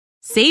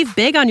Save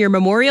big on your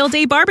Memorial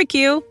Day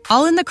barbecue,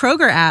 all in the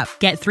Kroger app.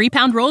 Get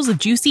 3-pound rolls of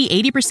juicy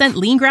 80%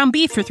 lean ground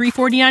beef for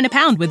 $3.49 a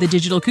pound with a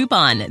digital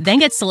coupon. Then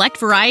get select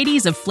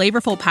varieties of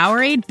flavorful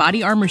Powerade,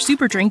 Body Armor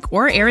Super Drink,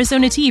 or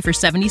Arizona tea for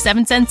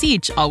 77 cents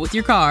each, all with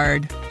your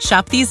card.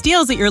 Shop these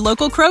deals at your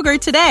local Kroger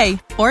today,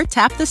 or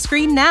tap the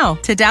screen now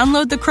to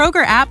download the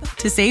Kroger app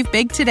to save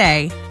big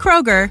today.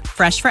 Kroger,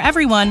 fresh for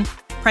everyone.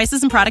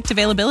 Prices and product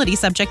availability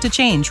subject to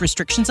change.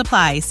 Restrictions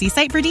apply. See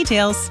site for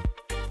details.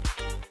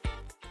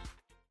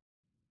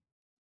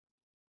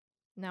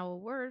 Now a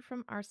word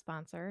from our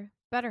sponsor,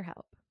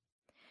 BetterHelp.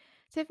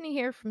 Tiffany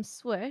here from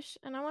Swish,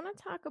 and I want to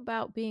talk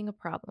about being a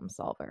problem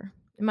solver.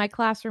 In my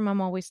classroom,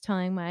 I'm always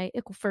telling my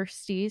ickle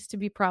firsties to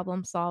be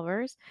problem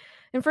solvers.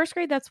 In first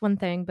grade, that's one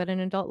thing, but in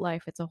adult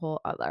life, it's a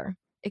whole other.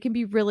 It can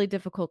be really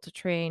difficult to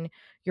train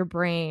your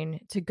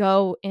brain to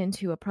go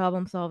into a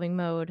problem-solving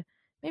mode.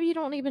 Maybe you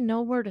don't even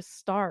know where to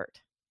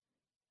start.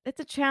 It's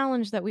a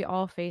challenge that we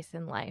all face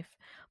in life.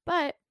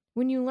 But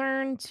when you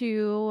learn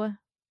to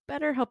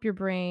better help your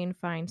brain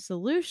find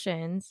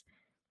solutions,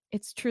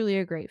 it's truly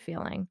a great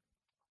feeling.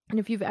 And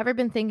if you've ever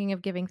been thinking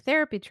of giving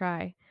therapy a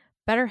try,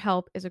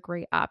 BetterHelp is a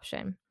great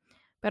option.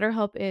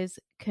 BetterHelp is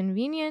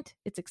convenient,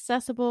 it's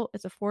accessible,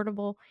 it's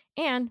affordable,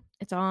 and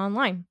it's all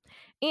online.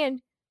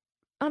 And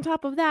on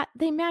top of that,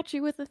 they match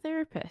you with a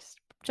therapist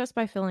just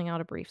by filling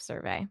out a brief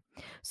survey.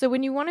 So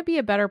when you want to be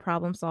a better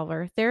problem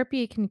solver,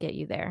 therapy can get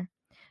you there.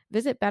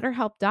 Visit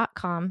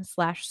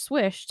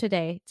betterhelp.com/swish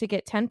today to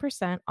get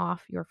 10%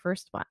 off your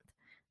first month.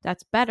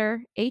 That's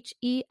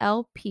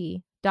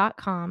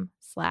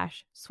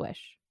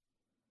betterhelp.com/swish.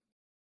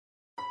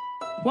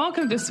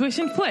 Welcome to Swish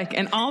and Flick,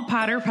 an all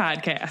Potter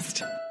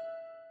podcast.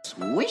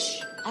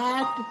 Swish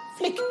and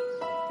flick.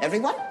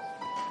 Everyone?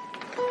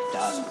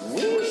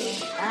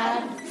 Swish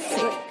and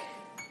flick.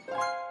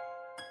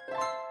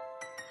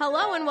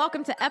 Hello and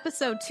welcome to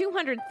episode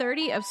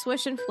 230 of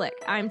Swish and Flick.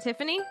 I'm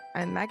Tiffany.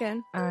 I'm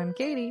Megan. I'm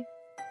Katie.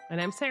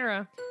 And I'm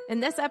Sarah.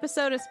 And this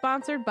episode is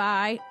sponsored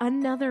by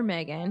another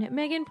Megan,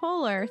 Megan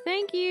Poehler.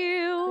 Thank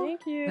you.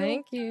 Thank you.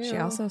 Thank you. She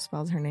also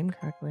spells her name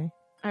correctly.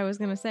 I was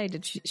going to say,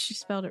 did she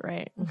spelled it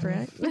right,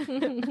 correct?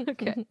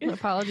 Okay.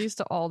 Apologies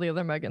to all the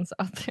other Megans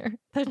out there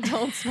that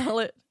don't spell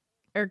it,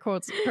 air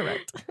quotes,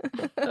 correct.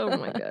 Oh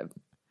my God.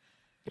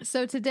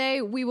 So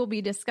today we will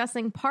be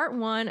discussing part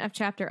 1 of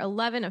chapter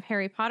 11 of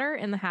Harry Potter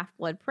and the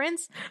Half-Blood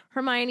Prince,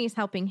 Hermione's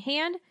Helping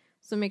Hand.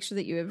 So make sure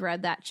that you have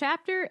read that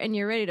chapter and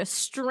you're ready to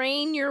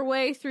strain your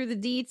way through the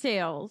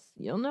details.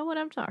 You'll know what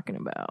I'm talking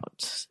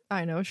about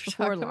I know.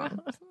 before long.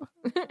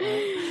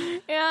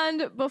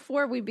 And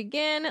before we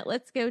begin,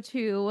 let's go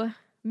to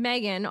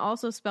Megan,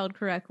 also spelled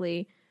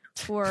correctly,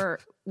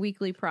 for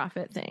weekly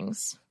profit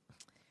things.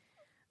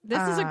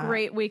 This is a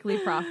great weekly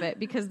profit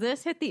because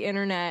this hit the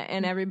internet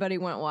and everybody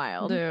went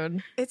wild.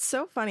 Dude. It's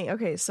so funny.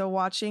 Okay, so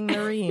watching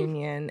the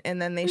reunion,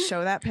 and then they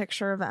show that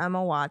picture of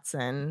Emma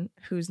Watson,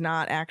 who's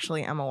not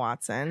actually Emma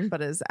Watson, but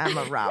is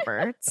Emma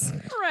Roberts.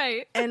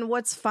 Right. And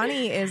what's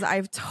funny is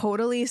I've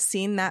totally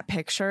seen that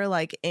picture,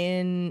 like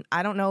in,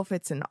 I don't know if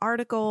it's an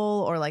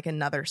article or like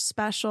another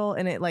special,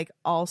 and it like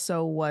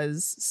also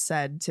was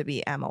said to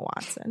be Emma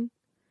Watson.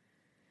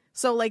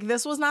 So like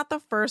this was not the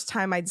first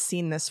time I'd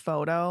seen this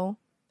photo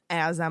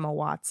as Emma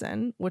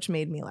Watson, which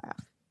made me laugh.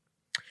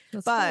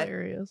 That's but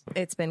hilarious.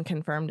 It's been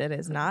confirmed it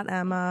is not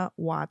Emma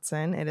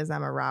Watson. It is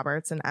Emma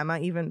Roberts. And Emma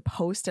even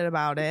posted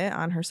about it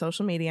on her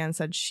social media and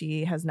said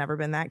she has never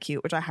been that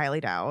cute, which I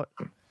highly doubt.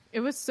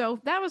 That was so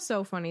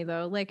funny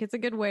though. Like it's a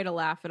good way to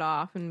laugh it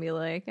off and be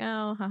like,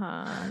 oh,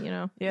 haha, you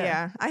know.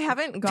 Yeah. I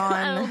haven't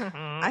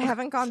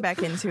gone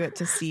back into it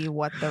to see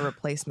what the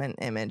replacement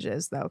image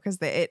is though, because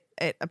it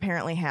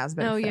apparently has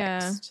been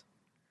fixed.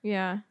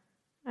 Yeah.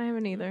 I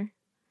haven't either.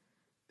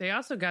 They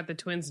also got the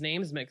twins'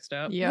 names mixed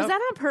up. Was that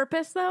on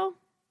purpose, though?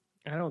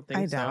 I don't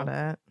think so. I doubt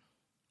it.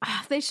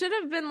 They should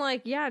have been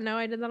like, yeah, no,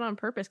 I did that on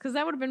purpose, because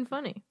that would have been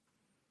funny.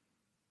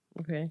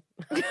 Okay.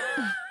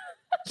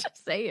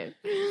 Just saying.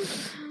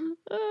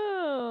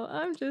 Oh,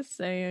 I'm just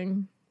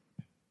saying.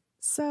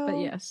 So, but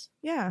yes.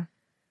 Yeah.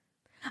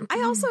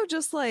 I also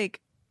just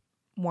like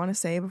want to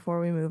say before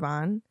we move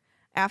on,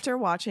 after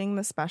watching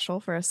the special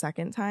for a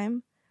second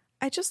time,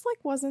 I just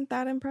like wasn't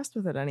that impressed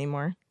with it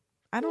anymore.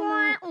 I don't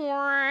know.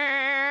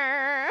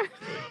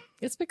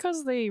 It's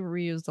because they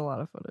reused a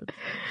lot of footage.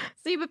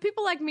 See, but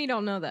people like me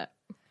don't know that.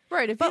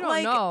 Right, if But, you don't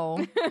like,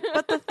 know.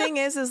 But the thing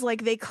is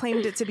like they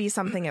claimed it to be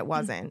something it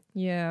wasn't.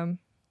 Yeah.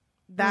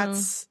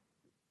 That's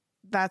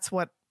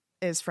what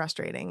is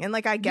frustrating. And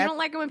like I get You don't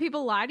like it when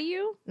people lie to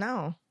you?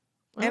 No.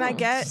 And I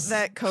get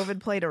that COVID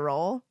played a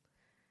role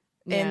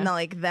in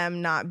like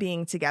them not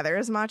being together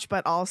as much,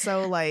 but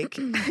also like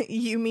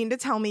you mean to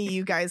tell me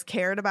you guys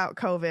cared about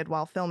COVID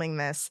while filming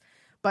this,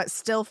 but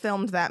still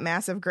filmed that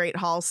massive Great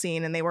Hall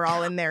scene and they were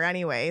all in there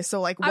anyway.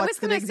 So like what's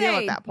the big deal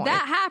at that point?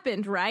 That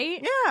happened,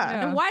 right?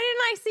 Yeah. And why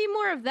didn't I see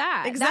more of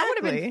that? Exactly. That would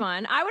have been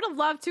fun. I would have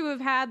loved to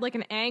have had like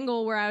an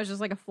angle where I was just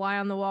like a fly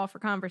on the wall for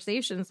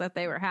conversations that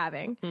they were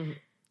having. Mm-hmm.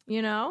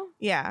 You know?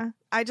 Yeah.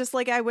 I just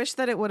like I wish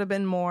that it would have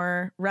been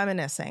more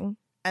reminiscing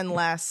and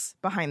less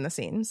behind the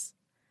scenes.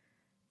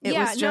 It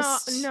was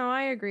just no,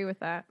 I agree with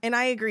that. And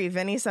I agree.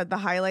 Vinny said the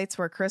highlights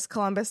were Chris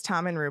Columbus,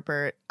 Tom, and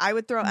Rupert. I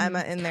would throw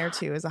Emma in there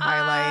too as a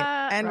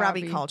highlight, and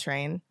Robbie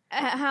Coltrane.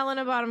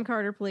 Helena Bonham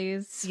Carter,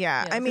 please.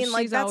 Yeah, I mean,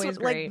 like that's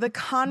what, like the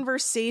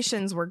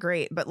conversations were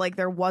great, but like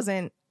there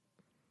wasn't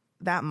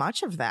that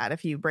much of that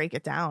if you break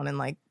it down and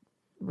like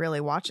really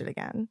watch it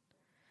again.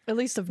 At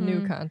least of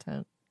new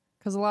content,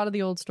 because a lot of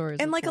the old stories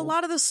and like a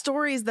lot of the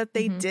stories that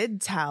they did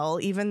tell,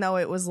 even though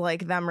it was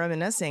like them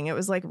reminiscing, it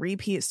was like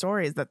repeat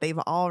stories that they've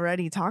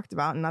already talked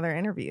about in other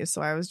interviews.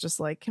 So I was just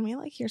like, can we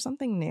like hear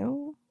something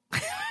new?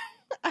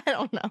 I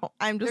don't know.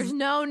 There's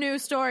no new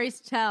stories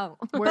to tell.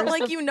 But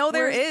like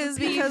there is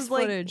because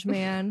like footage,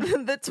 man.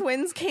 The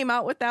twins came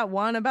out with that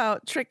one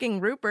about tricking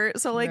Rupert,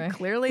 so like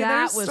clearly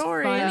that there's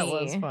stories. That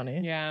was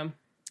funny. Yeah.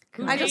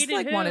 I just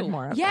like wanted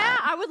more of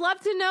that. I would love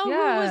to know who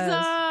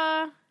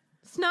was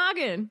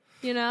snogging,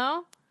 you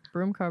know?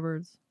 Broom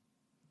cupboards.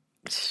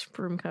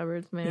 Broom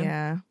cupboards, man.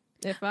 Yeah.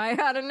 If I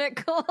had a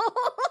nickel.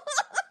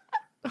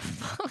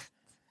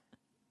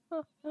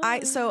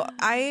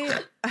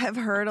 I have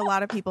heard a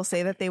lot of people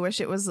say that they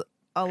wish it was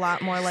a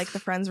lot more like the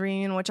Friends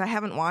reunion, which I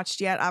haven't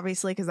watched yet,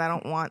 obviously, because I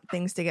don't want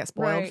things to get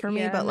spoiled for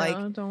me.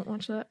 But don't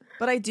watch that.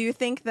 But I do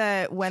think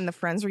that when the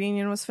Friends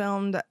reunion was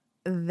filmed,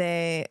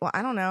 I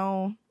don't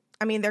know.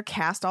 I mean, their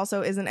cast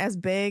also isn't as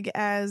big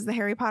as the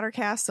Harry Potter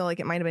cast, so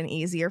like it might have been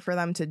easier for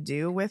them to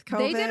do with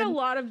COVID. They did a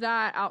lot of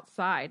that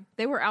outside.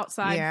 They were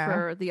outside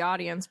for the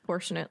audience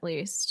portion, at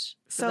least.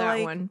 So that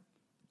like, one.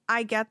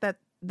 I get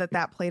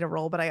that played a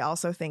role, but I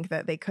also think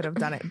that they could have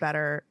done it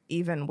better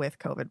even with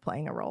COVID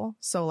playing a role.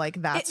 So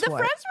like the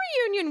Friends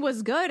reunion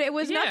was good. It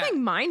was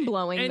nothing mind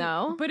blowing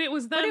though. But it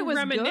was them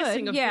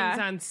reminiscing of things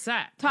on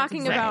set,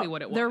 talking exactly about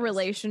what it was. their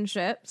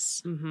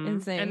relationships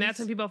and things. And that's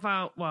when people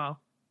found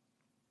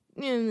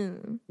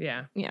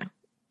yeah.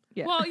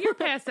 Well, you're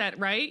past that,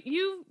 right?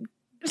 You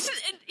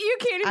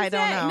can't even I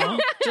don't know.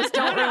 Just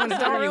don't ruin it.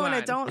 Don't ruin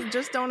it.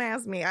 Don't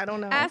ask me. I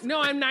don't know.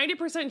 No, I'm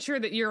 90% sure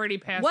that you're already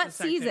past what the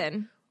section.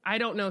 season? I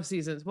don't know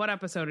seasons. What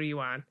episode are you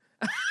on?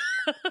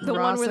 The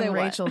Ross one where and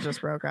Rachel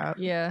just broke up.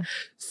 Yeah.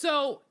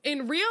 So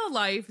in real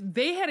life,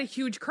 they had a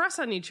huge crush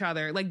on each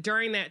other, like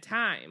during that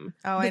time.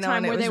 Oh, I know.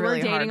 Time and where it was they were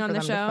really dating hard on for the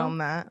them show. to film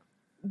that.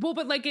 Well,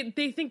 but like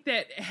they think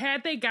that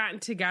had they gotten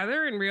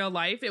together in real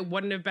life, it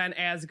wouldn't have been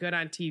as good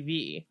on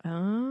TV.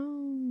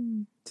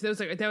 Oh, so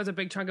that was a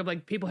big chunk of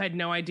like people had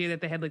no idea that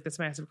they had like this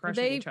massive crush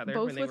on each other.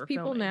 Both when they with were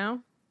people filming.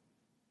 now.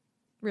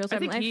 Real time I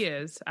think life. he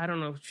is. I don't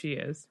know if she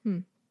is.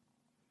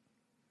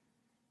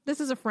 This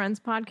is a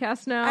Friends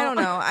podcast now. I don't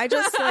know. I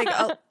just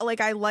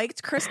like I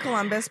liked Chris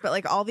Columbus, but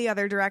like all the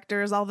other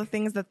directors, all the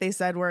things that they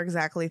said were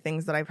exactly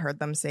things that I've heard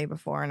them say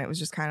before, and it was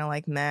just kind of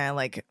like meh.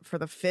 Like for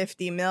the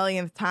 50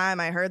 millionth time,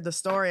 I heard the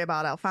story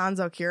about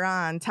Alfonso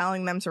Cuarón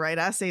telling them to write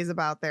essays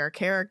about their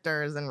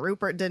characters, and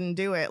Rupert didn't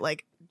do it.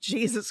 Like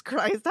Jesus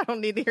Christ, I don't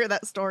need to hear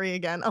that story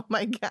again. Oh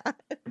my God.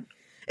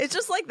 It's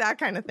just like that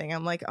kind of thing.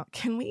 I'm like, oh,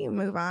 can we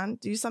move on?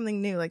 Do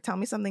something new. Like tell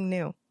me something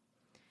new.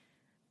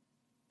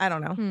 I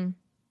don't know.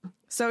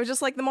 So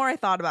just like the more I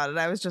thought about it,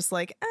 I was just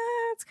like,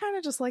 it's kind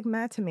of just like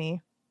meh to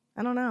me.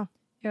 I don't know.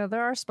 Yeah,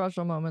 there are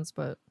special moments,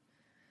 but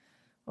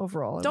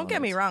overall, Don't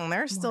get me wrong.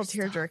 There are still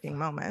tear-jerking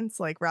moments,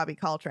 like Robbie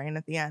Coltrane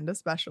at the end,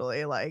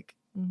 especially like,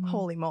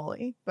 holy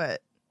moly.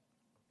 But,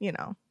 you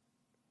know.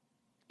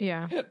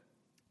 Yeah.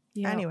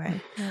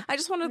 Anyway, I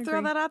just wanted to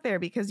throw that out there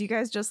because you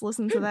guys just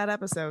listened to that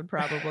episode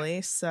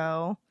probably.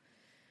 So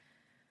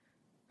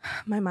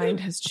my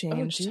mind has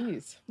changed. Oh,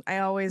 geez. I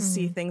always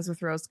see things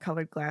with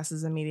rose-colored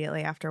glasses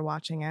immediately after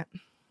watching it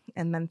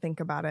and then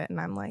think about it.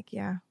 And I'm like,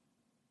 yeah,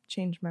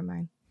 changed my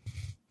mind.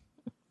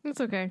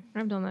 It's okay.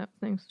 I've done that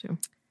things too.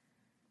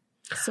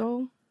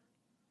 So,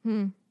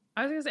 I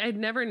was gonna say I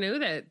never knew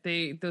that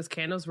those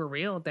candles were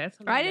real.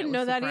 I didn't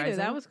know that either.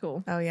 That was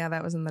cool. oh yeah,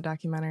 that was in the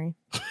documentary.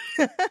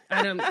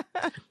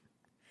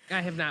 I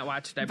have not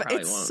watched it. I But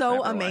probably it's won't so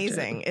ever watch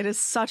amazing. It is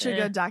such a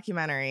good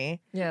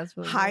documentary. Yeah, it's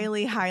really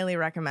Highly, highly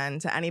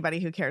recommend to anybody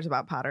who cares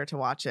about Potter to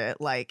watch it.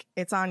 Like,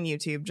 it's on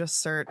YouTube.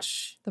 Just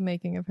search The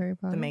Making of Harry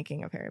Potter. The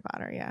Making of Harry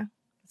Potter. Yeah.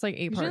 It's like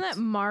 8 You parts. know that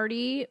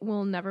Marty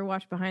will never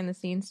watch behind the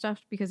scenes stuff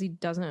because he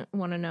doesn't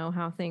want to know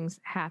how things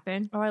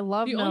happen. Oh, I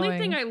love The knowing. only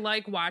thing I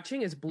like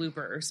watching is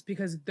bloopers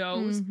because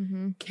those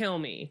kill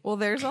me. Well,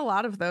 there's a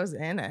lot of those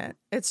in it.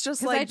 It's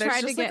just Because like I there's tried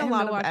to just get like a him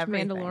lot to of watch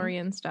everything.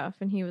 Mandalorian stuff,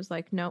 and he was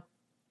like, "Nope."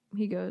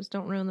 He goes,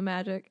 "Don't ruin the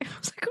magic." I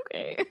was like,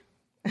 "Okay."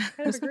 I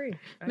kind of agree.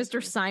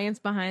 Mr. Science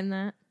behind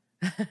that.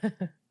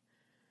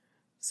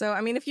 So,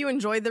 I mean, if you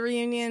enjoyed the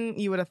reunion,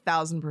 you would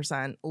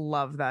 1,000%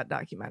 love that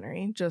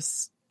documentary.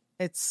 Just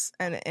it's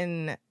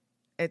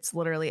it's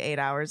literally 8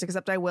 hours.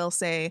 Except I will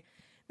say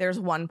there's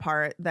one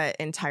part that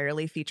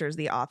entirely features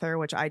the author,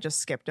 which I just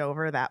skipped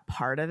over that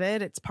part of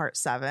it. It's part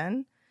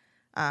 7.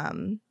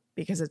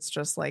 Because it's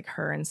just like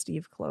her and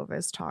Steve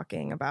Kloves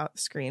talking about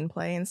the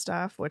screenplay and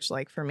stuff, which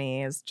like for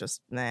me is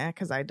just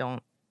because I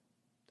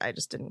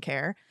just didn't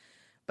care.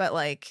 But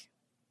like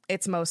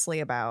it's mostly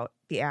about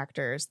the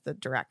actors, the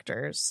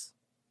directors,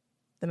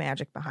 the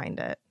magic behind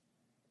it,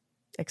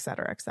 et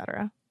cetera, et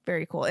cetera.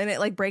 Very cool. And it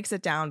like breaks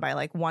it down by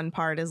like one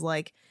part is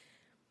like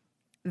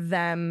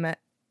them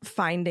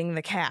finding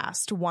the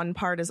cast. One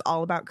part is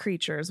all about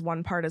creatures,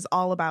 one part is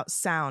all about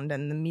sound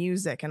and the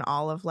music and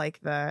all of like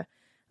the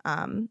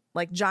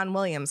like John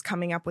Williams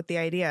coming up with the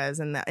ideas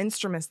and the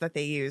instruments that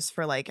they use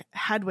for like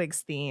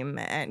Hedwig's theme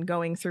and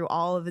going through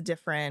all of the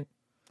different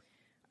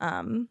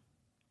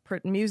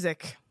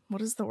music.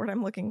 What is the word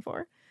I'm looking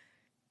for?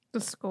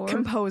 The score.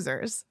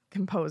 Composers.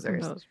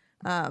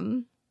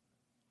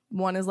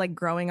 One is like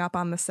growing up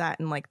on the set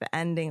and like the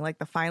ending, like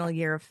the final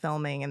year of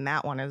filming, and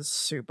that one is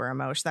super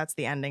emotional. That's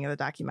the ending of the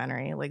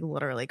documentary. Like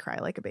literally cry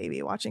like a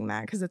baby watching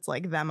that because it's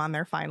like them on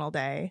their final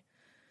day.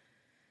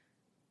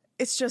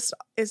 It's just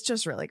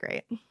really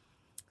great.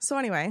 So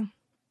anyway,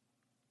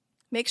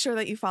 make sure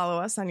that you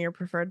follow us on your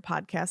preferred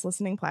podcast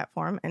listening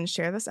platform and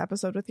share this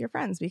episode with your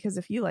friends, because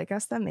if you like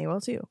us, then they will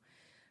too.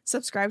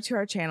 Subscribe to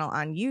our channel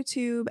on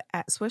YouTube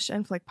at Swish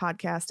and Flick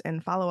Podcast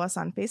and follow us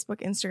on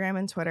Facebook, Instagram,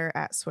 and Twitter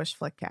at Swish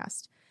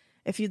Flickcast.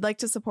 If you'd like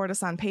to support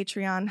us on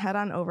Patreon, head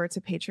on over to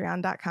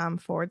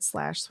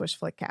patreon.com/Swish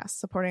Flickcast.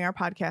 Supporting our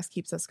podcast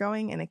keeps us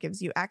going, and it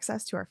gives you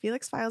access to our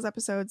Felix Files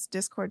episodes,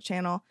 Discord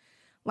channel,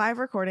 live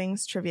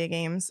recordings, trivia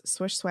games,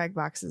 Swish swag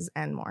boxes,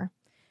 and more.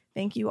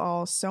 Thank you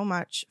all so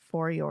much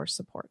for your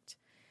support.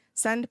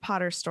 Send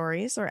Potter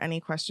stories or any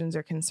questions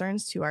or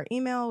concerns to our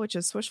email, which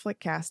is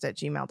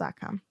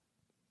swishflickcast@gmail.com.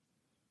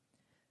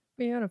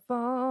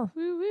 Beautiful.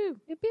 Woo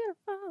woo. You're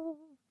beautiful.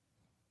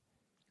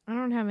 I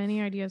don't have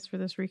any ideas for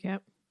this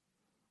recap.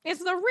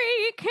 It's the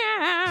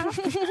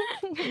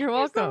recap. You're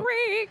welcome.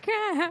 It's the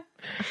recap.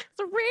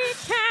 The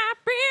recap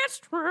is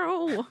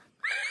true.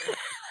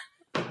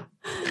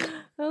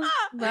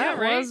 That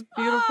was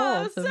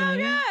beautiful,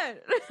 Tiffany.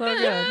 So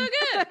good.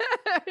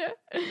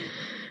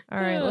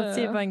 All right, let's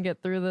see if I can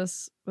get through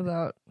this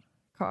without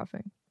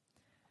coughing.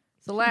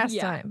 So last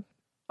time,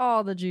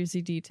 all the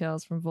juicy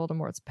details from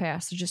Voldemort's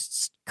past are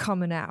just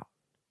coming to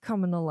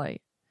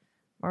light.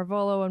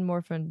 Marvolo and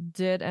Morphin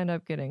did end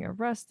up getting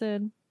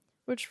arrested,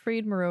 which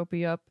freed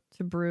Merope up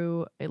to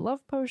brew a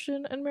love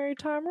potion and marry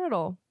Tom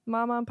Riddle,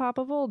 Mama and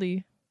Papa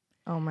Voldy.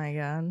 Oh my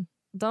god.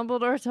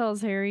 Dumbledore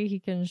tells Harry he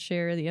can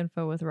share the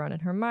info with Ron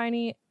and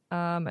Hermione,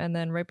 and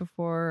then right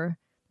before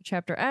the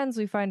chapter ends,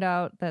 we find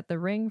out that the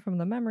ring from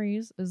the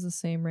memories is the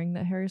same ring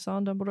that Harry saw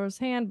in Dumbledore's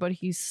hand, but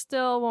he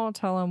still won't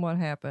tell him what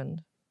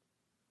happened.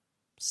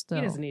 Still.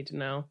 He doesn't need to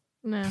know.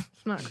 No,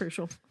 it's not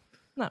crucial.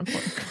 Not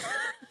important.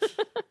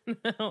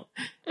 No,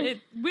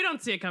 we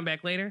don't see it come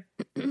back later.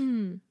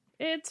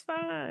 It's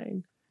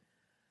fine.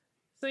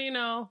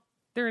 So,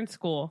 they're in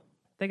school.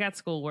 They got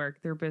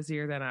schoolwork. They're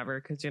busier than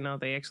ever because,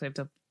 they actually have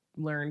to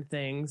learn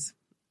things.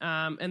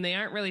 And they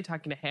aren't really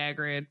talking to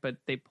Hagrid, but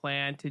they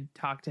plan to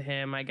talk to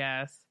him, I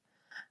guess,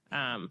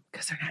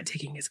 because they're not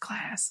taking his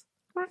class.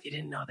 If you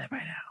didn't know that by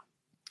now.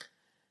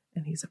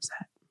 And he's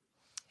upset.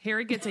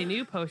 Harry gets a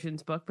new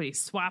potions book, but he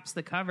swaps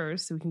the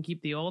covers so we can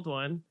keep the old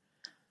one.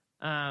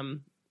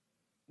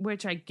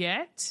 Which I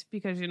get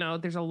because,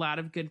 there's a lot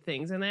of good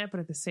things in that. But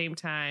at the same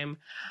time,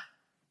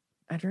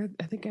 I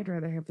think I'd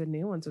rather have the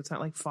new one so it's not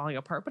like falling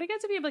apart. But I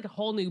guess if you have like a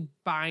whole new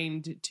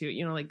bind to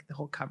it, like the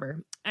whole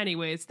cover.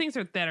 Anyways, things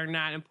that are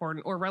not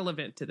important or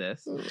relevant to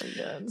this. Oh my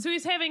God. So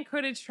he's having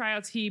Quidditch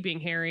tryouts, he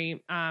being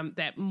Harry,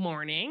 that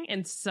morning.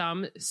 And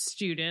some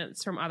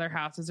students from other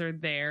houses are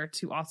there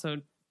to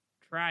also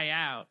try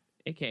out.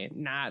 Okay,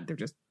 they're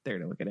just there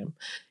to look at him.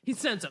 He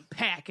sends them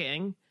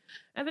packing.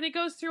 And then he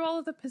goes through all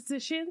of the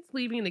positions,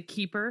 leaving the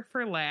keeper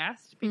for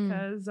last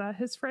because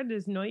his friend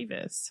is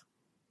nervous.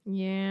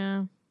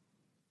 Yeah.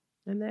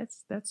 And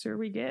that's where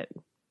we get.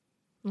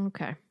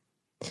 Okay.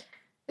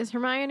 Is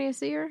Hermione a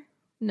seer?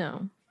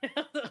 No.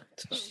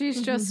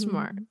 She's just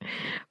smart.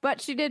 But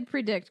she did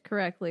predict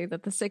correctly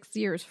that the 6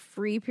 years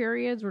free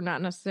periods were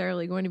not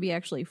necessarily going to be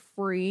actually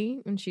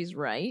free, and she's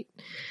right.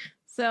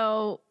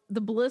 So the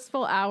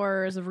blissful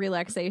hours of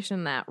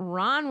relaxation that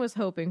Ron was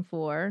hoping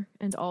for,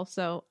 and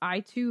also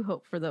I too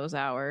hope for those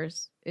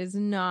hours, is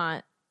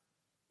not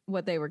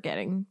what they were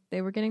getting.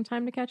 They were getting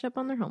time to catch up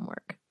on their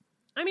homework.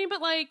 I mean, but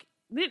they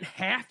didn't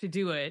have to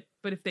do it,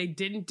 but if they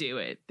didn't do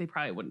it, they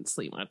probably wouldn't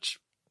sleep much.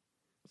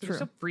 So there's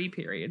still free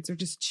periods. They're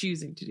just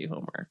choosing to do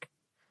homework.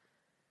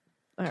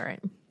 All right.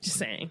 Just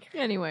saying.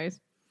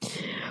 Anyways.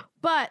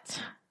 But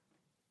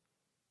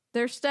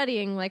they're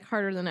studying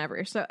harder than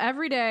ever. So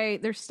every day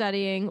they're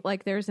studying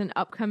like there's an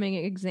upcoming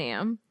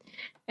exam.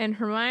 And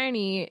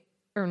Harry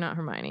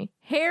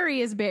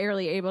is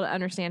barely able to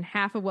understand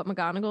half of what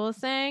McGonagall is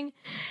saying.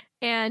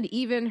 And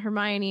even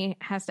Hermione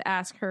has to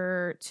ask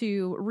her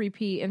to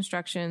repeat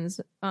instructions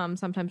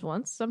sometimes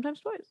once,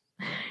 sometimes twice.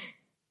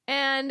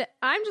 And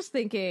I'm just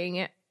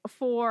thinking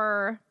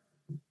for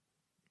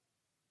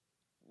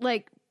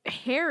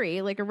Harry,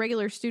 a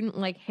regular student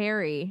like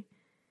Harry,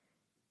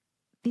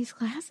 these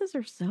classes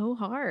are so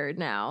hard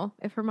now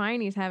if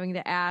Hermione's having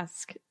to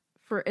ask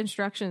for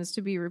instructions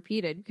to be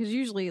repeated, because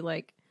usually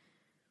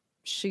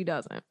she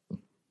doesn't.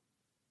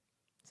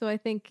 So I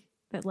think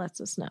that lets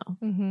us know.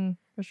 Mm-hmm,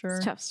 for sure.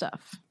 It's tough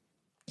stuff.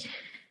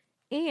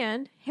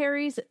 And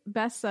Harry's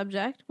best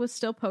subject was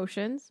still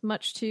potions,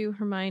 much to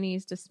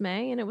Hermione's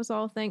dismay, and it was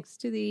all thanks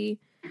to the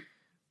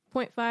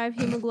 0.5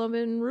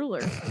 hemoglobin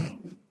ruler.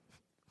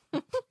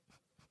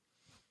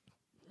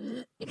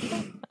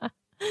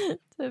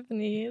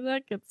 Tiffany,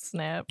 that gets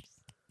snaps.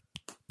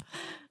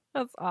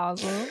 That's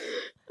awesome.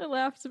 I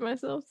laughed to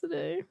myself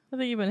today. I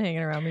think you've been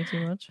hanging around me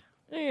too much.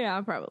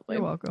 Yeah, probably.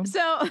 You're welcome.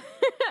 So,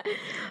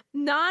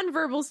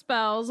 nonverbal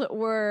spells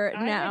were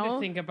I now. had to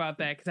think about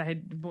that because I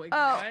had what?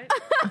 Oh.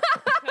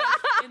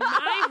 In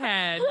my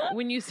head,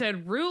 when you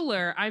said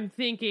ruler, I'm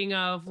thinking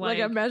of Like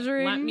a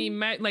measuring? Let me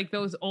like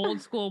those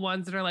old school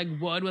ones that are like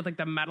wood with like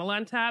the metal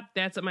on top.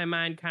 That's what my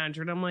mind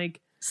conjured. I'm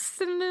like,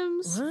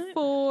 Synonyms What?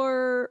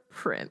 for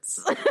Prince.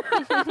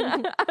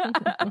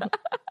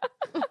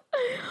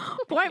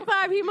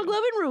 0.5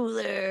 hemoglobin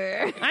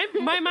ruler.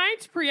 my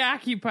mind's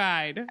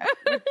preoccupied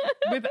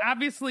with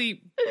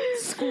obviously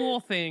school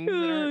things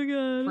that are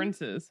God.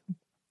 princes.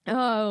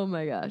 Oh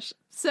my gosh.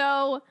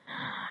 So,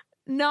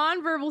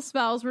 nonverbal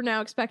spells were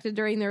now expected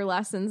during their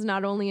lessons,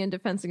 not only in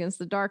Defense Against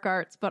the Dark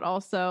Arts, but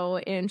also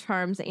in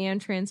Charms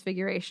and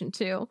Transfiguration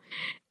too.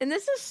 And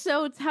this is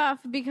so tough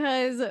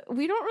because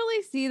we don't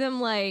really see them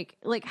like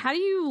how do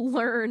you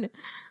learn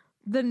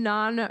the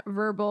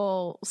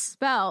nonverbal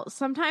spell?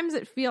 Sometimes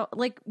it feel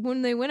like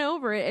when they went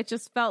over it, it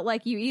just felt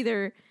like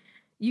you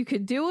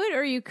could do it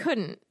or you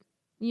couldn't,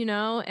 you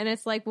know? And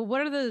it's like, well,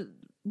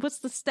 what's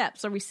the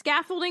steps? Are we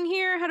scaffolding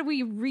here? How do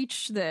we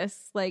reach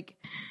this? Like,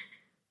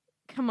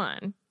 come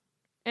on.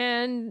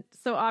 And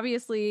so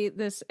obviously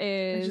this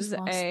is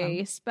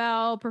a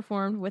spell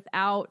performed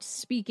without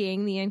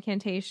speaking the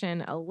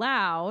incantation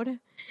aloud.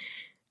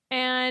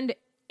 And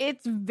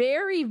it's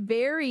very,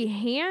 very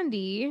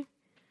handy.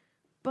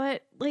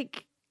 But,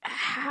 like,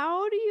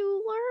 how do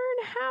you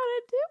learn how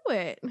to do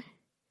it?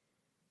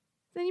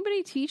 Is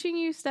anybody teaching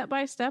you step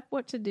by step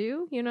what to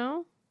do, you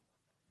know?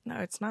 No,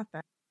 it's not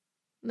that.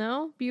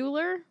 No?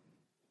 Bueller?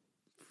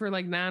 For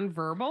like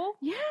nonverbal?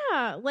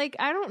 Yeah, like,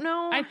 I don't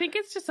know. I think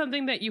it's just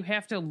something that you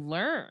have to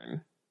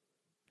learn.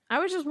 I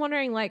was just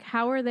wondering, like,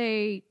 how are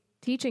they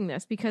teaching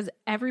this? Because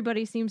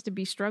everybody seems to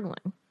be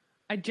struggling.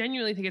 I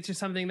genuinely think it's just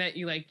something that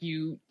you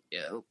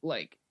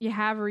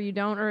have or you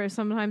don't, or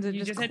sometimes it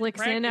just have to clicks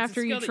practice. in It's a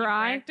after skill you that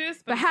try.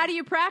 practice, but how do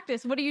you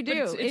practice? What do you do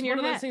It's in your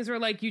one of head? those things where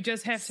like you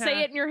just have to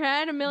Say it in your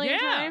head a million Yeah.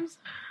 times?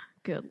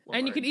 Good Lord.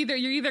 and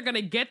you're either going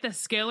to get the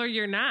skill or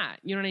you're not.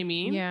 You know what I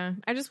mean? Yeah.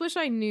 I just wish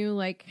I knew,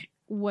 like,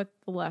 what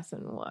the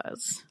lesson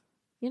was.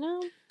 You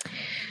know?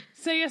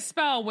 Say a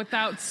spell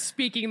without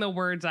speaking the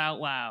words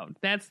out loud.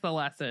 That's the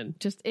lesson.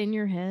 Just in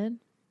your head.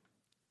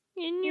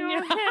 In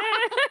your head.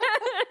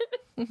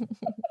 In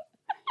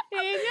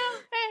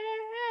your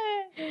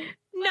head.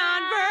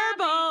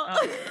 Nonverbal.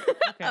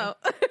 Okay. Oh.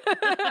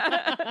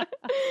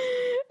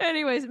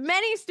 Anyways,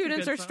 many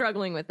students Good are song.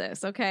 struggling with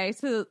this, okay?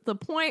 So the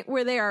point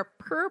where they are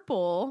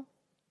purple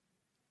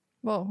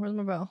Whoa, where's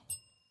my bell?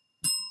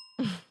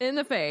 in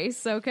the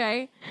face,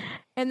 okay?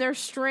 And they're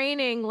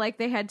straining like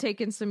they had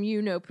taken some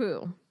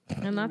poo.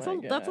 And that's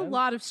a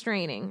lot of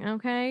straining,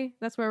 okay?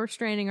 That's where we're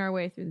straining our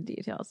way through the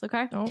details,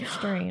 okay? Don't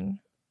strain.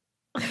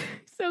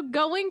 So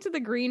going to the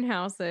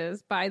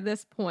greenhouses by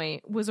this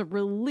point was a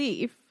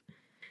relief.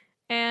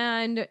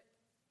 And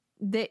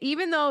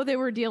even though they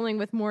were dealing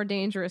with more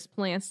dangerous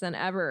plants than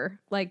ever,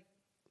 like,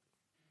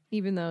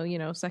 even though, you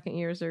know, second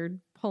years are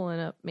pulling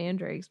up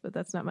mandrakes, but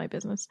that's not my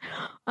business.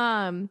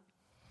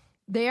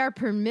 They are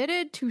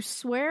permitted to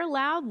swear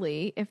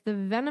loudly if the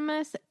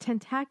venomous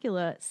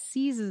tentacula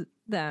seizes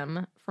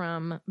them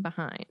from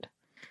behind.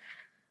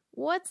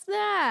 What's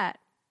that?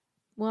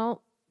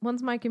 Well,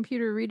 once my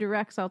computer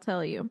redirects, I'll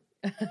tell you.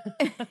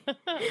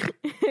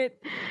 It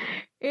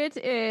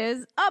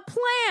is a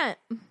plant.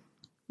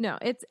 No,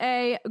 it's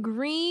a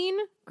green,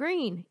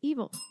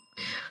 evil,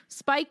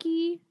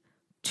 spiky,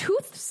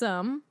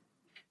 toothsome,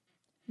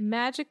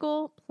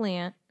 magical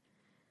plant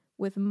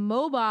with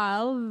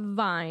mobile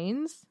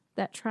vines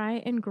that try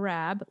and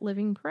grab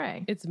living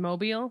prey. It's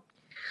mobile.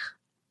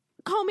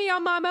 Call me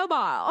on my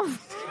mobile.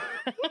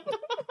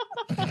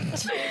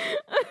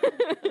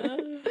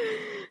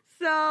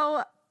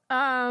 So,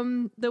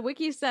 the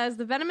wiki says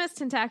the venomous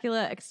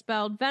tentacula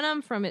expelled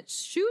venom from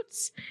its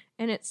shoots,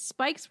 and its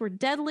spikes were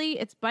deadly.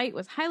 Its bite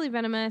was highly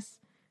venomous.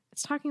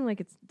 It's talking like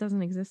it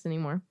doesn't exist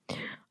anymore.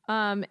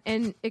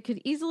 And it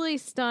could easily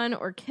stun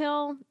or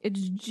kill.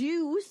 Its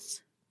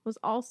juice was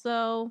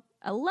also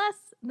a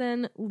less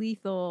than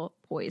lethal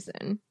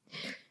poison.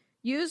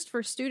 Used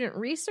for student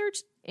research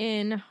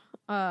in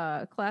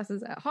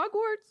classes at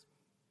Hogwarts,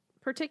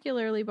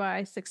 particularly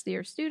by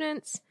 6th-year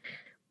students.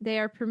 They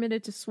are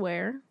permitted to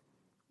swear.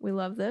 We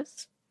love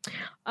this.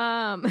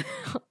 I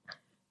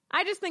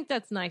just think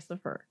that's nice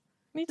of her.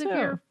 Me So too. if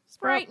you're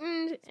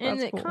frightened and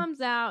Sprout's it cool.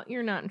 comes out,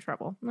 you're not in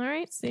trouble. All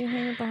right? See,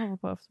 hang with the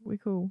Hufflepuffs. We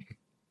cool.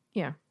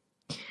 Yeah.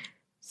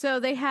 So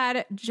they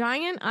had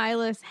giant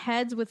eyeless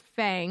heads with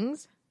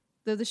fangs,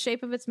 though the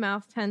shape of its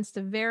mouth tends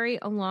to vary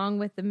along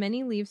with the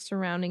many leaves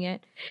surrounding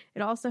it.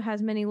 It also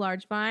has many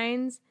large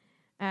vines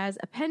as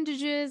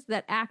appendages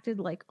that acted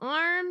like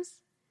arms,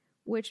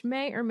 which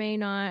may or may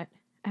not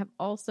have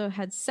also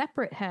had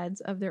separate heads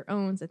of their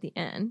own at the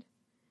end.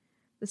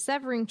 The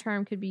severing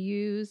charm could be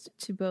used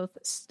to both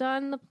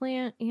stun the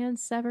plant and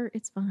sever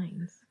its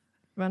vines.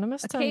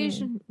 Venomous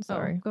Occasion.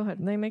 Sorry. Oh, go ahead.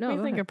 They make No, me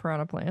go think ahead. of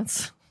piranha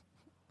plants.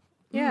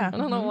 Yeah. I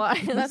don't know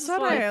why. That's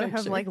what I have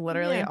picture. like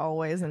literally Yeah.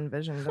 always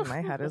envisioned in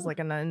my head is like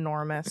an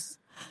enormous.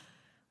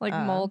 Like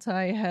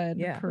multi-head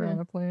yeah.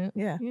 piranha plant.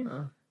 Yeah.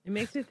 It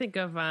makes me think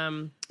of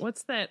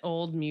what's that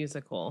old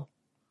musical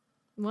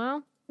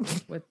Well,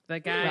 with the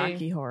guy?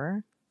 Rocky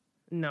Horror.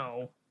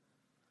 No.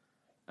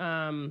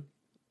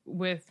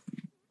 With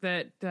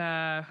that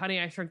Honey,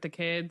 I Shrunk the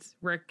Kids.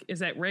 Rick, is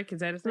that Rick? Is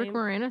that his Rick name?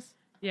 Moranis.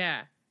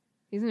 Yeah.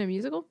 He's in a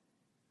musical?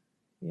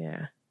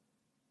 Yeah.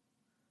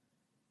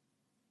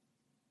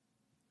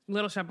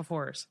 Little Shop of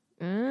Horrors.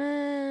 That's what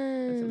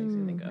it makes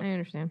me think of. I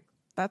understand.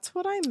 That's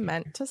what I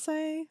meant to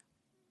say.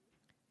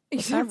 You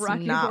said That's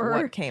Rocky not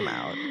Horror. what came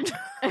out.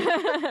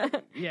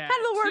 Yeah. Had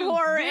the word Two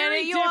horror in very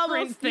it. You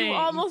different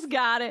almost things.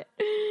 got it.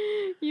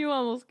 You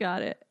almost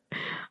got it.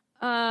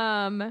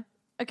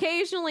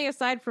 Occasionally,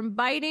 aside from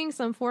biting,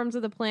 some forms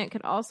of the plant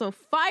could also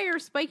fire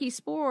spiky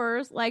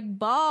spores like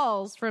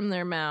balls from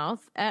their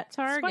mouth at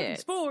Spiky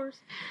targets. spores.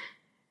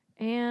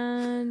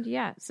 And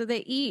yeah, so they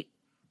eat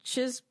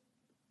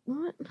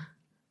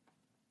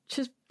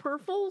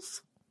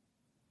Chispurfles?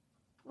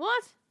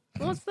 What?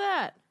 What's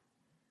that?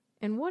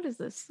 And what is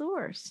the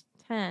source?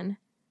 10.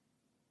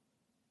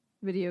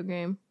 Video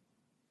game.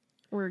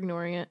 We're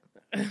ignoring it.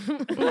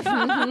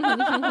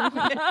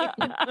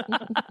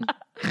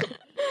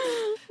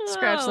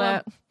 Scratch Oh,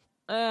 that.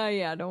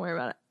 Yeah, don't worry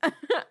about it.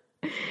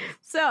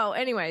 So,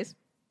 anyways,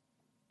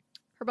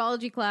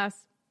 herbology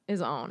class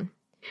is on.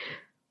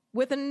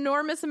 With an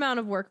enormous amount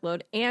of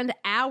workload and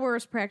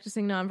hours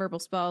practicing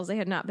nonverbal spells, they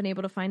had not been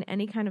able to find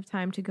any kind of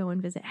time to go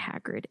and visit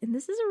Hagrid. And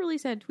this is a really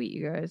sad tweet,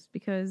 you guys,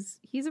 because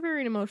he's a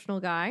very emotional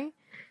guy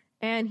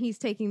and he's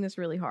taking this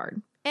really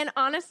hard. And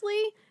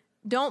honestly,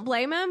 don't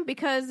blame him,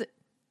 because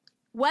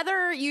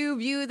whether you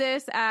view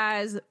this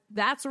as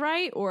that's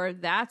right or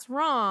that's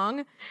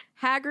wrong,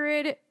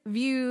 Hagrid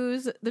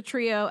views the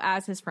trio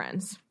as his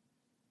friends.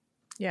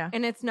 Yeah.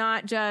 And it's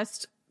not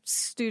just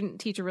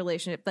student-teacher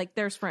relationship. Like,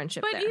 there's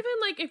friendship But there. even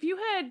like if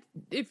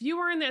you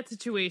were in that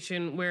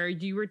situation where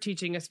you were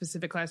teaching a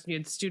specific class and you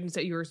had students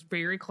that you were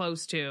very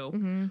close to,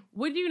 Mm-hmm.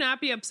 would you not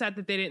be upset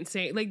that they didn't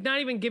say, like, not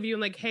even give you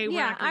like, hey, we're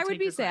Yeah, not gonna I would take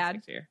be your class sad.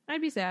 next year?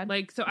 I'd be sad.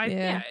 Like, so I,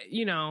 Yeah.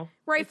 you know,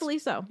 Rightfully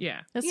so.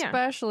 yeah.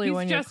 Especially He's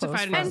when you're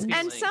justified close in his friends.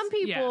 And feelings. some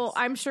people, Yes.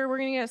 I'm sure we're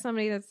going to get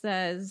somebody that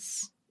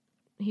says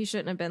he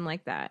shouldn't have been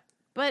like that.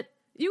 But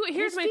Here's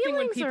His my thing: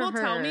 when feelings are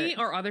people tell me hurt.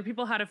 or other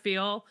people how to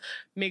feel,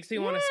 makes me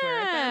want to swear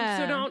at them.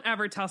 So Yeah. don't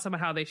ever tell someone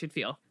how they should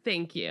feel.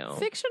 Thank you.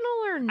 fictional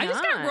or not. I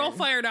just got real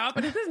fired up,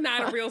 and this is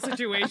not a real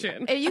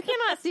situation. You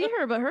cannot see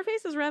her, but her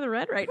face is rather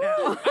red right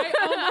now.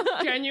 I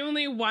almost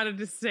genuinely wanted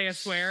to say a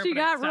swear. She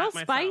but I got real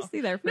stopped myself.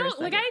 spicy there for No, a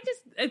second. like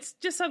it's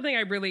just something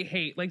I really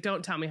hate. Like,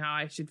 don't tell me how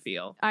I should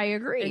feel. I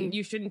agree. And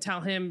you shouldn't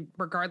tell him,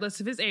 regardless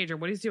of his age or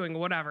what he's doing or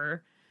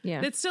whatever.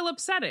 yeah. It's still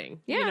upsetting.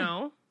 Yeah. You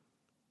know?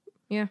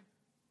 Yeah.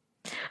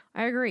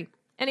 I agree.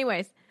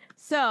 Anyways,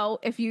 so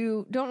if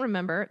you don't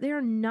remember, they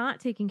are not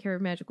taking care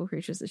of magical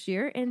creatures this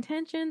year, and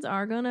tensions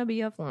are going to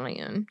be a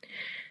flying.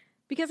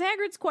 Because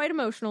Hagrid's quite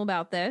emotional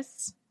about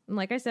this. And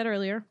like I said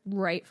earlier,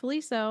 rightfully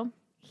so.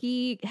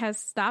 He has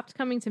stopped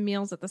coming to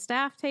meals at the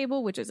staff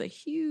table, which is a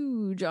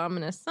huge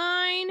ominous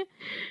sign.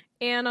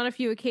 And on a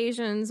few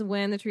occasions,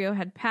 when the trio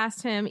had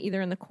passed him, either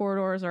in the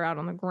corridors or out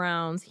on the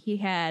grounds, he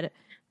had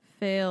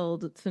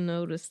failed to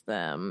notice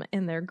them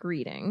in their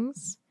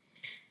greetings.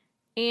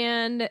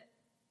 And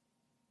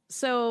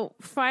so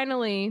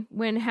finally,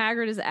 when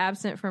Hagrid is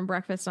absent from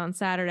breakfast on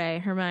Saturday,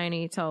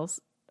 Hermione tells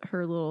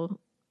her little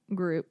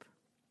group,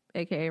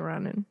 aka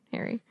Ron and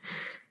Harry,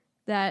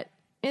 that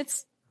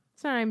it's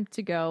time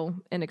to go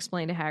and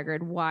explain to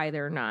Hagrid why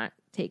they're not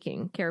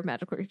taking care of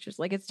magical creatures.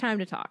 Like, it's time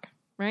to talk,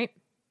 right?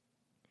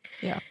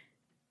 Yeah.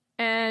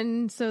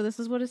 And so this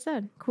is what it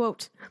said.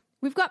 Quote,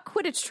 "We've got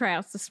Quidditch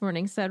tryouts this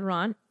morning," said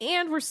Ron,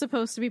 "and we're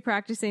supposed to be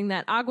practicing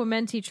that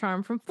Aguamenti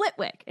charm from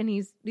Flitwick." And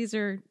these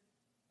are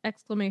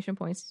exclamation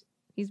points.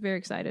 He's very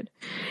excited.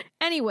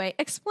 "Anyway,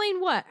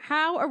 explain what?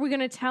 How are we going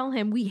to tell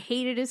him we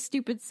hated his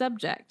stupid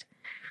subject?"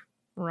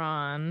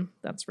 "Ron,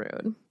 that's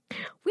rude."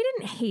 "We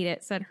didn't hate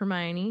it," said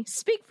Hermione.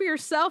 "Speak for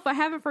yourself. I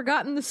haven't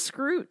forgotten the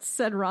Scroots,"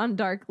 said Ron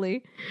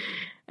darkly.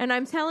 "And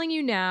I'm telling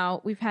you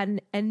now, we've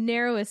had a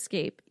narrow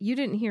escape. You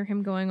didn't hear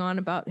him going on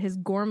about his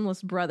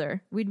gormless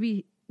brother.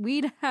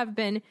 We'd have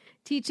been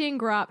teaching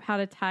Grop how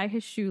to tie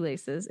his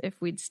shoelaces if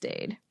we'd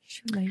stayed."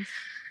 Shoelace.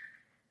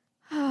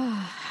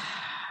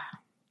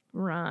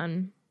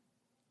 Ron.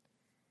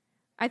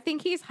 I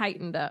think he's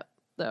heightened up,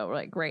 though,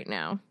 like right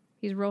now.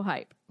 He's real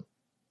hype.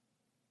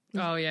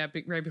 Oh, yeah.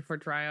 Right before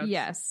tryouts.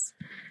 Yes.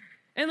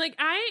 And like,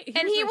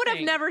 And he would have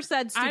never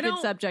said I stupid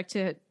don't- subject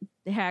to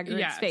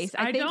Hagrid's face.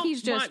 I think don't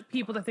he's just want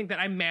people to think that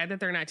I'm mad that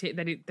they're not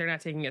they're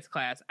not taking his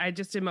class. I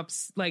just am I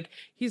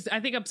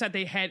think upset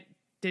they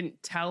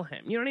didn't tell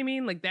him. You know what I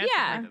mean? Like, that's the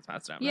Yeah. part that's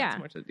messed up. Yeah. Not so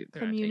much that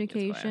they're not taking his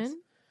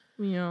communication.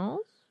 You know?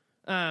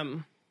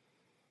 class.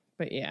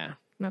 But yeah,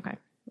 Okay.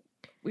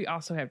 we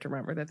also have to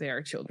remember that they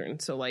are children.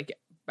 So like,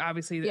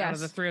 obviously out of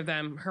the three of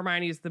them,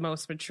 Hermione's the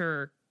most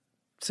mature.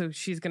 So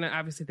she's going to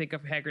obviously think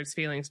of Hagrid's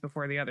feelings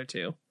before the other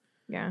two.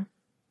 Yeah.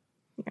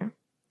 Yeah.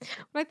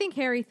 But I think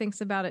Harry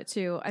thinks about it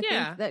too. I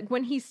think that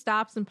when he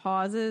stops and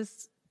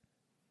pauses,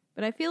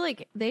 but I feel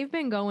like they've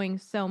been going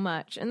so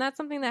much, and that's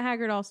something that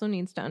Hagrid also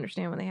needs to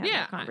understand when they have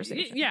that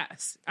conversation.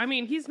 Yes. I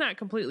mean, he's not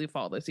completely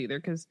faultless either,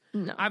 because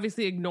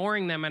obviously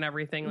ignoring them and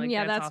everything. Like,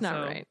 that's also,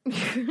 not right.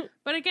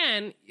 But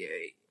again,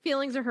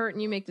 feelings are hurt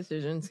and you make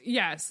decisions.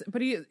 Yes.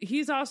 But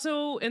he's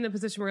also in the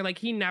position where, like,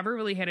 he never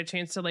really had a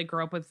chance to, like,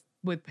 grow up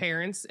with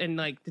parents and,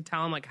 like, to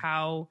tell him, like,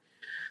 how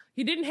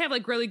he didn't have,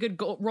 like, really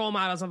good role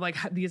models of, like,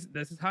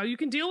 this is how you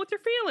can deal with your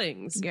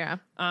feelings. Yeah.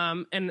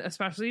 And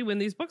especially when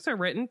these books are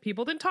written,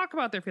 people didn't talk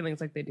about their feelings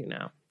like they do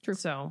now. True.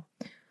 So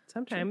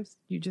sometimes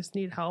you just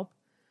need help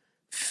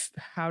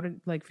how to,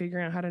 like,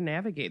 figuring out how to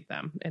navigate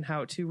them and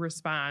how to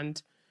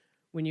respond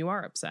when you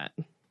are upset.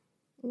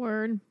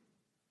 Word.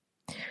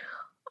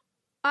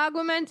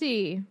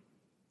 Aguamenti.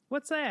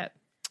 What's that?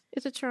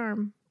 It's a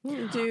charm.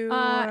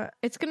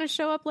 It's going to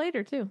show up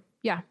later, too.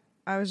 Yeah.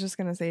 I was just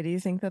going to say, do you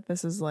think that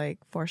this is like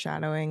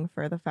foreshadowing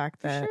for the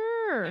fact that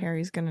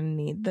Harry's going to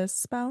need this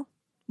spell?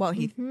 Well,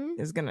 he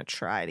is going to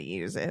try to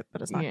use it,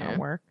 but it's not going to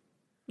work.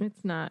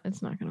 It's not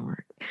going to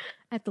work.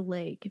 At the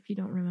lake, if you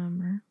don't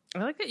remember. I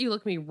like that you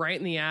looked me right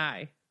in the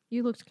eye.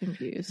 You looked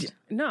confused.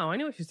 No, I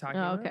knew what she was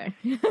talking about. Okay.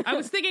 I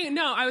was actually thinking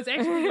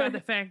about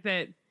the fact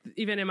that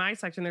even in my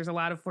section, there's a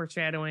lot of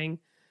foreshadowing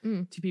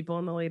to people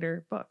in the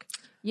later book.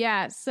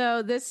 Yeah,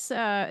 so this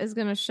is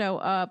going to show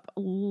up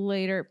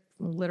later,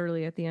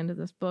 literally at the end of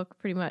this book,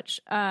 pretty much,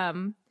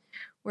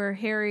 where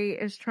Harry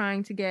is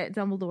trying to get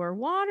Dumbledore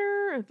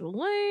water at the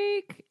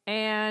lake,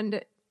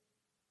 and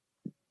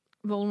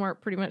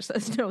Voldemort pretty much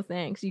says, no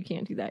thanks, you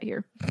can't do that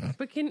here.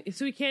 But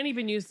so he can't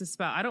even use the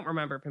spell. I don't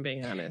remember, if I'm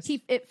being honest.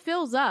 It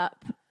fills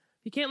up.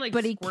 He can't, like,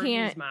 but squirt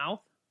in his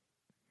mouth?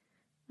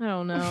 I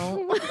don't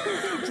know.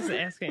 Just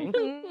asking. I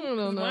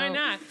don't know. Why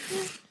not?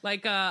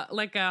 Like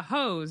a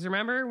hose.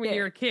 Remember when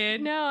you're a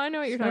kid? No, I know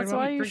what you're talking That's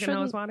about. why you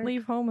shouldn't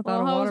leave home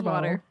without a water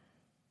bottle.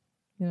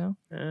 You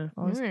know,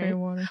 always carry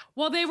water.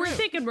 Well, they were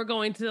thinking we're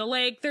going to the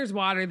lake. There's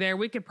water there.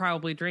 We could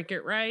probably drink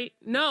it, right?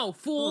 No,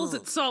 fools!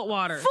 It's salt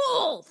water.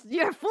 Fools!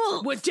 You're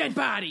fools with dead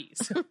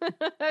bodies.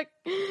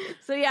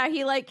 So yeah,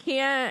 he like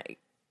can't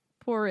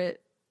pour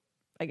it,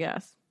 I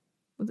guess,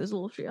 with his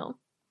little shield.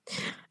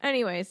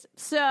 Anyways,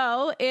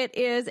 so it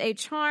is a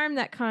charm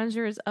that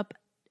conjures up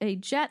a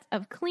jet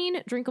of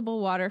clean,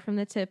 drinkable water from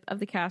the tip of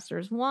the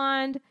caster's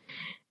wand.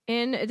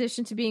 In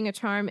addition to being a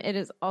charm, it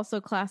is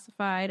also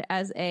classified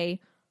as a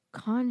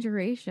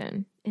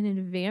conjuration, an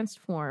advanced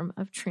form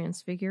of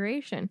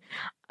transfiguration.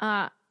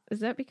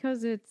 Is that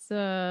because it's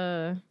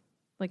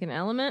like an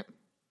element?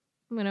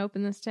 I'm going to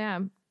open this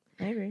tab.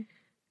 Maybe.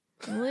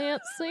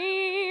 Let's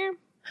see.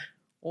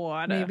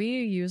 Water. Maybe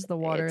you use the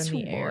water in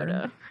the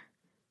air.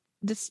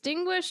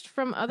 Distinguished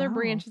from other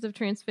branches of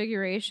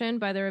transfiguration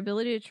by their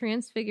ability to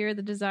transfigure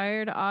the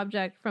desired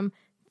object from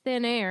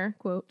thin air,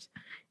 quote,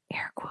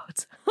 air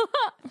quotes,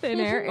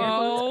 thin air, air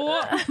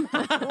quotes.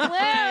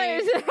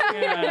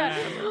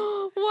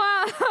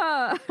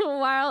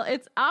 While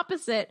its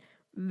opposite,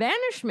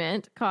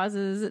 vanishment,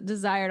 causes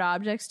desired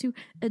objects to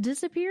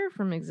disappear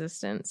from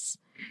existence.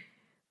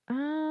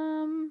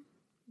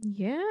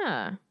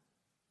 Yeah.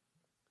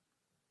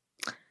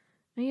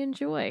 I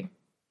enjoy.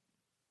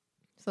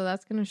 So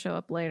that's going to show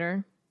up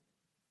later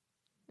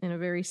in a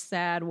very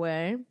sad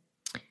way.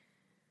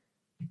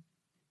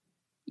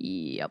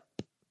 Yep.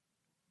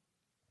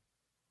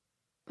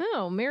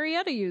 Oh,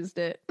 Marietta used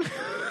it.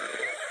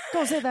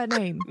 Don't say that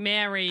name.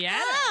 Marietta.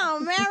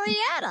 Oh,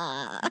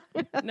 Marietta.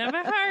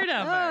 Never heard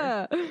of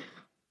her.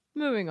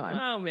 Moving on.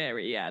 Oh,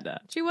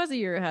 Marietta. She was a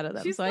year ahead of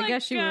them, She's so like, I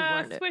guess she would have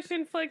learned it. Swish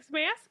and Flicks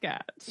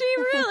mascot. She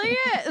really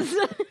is.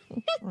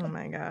 Oh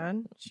my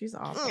god, she's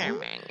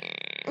awesome.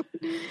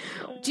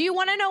 Do you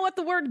want to know what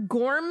the word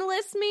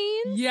gormless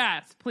means?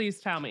 Yes, please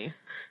tell me.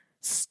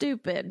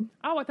 Stupid.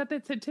 Oh, I thought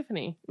that said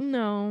Tiffany.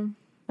 No.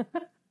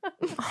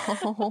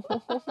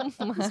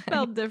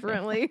 Spelled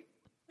differently.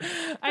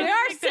 They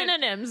are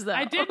synonyms, though.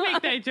 I did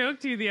make that joke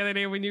to you the other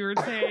day when you were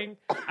saying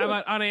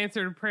about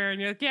unanswered prayer, and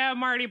you're like, yeah,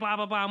 Marty, blah,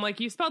 blah, blah. I'm like,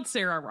 you spelled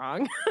Sarah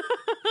wrong.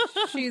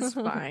 She's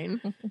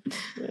fine.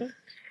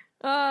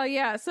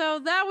 Yeah, so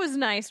that was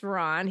nice,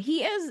 Ron.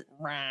 He's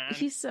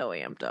so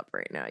amped up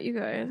right now, you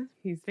guys.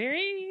 He's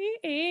very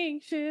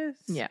anxious.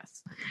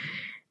 Yes.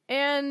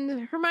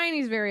 And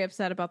Hermione's very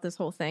upset about this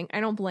whole thing. I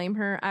don't blame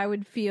her. I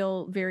would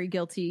feel very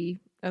guilty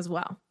as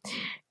well.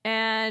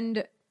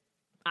 And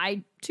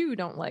I, too,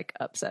 don't like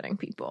upsetting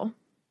people.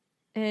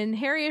 And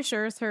Harry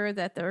assures her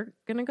that they're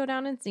going to go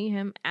down and see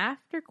him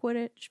after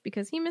Quidditch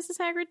because he misses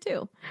Hagrid,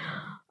 too.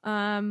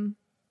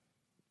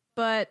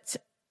 But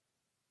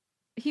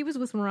he was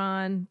with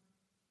Ron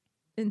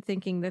and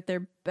thinking that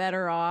they're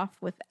better off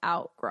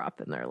without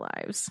Grawp in their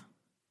lives.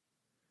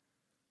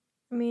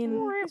 I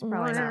mean, it's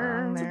probably not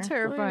wrong there. It's a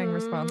terrifying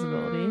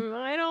responsibility.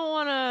 I don't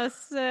want to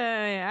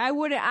say. I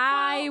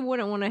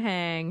wouldn't want to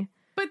hang.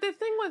 But the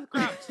thing with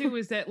Grout too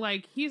is that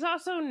like he's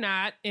also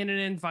not in an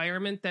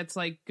environment that's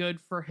like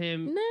good for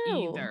him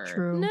No. either.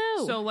 True.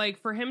 No. So like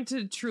for him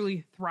to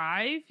truly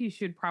thrive, he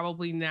should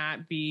probably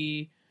not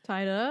be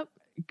Tied up.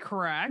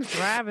 correct.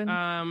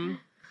 Thriving.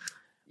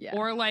 Yeah.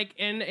 Or like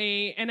in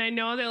a, and I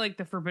know that like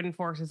the Forbidden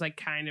Forest is like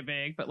kind of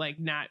big, but like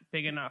not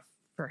big enough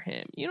for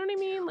him. You know what I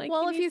mean? Like,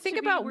 well, he if you needs think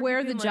to be about where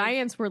he the can, like-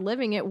 giants were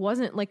living, it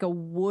wasn't like a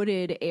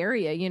wooded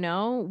area, you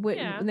know?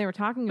 Yeah. When they were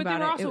talking but they about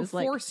were it, also it was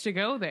like forced to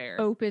go there.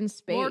 open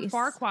space. Lord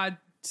Farquaad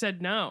said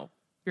no.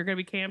 You're going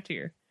to be camped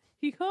here.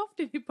 He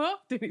huffed and he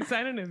puffed and he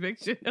signed an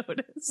eviction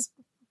notice.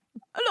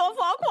 Lord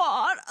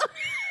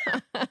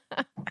Farquaad.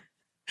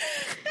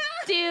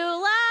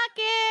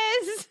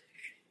 Dulacus.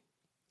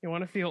 You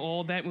want to feel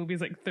old? That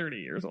movie's like 30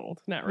 years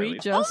old. Not really. We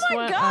just Oh my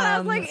went, god, I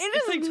was like, it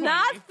it's is like 20.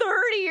 not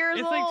 30 years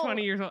It's old. like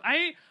 20 years old.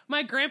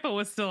 My grandpa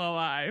was still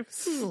alive,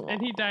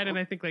 and he died in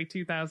I think like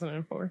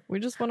 2004. we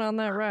just went on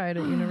that ride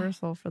at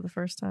Universal for the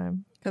first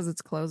time. Because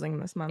it's closing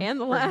this month. And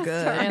the for last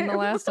good. time. And the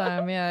last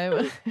time, yeah,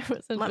 it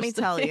was Let me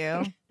tell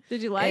you,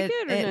 Did you like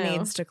it, or it no?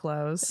 needs to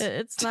close.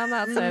 It's I'm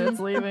not saying it's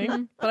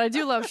leaving, but I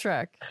do love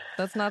Shrek.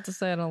 That's not to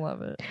say I don't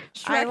love it.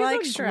 Shrek I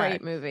like is a Shrek.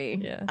 great movie.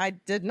 Yeah. I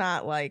did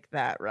not like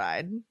that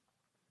ride.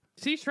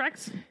 See,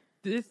 Shrek's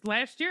this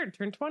last year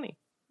turned 20.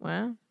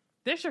 Wow.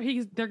 This year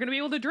they're going to be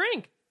able to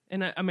drink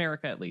in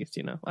America, at least.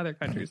 You know, other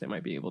countries they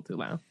might be able to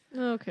allow.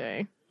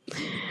 Okay.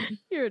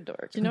 You're a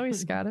dork. Do you know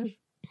he's Scottish?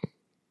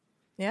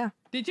 Yeah.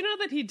 Did you know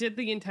that he did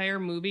the entire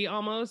movie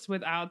almost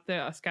without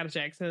the Scottish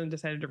accent and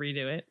decided to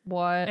redo it?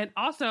 What? And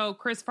also,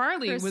 Chris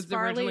Farley Chris was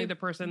Farley- originally the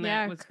person that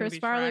Yeah, was gonna Chris be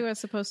Farley Shrek, was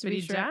supposed to but be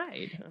he Shrek.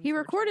 died. He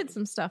recorded unfortunately.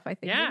 some stuff, I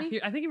think. Yeah, didn't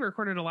he? I think he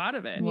recorded a lot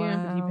of it. Yeah.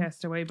 But he Wow.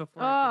 passed away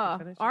before. Oh, he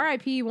finished it.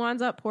 R.I.P.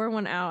 Wands up, pour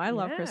one out. I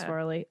love Chris Yeah.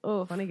 Farley.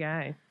 Oh, Funny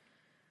guy.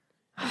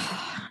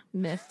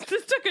 missed.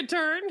 This took a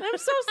turn. I'm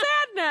so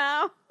sad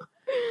now.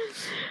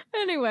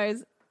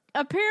 Anyways,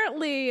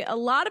 apparently a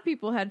lot of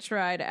people had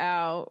tried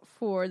out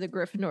for the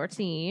Gryffindor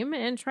team,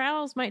 and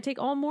trials might take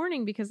all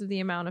morning because of the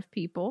amount of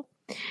people.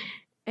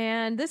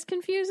 And this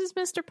confuses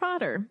Mr.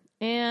 Potter.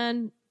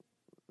 And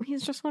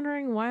he's just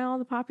wondering why all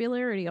the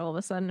popularity all of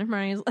a sudden.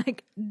 Hermione's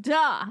like,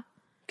 duh.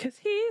 Because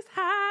he's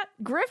hot.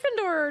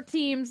 Gryffindor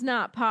team's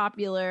not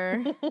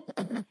popular.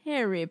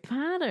 Harry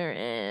Potter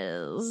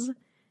is.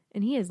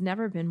 And he has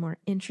never been more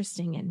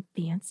interesting and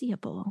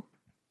fanciable.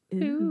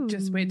 Ooh.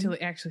 Just wait till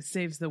he actually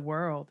saves the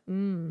world.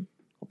 Mm.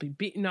 We'll be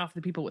beating off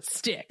the people with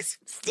sticks.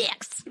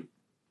 Sticks. He'll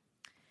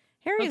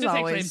Harry's just actually have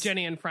always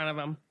Jenny in front of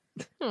him.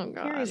 Oh,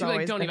 God. Harry's She's like,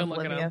 always don't been even look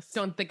at him. oblivious.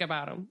 Don't think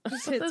about him.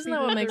 That's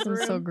not what makes him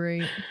so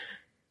great.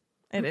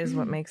 It is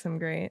what makes him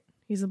great.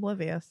 He's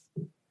oblivious.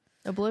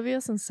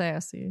 Oblivious and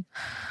sassy.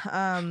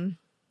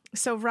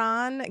 So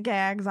Ron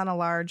gags on a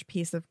large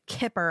piece of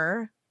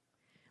kipper,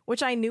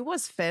 which I knew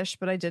was fish,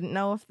 but I didn't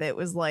know if it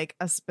was like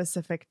a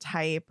specific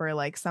type or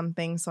like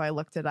something. So I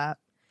looked it up,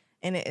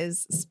 and it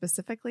is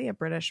specifically a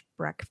British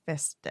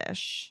breakfast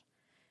dish.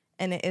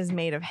 And it is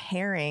made of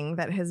herring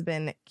that has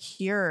been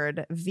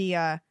cured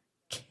via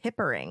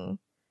kippering,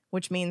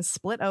 which means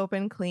split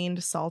open,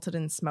 cleaned, salted,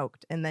 and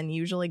smoked, and then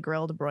usually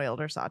grilled, broiled,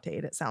 or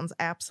sauteed. It sounds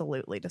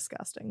absolutely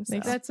disgusting. So.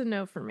 That's a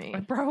no for me.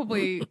 I'd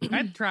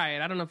try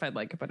it. I don't know if I'd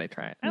like it, but I'd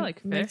try it. I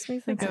like fish. Makes me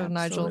think of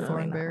Nigel Absolutely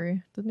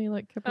Thornberry. Didn't he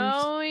like kippers?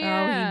 Oh,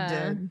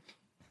 yeah.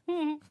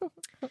 Oh,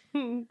 he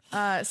did.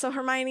 So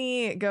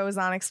Hermione goes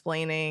on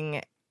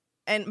explaining,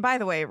 and by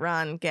the way,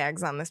 Ron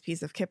gags on this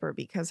piece of kipper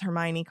because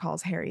Hermione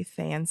calls Harry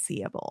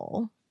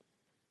fanciable.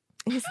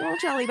 He's a little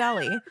jelly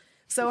belly.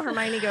 So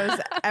Hermione goes,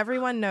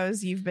 everyone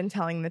knows you've been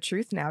telling the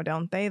truth now,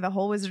 don't they? The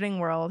whole wizarding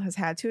world has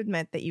had to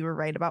admit that you were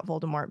right about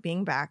Voldemort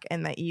being back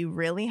and that you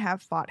really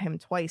have fought him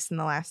twice in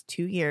the last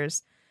 2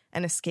 years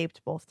and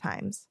escaped both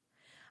times.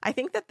 I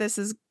think that this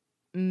is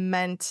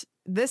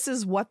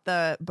what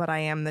the "but I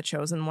am the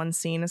chosen one"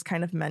 scene is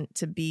kind of meant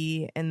to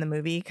be in the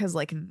movie, because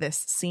like this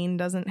scene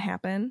doesn't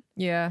happen.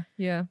 Yeah.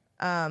 You're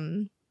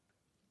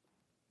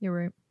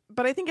right.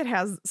 But I think it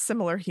has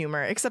similar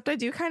humor, except I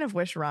do kind of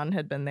wish Ron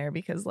had been there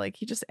because like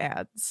he just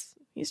adds.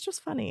 He's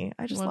just funny.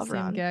 I just Wanna love see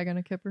him Ron. gag on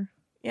a kipper.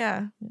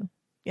 Yeah.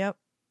 Yep.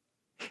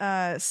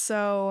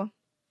 So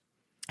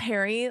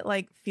Harry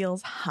like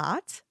feels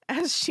hot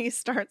as she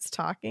starts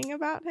talking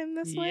about him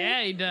this way.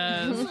 Yeah, he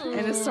does.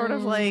 And is sort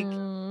of like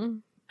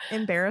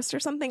embarrassed or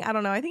something. I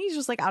don't know. I think he's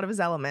just like out of his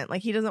element.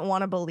 Like he doesn't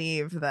want to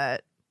believe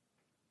that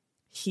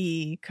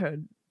he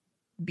could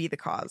be the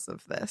cause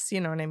of this.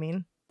 You know what I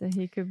mean? That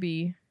he could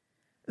be.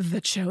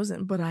 The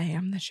chosen, but I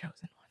am the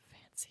chosen one.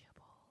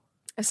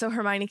 Fanciable. So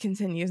Hermione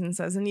continues and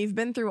says, and you've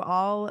been through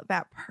all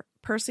that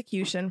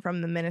persecution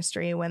from the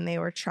ministry when they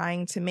were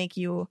trying to make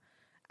out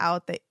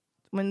that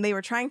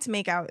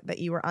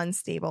you were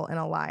unstable and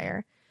a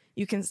liar.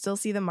 You can still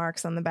see the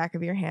marks on the back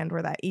of your hand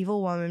where that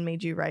evil woman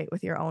made you write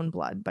with your own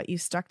blood, but you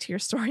stuck to your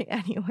story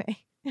anyway.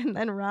 And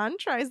then Ron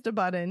tries to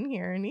butt in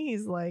here and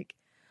he's like,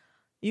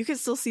 you can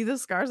still see the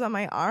scars on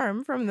my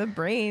arm from the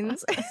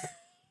brains.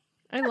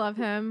 I love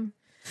him.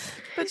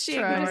 But she He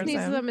ignores just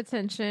needs him. some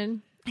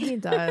attention. He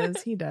does.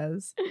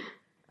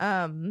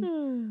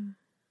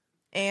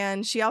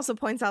 And she also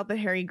points out that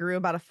Harry grew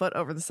about a foot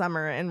over the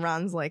summer, and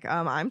Ron's like,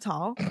 I'm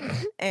tall.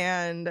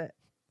 And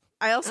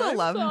I also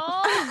love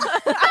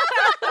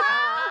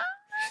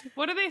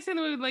What do they say in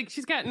the movie? Like,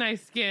 she's got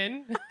nice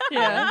skin.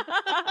 Yeah.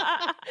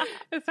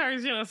 As far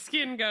as,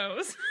 skin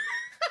goes.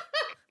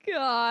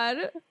 God.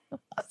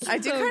 I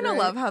do kind of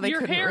love how they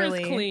Your couldn't hair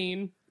really is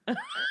clean. A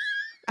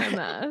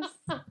mess.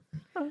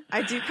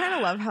 I do kind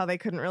of love how they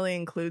couldn't really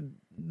include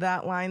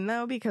that line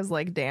though, because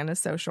like Dan is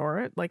so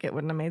short, like it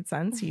wouldn't have made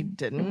sense. He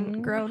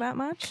didn't grow that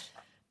much.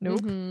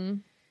 Nope.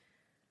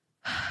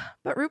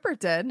 But Rupert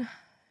did.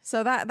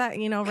 So that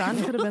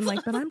Ron could have been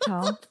like, but I'm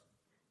tall.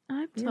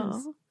 I'm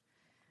tall.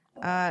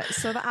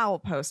 So the owl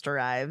post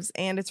arrives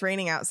and it's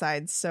raining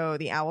outside, so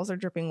the owls are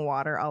dripping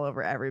water all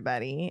over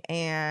everybody,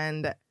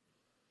 and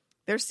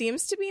there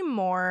seems to be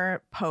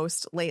more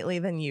post lately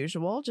than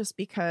usual just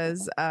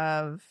because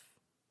of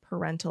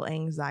parental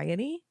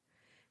anxiety.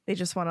 They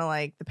just want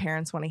to the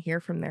parents want to hear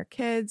from their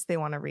kids. They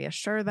want to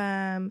reassure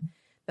them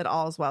that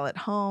all is well at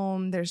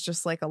home. There's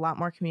just a lot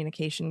more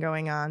communication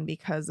going on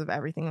because of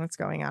everything that's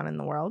going on in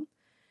the world.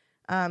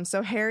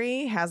 So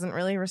Harry hasn't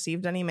really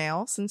received any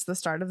mail since the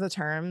start of the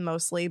term,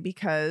 mostly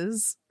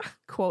because,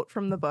 quote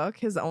from the book,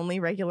 his only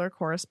regular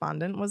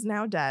correspondent was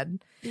now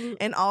dead.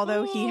 And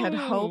although he had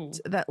hoped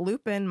that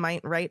Lupin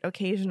might write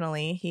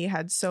occasionally, he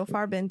had so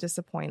far been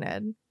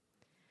disappointed.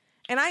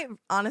 And I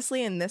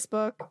honestly, in this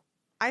book,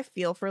 I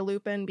feel for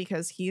Lupin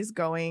because he's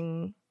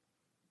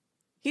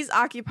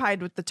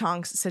occupied with the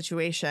Tonks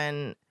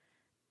situation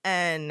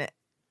and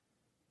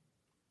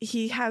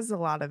he has a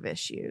lot of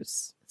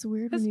issues. It's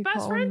weird His when you best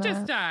call friend him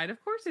just that. died.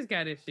 Of course he's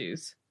got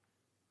issues.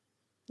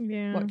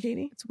 Yeah. What,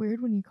 Katie? It's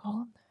weird when you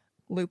call him that.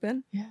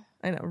 Lupin? Yeah.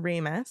 I know.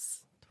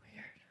 Remus. It's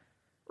weird.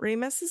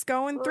 Remus is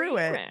going through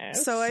it.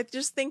 Remus. So I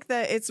just think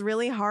that it's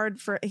really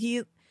hard for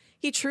he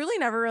truly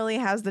never really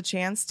has the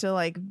chance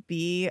to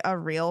be a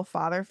real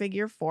father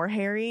figure for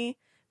Harry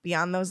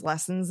beyond those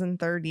lessons in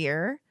third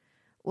year.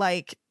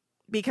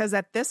 Because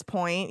at this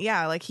point,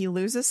 he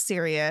loses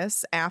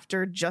Sirius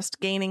after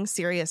just gaining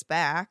Sirius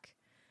back.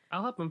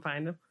 I'll help him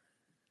find him.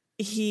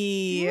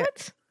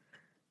 What?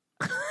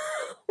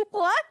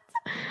 What?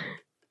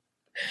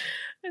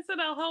 I said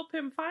I'll help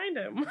him find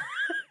him.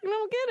 I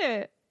don't get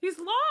it. He's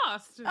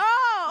lost.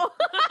 Oh.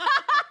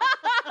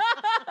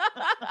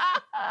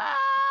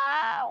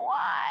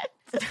 What?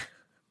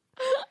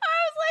 I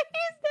was like,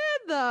 he's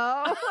dead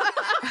though.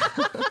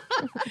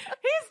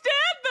 He's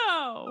dead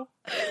though.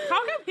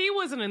 How come he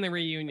wasn't in the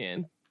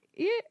reunion?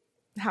 Yeah.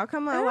 How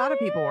come a lot of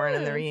people weren't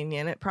in the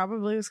reunion? It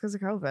probably was because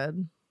of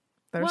COVID.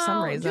 There's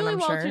some reason, Julie I'm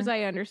Walters, sure.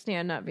 I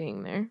understand not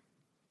being there.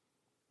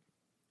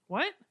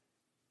 What?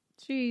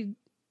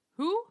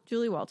 Who?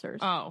 Julie Walters.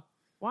 Oh,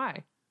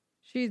 why?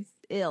 She's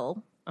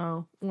ill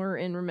Oh, or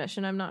in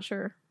remission. I'm not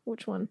sure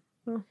which one.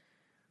 Oh.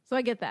 So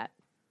I get that.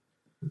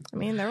 I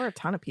mean, there were a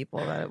ton of people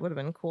that it would have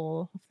been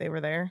cool if they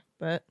were there,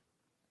 but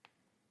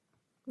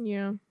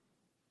Yeah.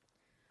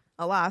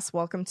 alas,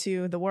 welcome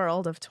to the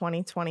world of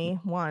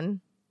 2021,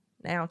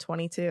 now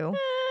 22,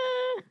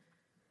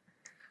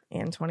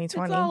 and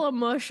 2020. It's all a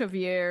mush of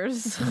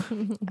years.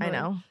 I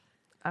know.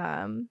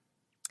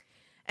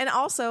 And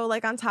also,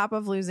 on top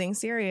of losing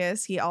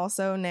Sirius, he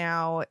also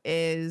now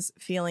is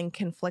feeling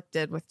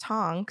conflicted with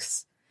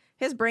Tonks.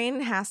 His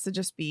brain has to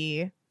just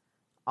be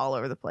all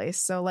over the place.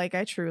 So, I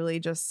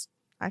truly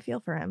I feel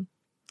for him.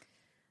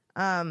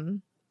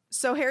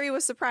 So Harry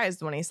was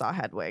surprised when he saw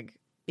Hedwig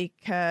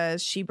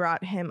because she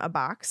brought him a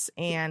box,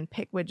 and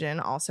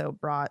Pigwidgeon also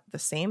brought the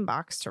same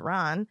box to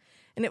Ron,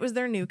 and it was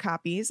their new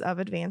copies of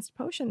Advanced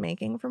Potion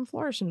Making from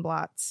Flourish and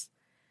Blots.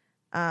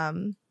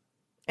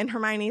 And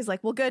Hermione's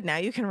like, well, good, now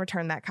you can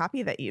return that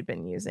copy that you'd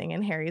been using.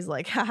 And Harry's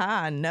like,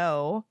 haha,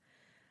 no,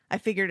 I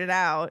figured it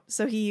out.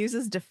 So he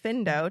uses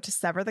Diffindo to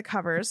sever the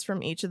covers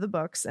from each of the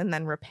books and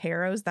then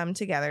repairs them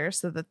together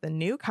so that the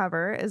new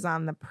cover is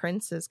on the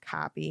prince's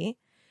copy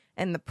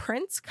and the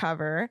prince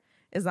cover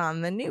is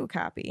on the new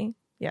copy.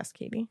 Yes,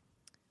 Katie.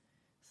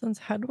 Since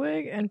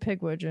Hedwig and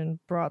Pigwidgeon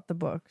brought the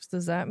books,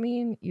 does that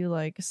mean you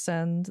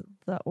send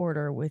the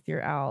order with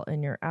your owl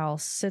and your owl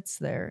sits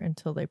there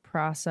until they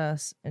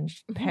process and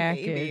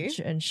package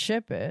and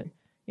ship it?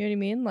 You know what I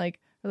mean?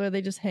 Or are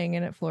they just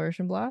hanging at Flourish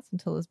and Blots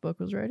until this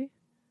book was ready?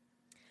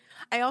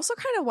 I also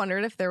kind of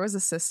wondered if there was a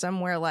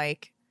system where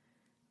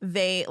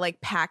they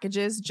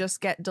packages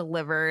just get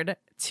delivered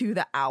to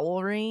the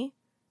owlry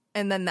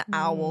and then the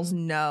owls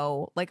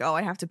know oh,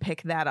 I have to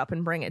pick that up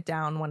and bring it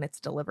down when it's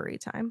delivery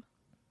time.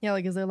 Yeah,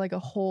 is there a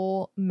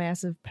whole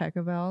massive pack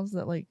of owls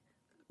that a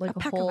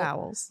pack whole of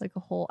owls, a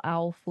whole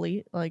owl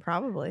fleet,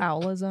 probably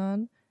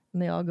Owlazon,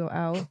 and they all go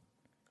out and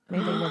they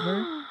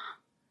deliver?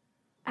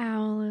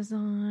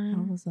 Owlazon.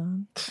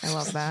 Owlazon. I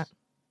love that.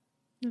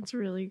 That's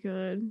really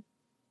good.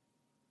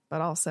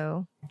 But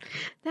also,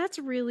 That's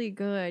really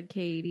good,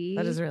 Katie.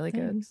 that is really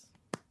good. Thanks.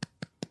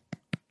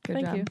 Good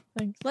Thank job. you.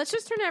 Thanks. Let's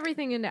just turn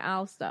everything into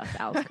owl stuff.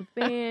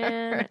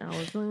 Azkaban,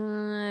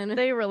 Owlazon.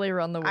 They really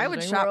run the I would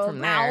Wizarding shop World. from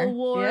there.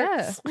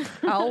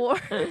 Owl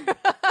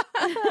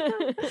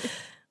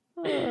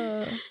Yeah.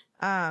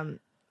 Owl.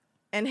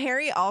 And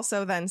Harry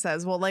also then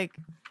says, well, like,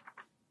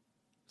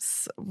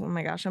 oh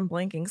my gosh, I'm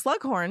blanking.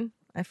 Slughorn,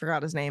 I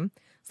forgot his name.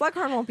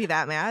 Slughorn won't be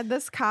that mad.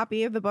 This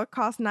copy of the book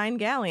cost 9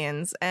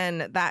 galleons,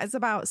 and that is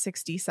about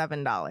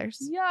 $67.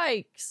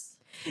 Yikes.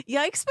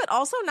 Yikes, but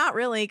also not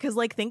really, because,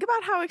 like, think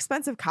about how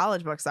expensive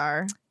college books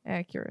are.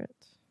 Accurate.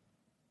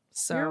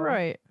 So You're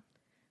right.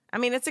 I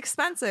mean, it's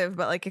expensive,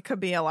 but, like, it could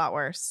be a lot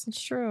worse.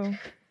 It's true.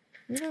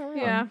 You're not wrong.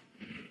 Yeah.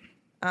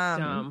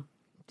 Dumb.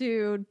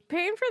 Dude,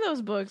 paying for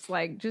those books,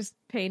 like, just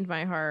pained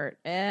my heart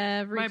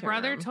every My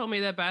brother term. told me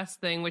the best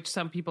thing, which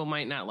some people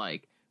might not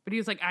like. But he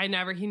was like,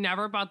 he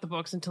never bought the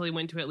books until he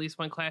went to at least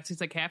one class.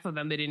 He's like, half of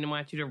them, they didn't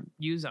want you to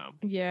use them.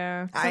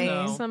 Yeah.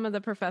 I- Some of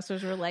the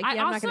professors were like, I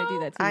yeah, I'm not going to also-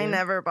 do that to I you.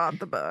 never bought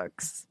the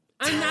books.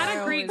 I'm not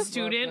I a great always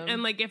student, love them.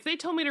 and like if they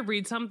told me to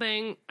read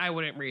something, I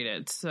wouldn't read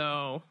it.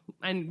 So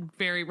I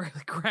very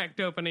rarely cracked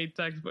open any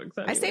textbooks.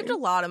 I saved a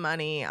lot of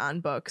money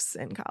on books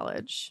in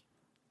college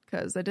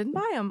because I didn't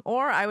buy them,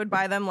 or I would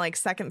buy them like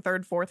second,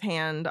 third, fourth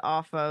hand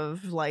off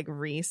of like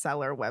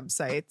reseller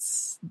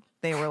websites.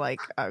 They were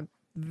like a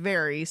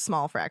very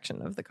small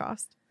fraction of the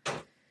cost.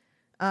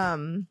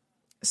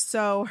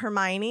 So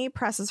Hermione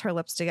presses her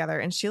lips together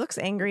and she looks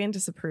angry and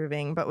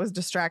disapproving, but was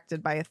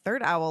distracted by a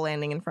third owl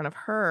landing in front of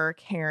her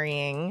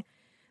carrying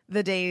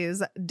the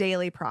day's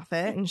Daily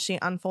Prophet, and she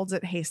unfolds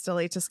it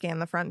hastily to scan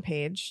the front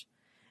page.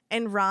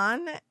 And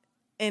Ron,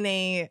 in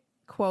a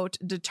quote,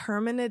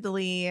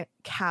 determinedly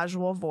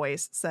casual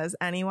voice, says,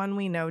 "Anyone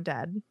we know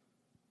dead,"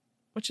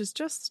 which is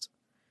just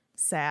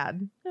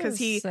sad because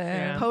he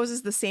Sad.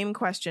 poses the same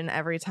question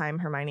every time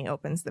Hermione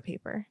opens the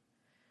paper.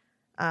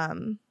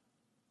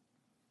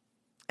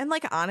 And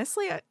like,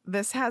 honestly,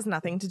 this has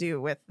nothing to do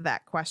with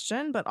that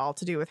question, but all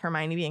to do with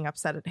Hermione being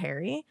upset at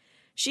Harry.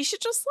 She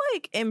should just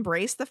like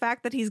embrace the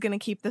fact that he's going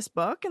to keep this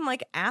book and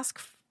like ask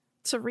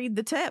to read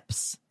the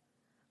tips,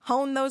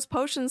 hone those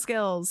potion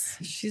skills,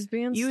 She's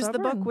being use the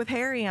book stubborn. with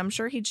Harry. I'm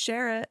sure he'd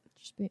share it.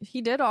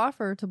 He did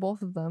offer to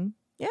both of them.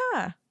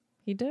 Yeah.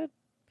 He did.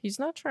 He's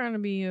not trying to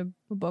be a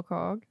book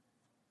hog.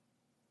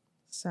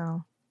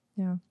 So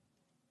Yeah.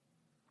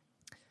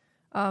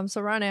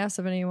 So Ron asks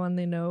if anyone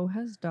they know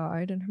has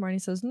died, and Hermione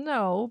says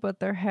no, but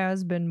there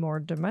has been more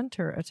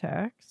Dementor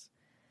attacks,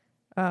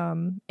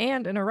 and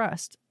an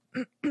arrest.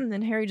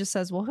 And Harry just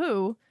says, "Well,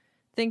 who?"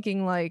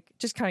 Thinking like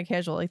just kind of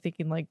casually,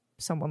 thinking like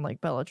someone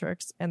like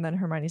Bellatrix. And then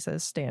Hermione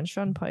says Stan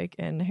Shunpike,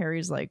 and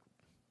Harry's like,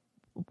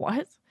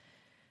 "What?"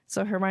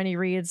 So Hermione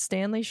reads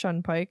Stanley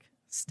Shunpike,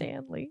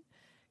 Stanley,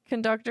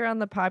 conductor on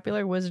the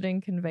popular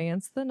wizarding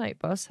conveyance The Night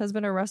Bus, has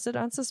been arrested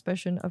on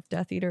suspicion of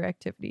Death Eater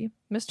activity.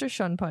 Mr.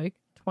 Shunpike,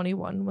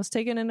 21, was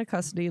taken into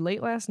custody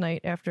late last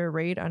night after a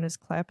raid on his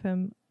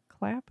Clapham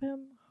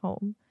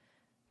home.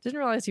 Didn't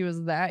realize he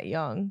was that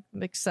young.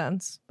 Makes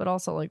sense, but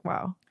also like,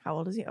 wow, how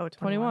old is he? Oh,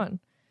 21.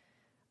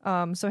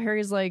 21. So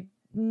Harry's like,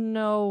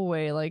 no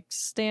way, like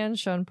Stan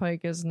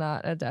Shunpike is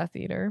not a Death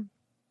Eater.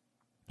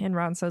 And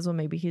Ron says, well,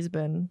 maybe he's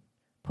been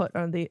put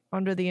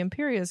under the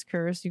Imperius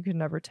curse. You could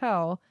never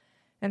tell.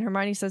 And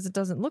Hermione says it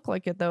doesn't look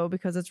like it, though,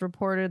 because it's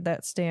reported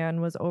that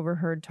Stan was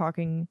overheard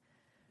talking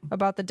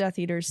about the Death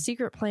Eater's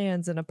secret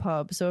plans in a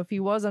pub. So if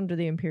he was under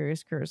the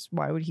Imperius curse,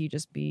 why would he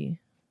just be...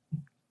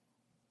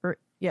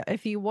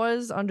 if he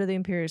was under the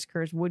Imperius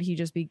curse, would he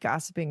just be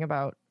gossiping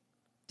about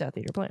Death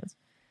Eater plans?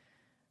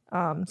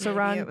 So Maybe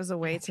Ron... it was a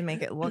way to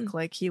make it look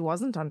like he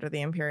wasn't under the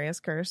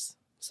Imperius curse.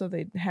 So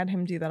they had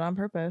him do that on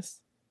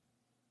purpose.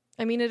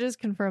 I mean, it is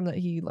confirmed that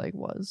he like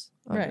was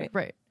under-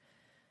 right.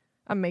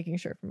 I'm making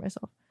sure for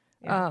myself.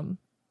 Yeah.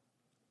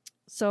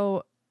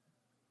 So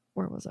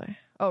where was I?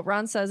 Oh,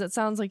 Ron says it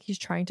sounds like he's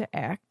trying to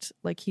act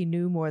like he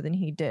knew more than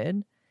he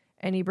did,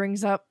 and he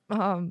brings up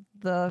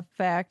the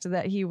fact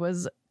that he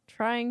was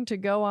trying to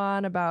go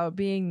on about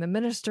being the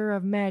Minister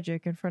of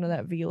Magic in front of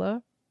that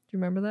villa. Do you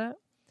remember that?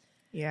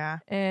 Yeah.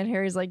 And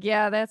Harry's like,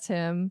 yeah, that's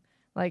him.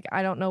 Like,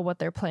 I don't know what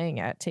they're playing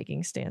at,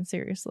 taking Stan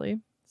seriously.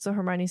 So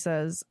Hermione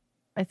says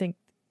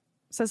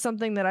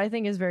something that I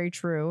think is very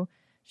true.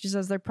 She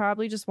says they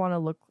probably just want to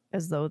look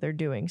as though they're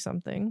doing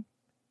something.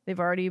 They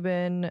already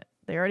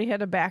had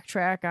to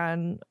backtrack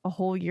on a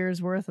whole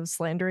year's worth of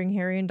slandering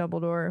Harry and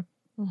Dumbledore,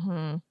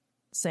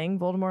 saying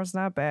Voldemort's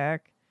not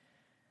back.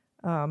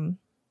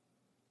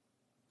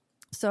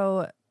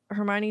 So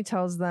Hermione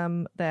tells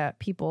them that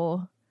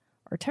people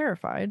are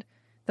terrified.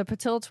 The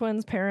Patil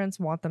twins' parents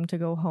want them to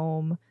go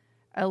home.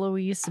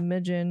 Eloise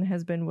Midgen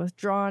has been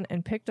withdrawn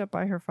and picked up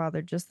by her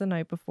father just the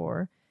night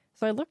before.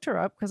 So I looked her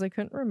up because I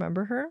couldn't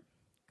remember her.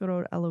 Good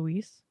old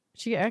Eloise.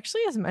 She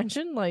actually is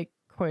mentioned like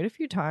quite a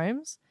few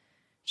times.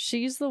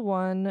 She's the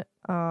one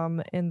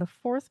in the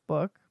fourth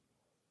book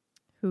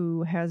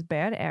who has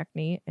bad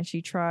acne, and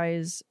she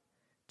tries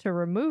to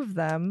remove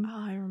them.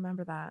 Oh, I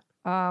remember that.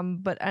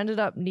 But ended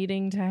up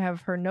needing to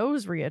have her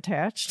nose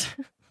reattached.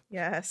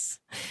 Yes.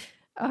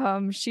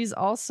 She's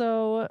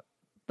also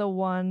the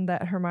one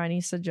that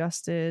Hermione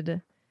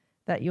suggested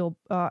that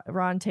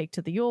Ron take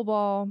to the Yule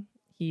Ball.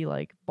 He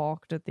like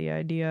balked at the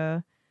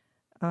idea.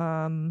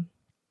 And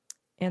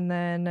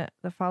then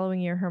the following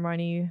year,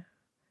 Hermione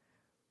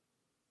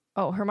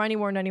Hermione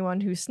warned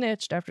anyone who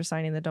snitched after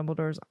signing the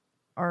Dumbledore's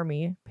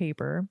army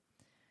paper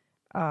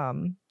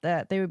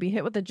that they would be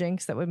hit with a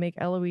jinx that would make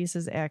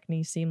Eloise's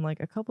acne seem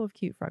like a couple of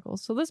cute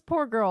freckles. So this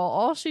poor girl,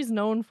 all she's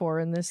known for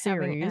in this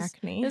series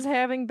is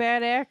having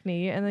bad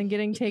acne and then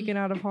getting taken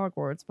out of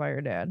Hogwarts by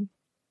her dad.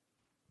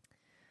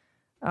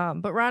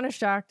 But Ron is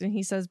shocked and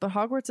he says, but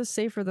Hogwarts is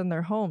safer than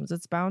their homes.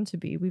 It's bound to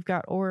be. We've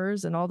got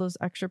Aurors and all those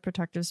extra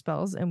protective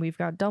spells, and we've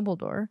got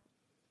Dumbledore.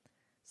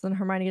 So then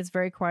Hermione gets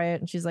very quiet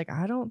and she's like,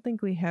 I don't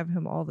think we have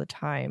him all the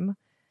time.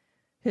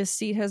 His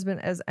seat has been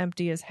as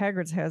empty as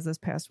Hagrid's has this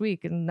past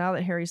week. And now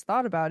that Harry's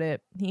thought about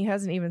it, he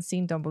hasn't even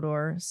seen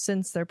Dumbledore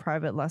since their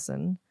private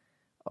lesson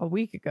a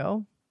week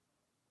ago.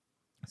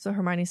 So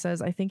Hermione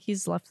says, I think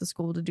he's left the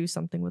school to do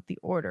something with the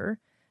Order.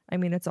 I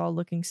mean, it's all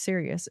looking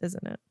serious,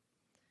 isn't it?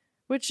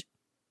 Which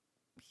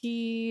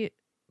he's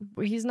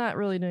not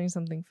really doing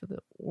something for the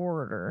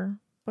Order,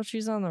 but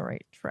she's on the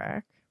right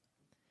track.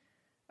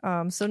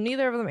 So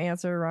neither of them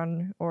answer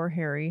Ron or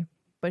Harry,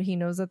 but he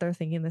knows that they're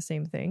thinking the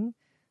same thing.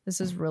 This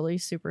is really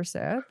super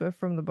sad, but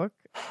from the book,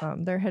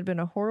 there had been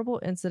a horrible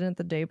incident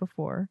the day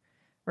before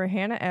where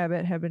Hannah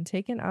Abbott had been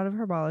taken out of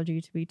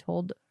herbology to be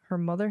told her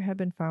mother had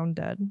been found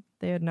dead.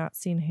 They had not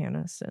seen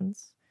Hannah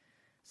since.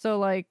 So,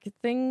 like,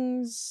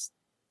 things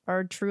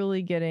are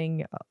truly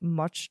getting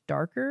much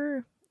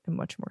darker and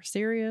much more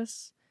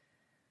serious.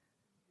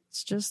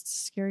 It's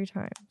just scary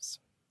times.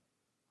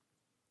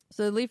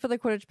 So they leave for the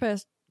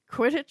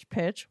Quidditch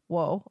pitch.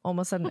 Whoa,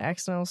 almost had an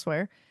accidental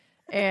swear.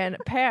 And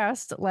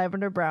past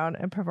Lavender Brown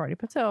and Parvati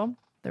Patil.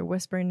 They're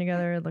whispering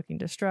together, looking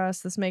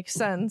distressed. This makes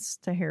sense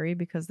to Harry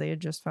because they had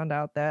just found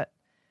out that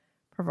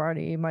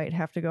Parvati might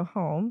have to go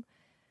home.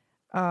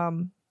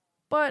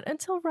 But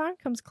until Ron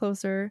comes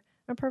closer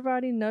and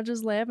Parvati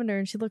nudges Lavender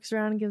and she looks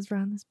around and gives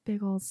Ron this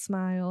big old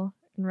smile.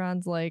 And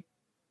Ron's like,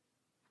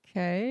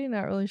 okay,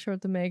 not really sure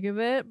what to make of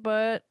it.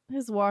 But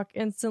his walk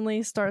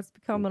instantly starts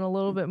becoming a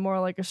little bit more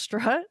like a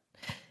strut.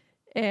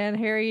 And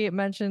Harry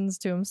mentions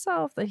to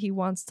himself that he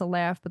wants to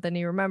laugh, but then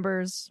he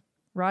remembers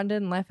Ron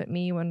didn't laugh at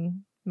me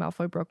when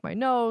Malfoy broke my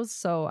nose,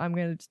 so I'm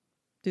going to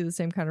do the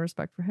same kind of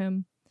respect for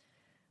him.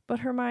 But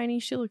Hermione,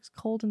 she looks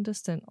cold and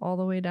distant all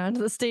the way down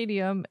to the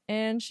stadium,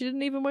 and she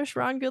didn't even wish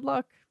Ron good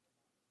luck.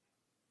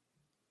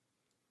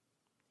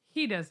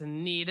 He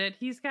doesn't need it.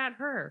 He's got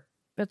her.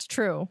 That's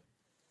true.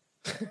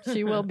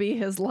 She will be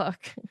his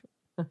luck.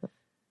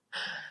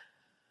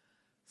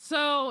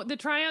 So the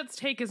tryouts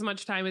take as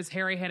much time as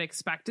Harry had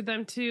expected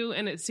them to,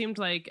 and it seemed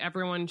like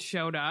everyone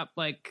showed up,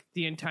 like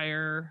the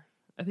entire,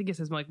 I think it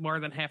says like more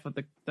than half of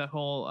the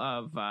whole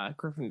of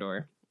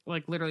Gryffindor,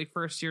 like literally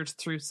first years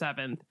through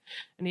seventh.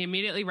 And he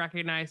immediately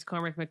recognized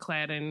Cormac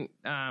McLaggen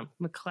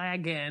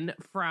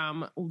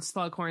from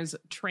Slughorn's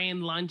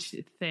train lunch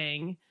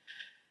thing.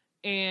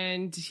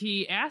 And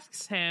he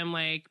asks him,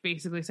 like,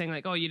 basically saying,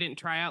 like, oh, you didn't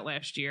try out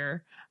last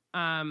year.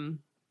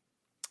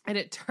 And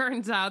it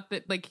turns out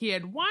that, like, he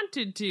had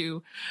wanted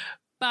to,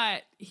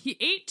 but he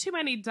ate too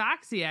many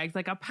doxy eggs,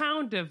 like a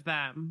pound of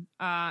them,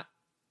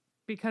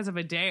 because of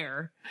a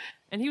dare.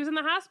 And he was in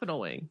the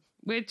hospital wing,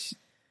 which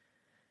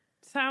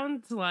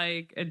sounds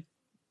like a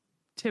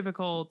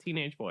typical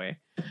teenage boy.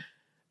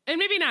 And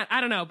maybe not, I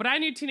don't know. But I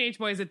knew teenage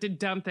boys that did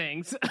dumb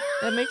things.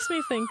 That makes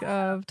me think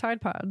of Tide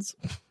Pods.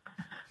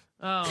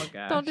 Oh,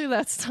 gosh. Don't do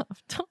that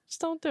stuff.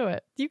 Don't do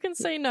it. You can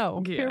say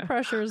no. Yeah. Peer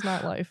pressure is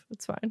not life.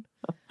 It's fine.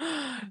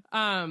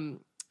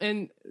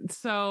 And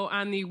so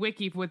on the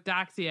wiki with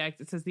doxy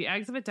eggs, it says the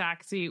eggs of a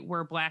doxy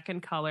were black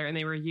in color and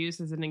they were used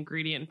as an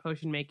ingredient in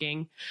potion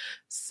making,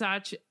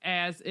 such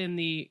as in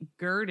the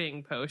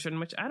girding potion,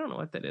 which I don't know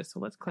what that is. So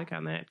let's click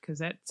on that because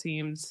that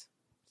seems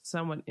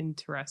somewhat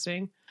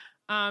interesting.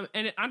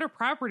 And under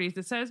properties,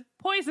 it says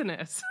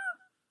poisonous.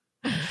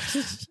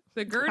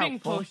 The girding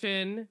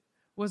potion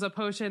was a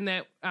potion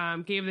that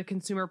gave the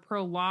consumer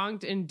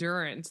prolonged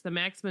endurance. The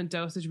maximum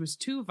dosage was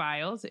 2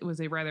 vials. It was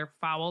a rather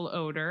foul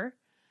odor.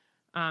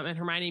 And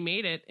Hermione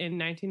made it in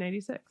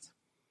 1996.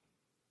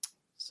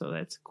 So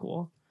that's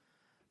cool.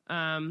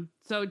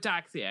 So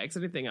doxy eggs,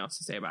 anything else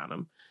to say about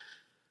them?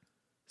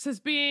 It says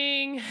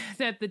being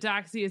that the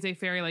doxy is a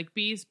fairy-like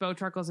beast,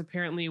 bowtruckles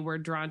apparently were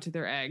drawn to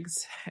their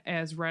eggs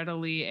as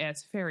readily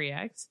as fairy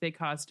eggs. They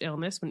caused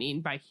illness when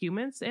eaten by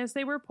humans as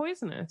they were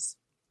poisonous.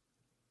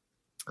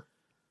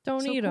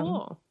 Don't eat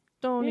them.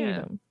 Don't eat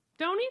them.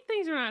 Don't eat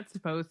things you're not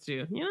supposed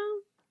to.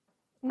 You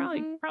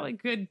know, probably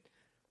good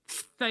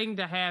thing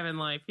to have in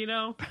life. You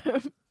know,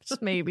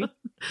 just maybe.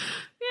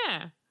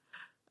 Yeah.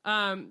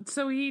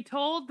 So he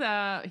told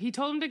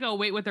him to go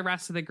wait with the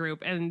rest of the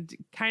group, and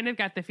kind of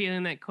got the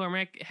feeling that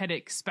Cormac had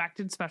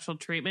expected special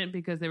treatment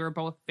because they were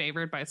both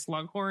favored by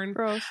Slughorn.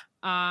 Gross.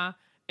 And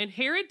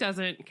Harry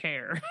doesn't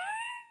care.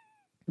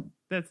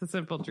 That's the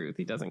simple truth.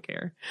 He doesn't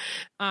care.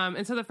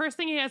 And so the first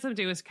thing he has them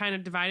do is kind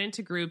of divide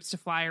into groups to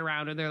fly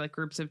around, and they're like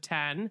groups of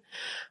 10.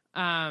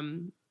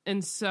 And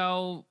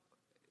so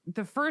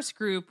the first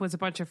group was a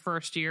bunch of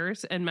first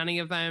years, and many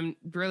of them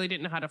really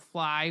didn't know how to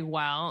fly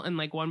well. And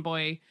like one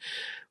boy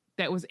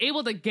that was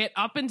able to get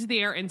up into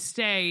the air and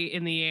stay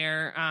in the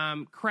air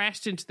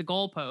crashed into the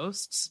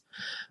goalposts.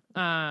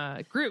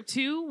 Group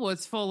 2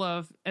 was full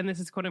of, and this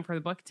is quoting from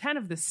the book, 10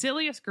 of the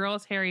silliest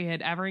girls Harry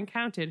had ever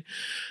encountered,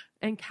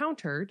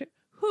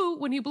 who,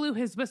 when he blew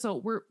his whistle,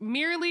 were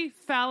merely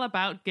fell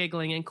about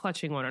giggling and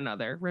clutching one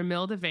another.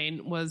 Ramil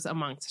Devane was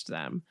amongst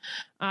them.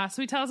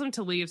 So he tells them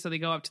to leave, so they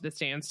go up to the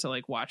stands to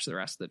like watch the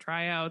rest of the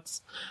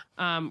tryouts.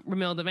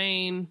 Ramil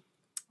Devane,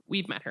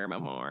 we've met her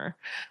before.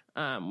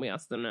 We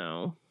also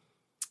know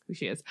who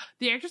she is.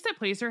 The actress that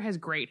plays her has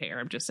great hair.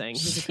 I'm just saying.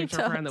 Who's a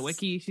picture of her on the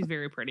wiki. She's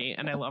very pretty,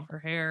 and I love her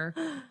hair.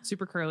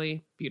 Super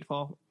curly,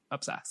 beautiful,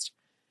 obsessed.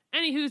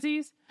 Any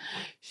whoosies,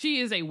 she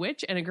is a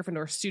witch and a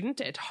Gryffindor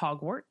student at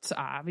Hogwarts,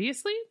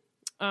 obviously.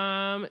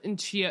 And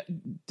she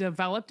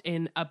developed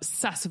an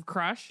obsessive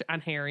crush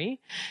on Harry.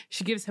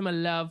 She gives him a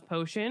love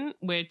potion,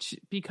 which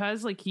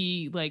because like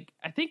he like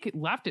I think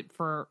left it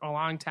for a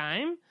long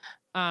time.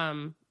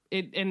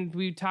 And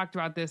we talked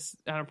about this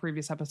on a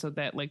previous episode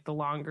that like the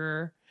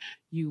longer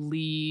you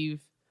leave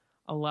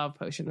a love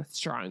potion, the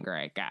stronger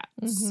it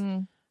gets.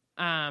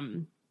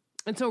 Mm-hmm.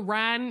 And so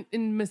Ron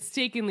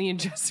mistakenly in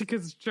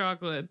Jessica's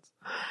chocolates.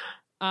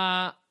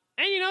 And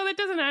you know, that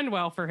doesn't end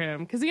well for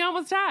him because he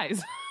almost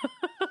dies.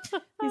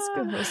 He's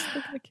gonna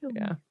kill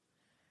him.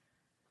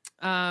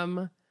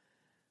 Yeah.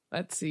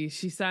 Let's see.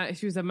 She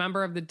was a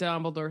member of the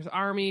Dumbledore's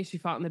army. She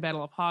fought in the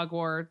Battle of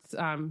Hogwarts.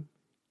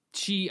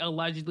 She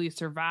allegedly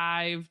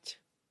survived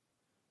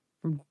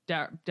from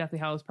Deathly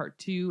Hallows Part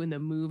 2 in the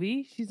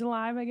movie. She's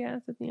alive, I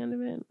guess, at the end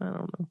of it. I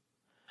don't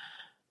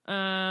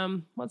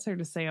know. What's there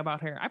to say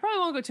about her? I probably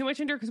won't go too much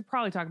into her because we'll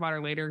probably talk about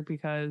her later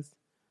because,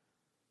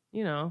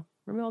 you know,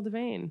 Ramil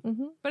Devane.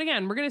 Mm-hmm. But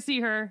again, we're going to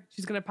see her.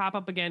 She's going to pop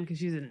up again because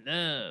she's in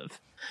love.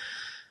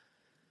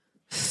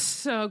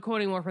 So,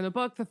 quoting more from the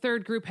book, the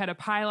third group had a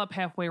pile up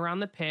halfway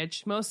around the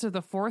pitch. Most of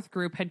the fourth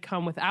group had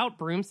come without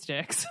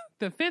broomsticks.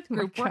 The fifth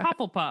group were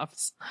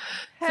Hufflepuffs.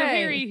 Hey. So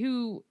Harry,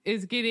 who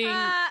is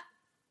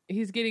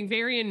he's getting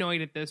very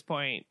annoyed at this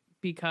point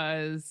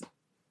because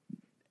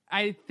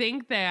I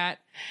think that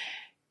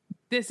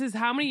this is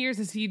how many years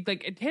has he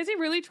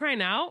really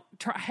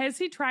has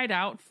he tried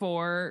out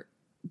for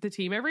the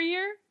team every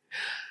year?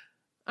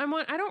 I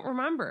don't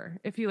remember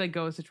if he like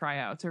goes to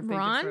tryouts or if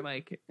Ron?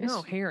 they just are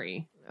no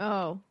Harry.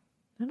 Oh,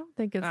 I don't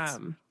think it's. I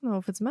don't know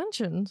if it's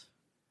mentioned.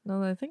 No,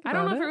 that I think about I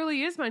don't know if it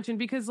really is mentioned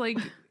because like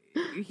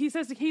he's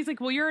like,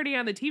 well, you're already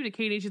on the team to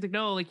Katie. She's like,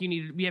 no, like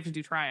you have to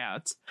do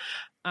tryouts.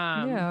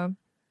 Yeah,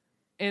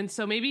 and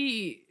so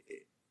maybe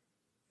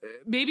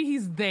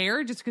he's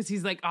there just because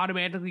he's like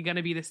automatically going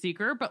to be the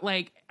seeker. But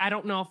like, I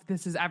don't know if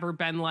this has ever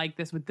been like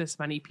this with this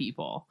many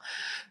people.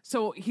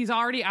 So he's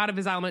already out of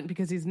his element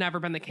because he's never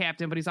been the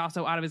captain, but he's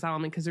also out of his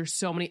element because there's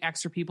so many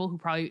extra people who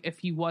probably, if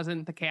he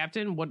wasn't the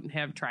captain, wouldn't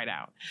have tried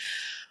out.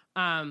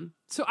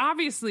 So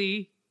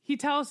obviously he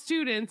tells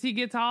students, he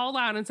gets all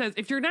loud and says,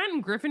 if you're not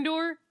in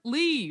Gryffindor,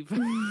 leave.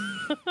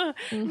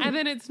 And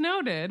then it's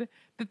noted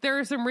that there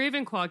are some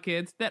Ravenclaw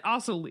kids that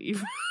also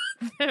leave.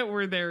 That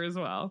were there as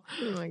well.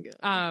 Oh my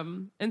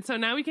God. And so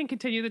now we can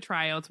continue the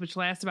tryouts, which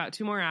last about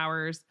 2 more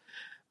hours.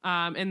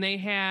 And they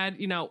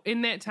had, you know,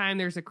 in that time,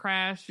 there's a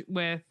crash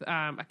with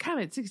a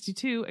Comet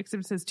 62,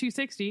 except it says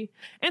 260,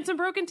 and some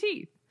broken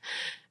teeth.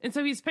 And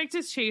so he's picked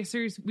his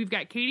chasers. We've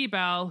got Katie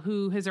Bell,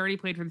 who has already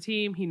played for the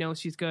team. He knows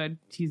she's good.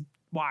 He's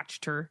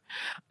watched her.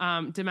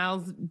 Demelza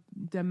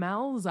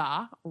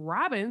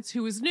Robbins,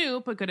 who was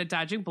new but good at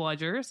dodging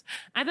bludgers.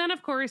 And then,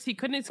 of course, he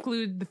couldn't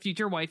exclude the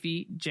future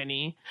wifey,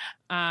 Ginny.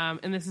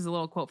 And this is a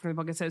little quote from the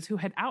book. It says, who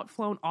had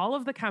outflown all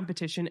of the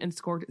competition and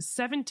scored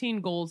 17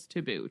 goals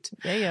to boot.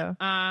 Yeah.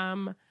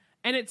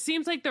 And it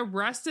seems like the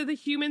rest of the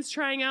humans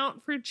trying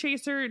out for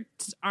Chaser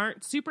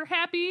aren't super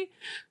happy.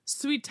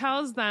 So he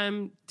tells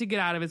them to get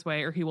out of his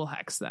way or he will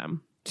hex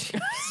them.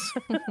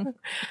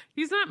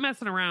 He's not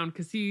messing around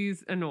because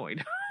he's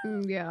annoyed.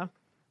 Yeah.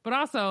 But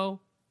also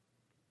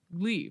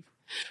leave.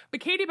 But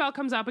Katie Bell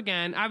comes up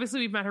again. Obviously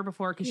we've met her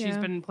before because she's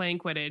been playing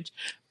Quidditch,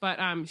 but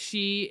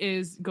she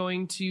is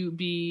going to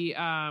be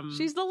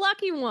she's the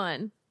lucky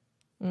one.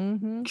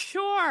 Mm-hmm.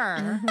 Sure.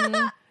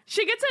 Mm-hmm.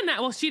 She gets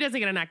she doesn't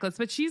get a necklace,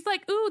 but she's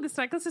like, ooh, this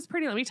necklace is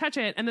pretty, let me touch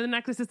it. And then the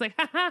necklace is like,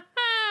 ha ha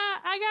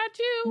ha, I got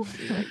you.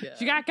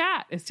 She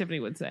got, as Tiffany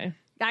would say.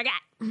 Got.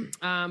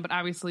 But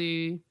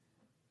obviously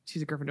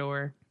she's a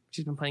Gryffindor.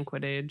 She's been playing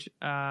Quidditch.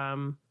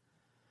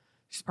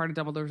 She's part of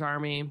Dumbledore's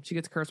army. She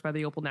gets cursed by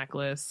the opal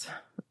necklace.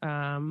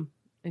 And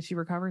she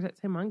recovers at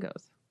Tim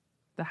Mungo's,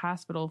 the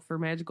hospital for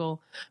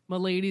magical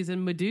maladies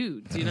and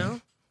madudes, you know?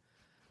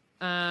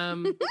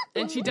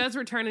 And she does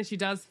return and she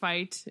does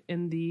fight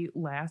in the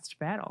last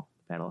Battle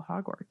of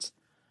Hogwarts.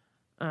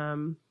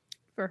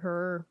 For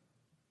her.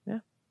 Yeah.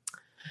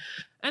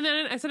 And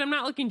then I said, I'm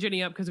not looking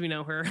Ginny up because we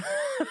know her.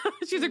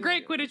 She's a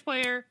great Quidditch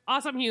player.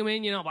 Awesome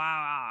human, you know,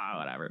 blah,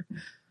 whatever.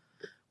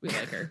 We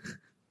like her.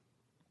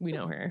 We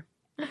know her.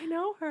 I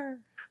know her.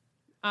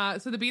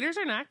 So the Beaters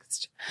are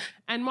next.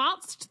 And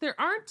whilst there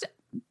aren't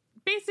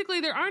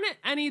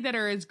any that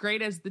are as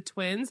great as the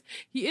twins,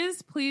 he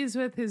is pleased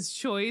with his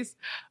choice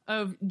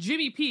of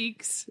Jimmy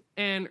Peaks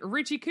and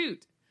Richie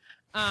Coot.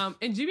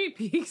 And Jimmy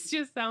Peaks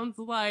just sounds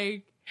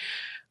like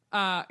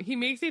He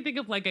makes me think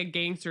of like a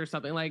gangster or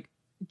something, like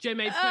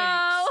Jimmy Pigs.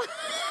 Oh.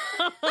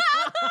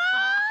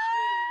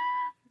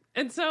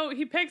 And so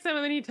he picks them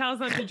and then he tells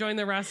them to join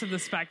the rest of the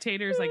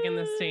spectators, like in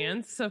the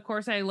stands. So of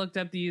course I looked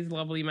up these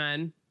lovely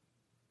men.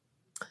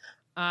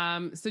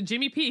 So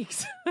Jimmy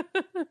Peaks.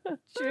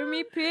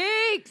 Jimmy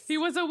Peaks. He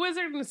was a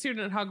wizard and a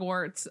student at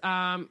Hogwarts.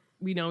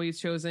 We know he's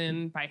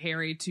chosen by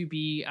Harry to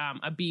be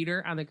a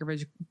beater on the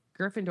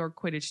Gryffindor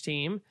Quidditch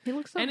team. He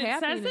looks so and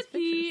happy. it says in that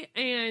his he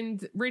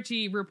and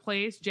Richie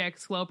replaced Jack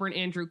Sloper and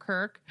Andrew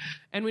Kirk.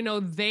 And we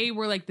know they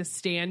were like the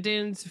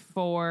stand-ins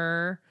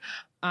for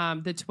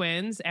the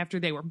twins after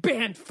they were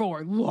banned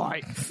for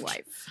life.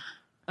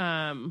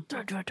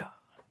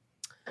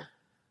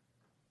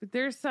 But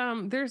there's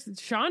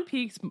Sean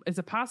Peaks is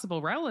a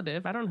possible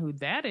relative. I don't know who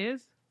that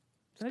is.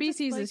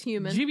 Species is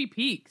human. Jimmy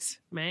Peaks,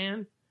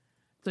 man.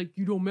 It's like,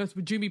 you don't mess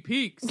with Jimmy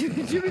Peaks.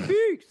 Jimmy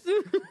Peaks.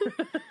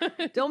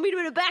 Don't meet him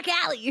in a back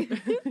alley.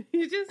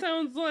 He just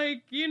sounds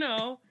like, you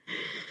know,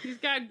 he's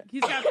got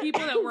people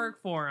that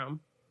work for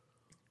him.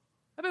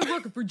 I've been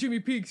working for Jimmy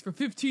Peaks for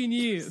 15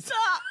 years.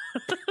 Stop.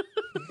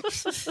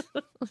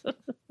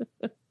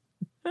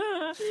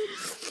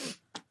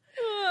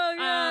 Oh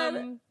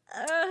god.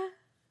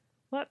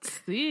 Let's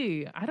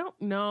see. I don't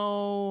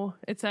know.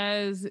 It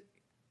says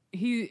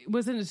he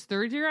was in his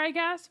third year, I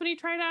guess, when he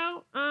tried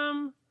out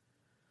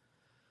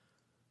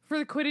for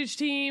the Quidditch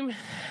team.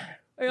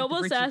 I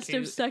almost Richie asked if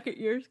Cute. second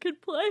years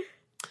could play.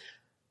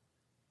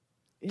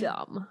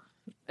 Dumb.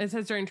 It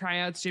says during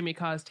tryouts, Jimmy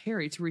caused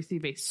Harry to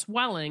receive a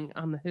swelling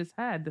on his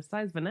head the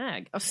size of an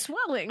egg. A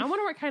swelling. I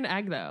wonder what kind of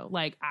egg, though.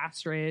 Like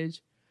ostrich,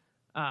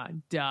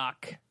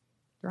 duck.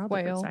 They're all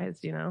different Quail.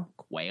 sized, you know?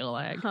 Quail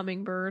egg.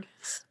 Hummingbird.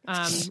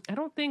 I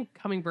don't think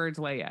hummingbirds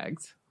lay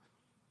eggs.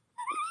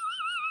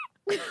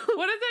 What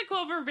is that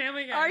quote from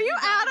Family Guy? Are you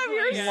out of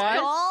your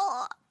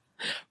skull?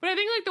 But I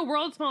think like the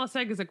world's smallest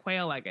egg is a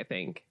quail egg, I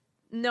think.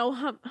 No,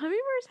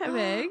 hummingbirds have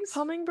eggs.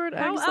 Hummingbird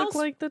How eggs else- look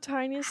like the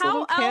tiniest how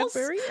little else-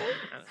 Cadbury egg.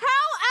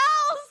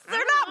 How else? They're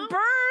I not don't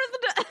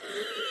birthed.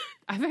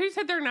 I thought you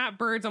said they're not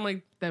birds. I'm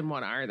like, then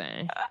what are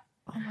they?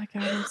 Oh my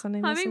god, I'm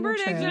sending this in the Hummingbird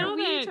eggs chat.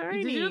 are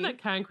wee Did you know tiny.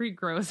 that concrete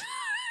grows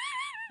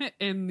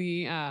in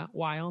the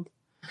wild?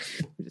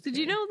 Did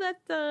you know that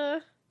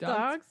the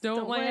dogs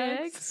don't lay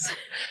eggs?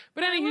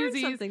 But I anywho, learned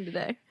something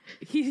today.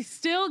 he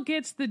still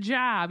gets the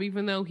job,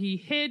 even though he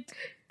hit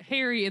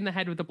Harry in the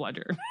head with a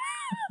bludgeon.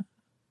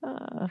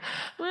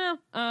 Well,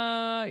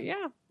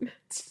 Yeah.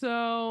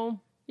 So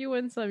you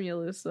win some, you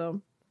lose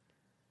some.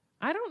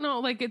 I don't know.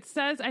 Like it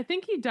says, I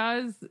think he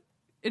does.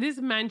 It is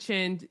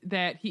mentioned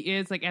that he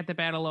is like at the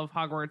Battle of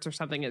Hogwarts or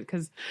something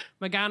because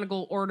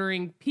McGonagall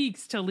ordering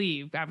Peaks to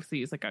leave. Obviously,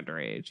 he's like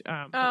underage.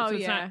 So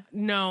it's not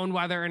known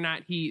whether or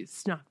not he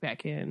snuck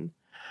back in.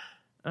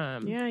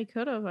 Yeah, he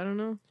could have. I don't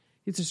know.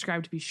 He's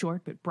described to be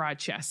short but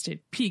broad-chested.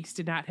 Peaks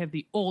did not have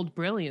the old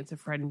brilliance of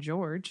Fred and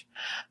George.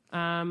 But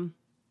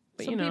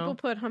Some people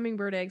put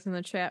hummingbird eggs in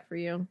the chat for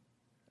you.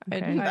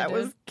 Okay. That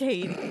was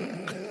Katie.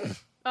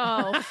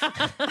 Oh,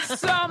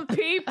 some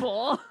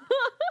people.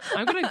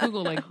 I'm gonna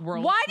Google like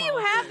world. Why do you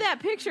smallest have egg. that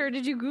picture?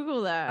 Did you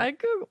Google that? I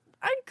googled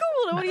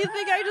it. What do you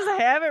think? I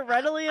just have it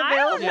readily I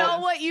available. don't know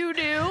what you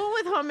do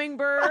with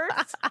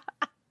hummingbirds.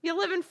 You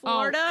live in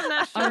Florida. I'm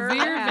not sure. A what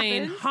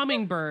Veervane happens.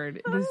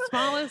 hummingbird, the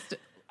smallest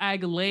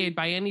egg laid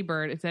by any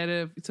bird. It's out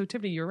of, so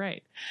Tiffany, you're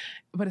right,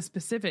 but a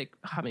specific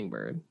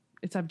hummingbird.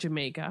 It's of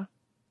Jamaica,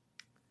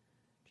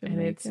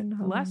 and it's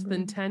Jamaican less than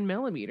hummingbird. 10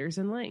 millimeters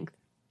in length.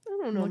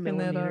 I don't know Looking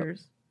that up.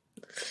 millimeters.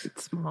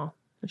 It's small.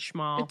 It's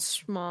small. It's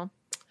small.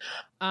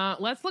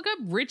 Let's look up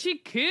Richie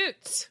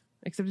Coots.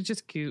 Except it's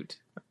just cute.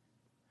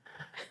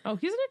 Oh,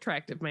 he's an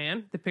attractive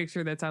man. The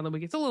picture that's on the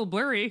wiki. It's a little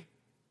blurry.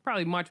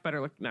 Probably much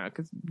better look now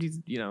because he's,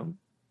 you know,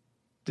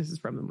 this is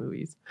from the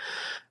movies.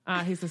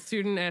 He's a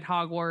student at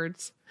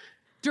Hogwarts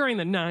during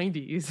the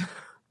 90s.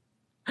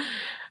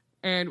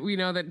 And we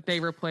know that they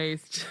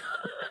replaced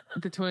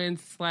the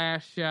twins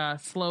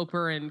 /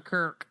 Sloper and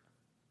Kirk.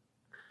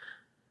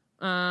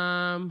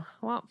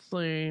 Let's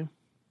see.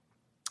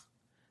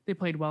 They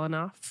played well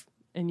enough,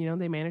 and you know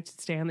they managed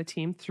to stay on the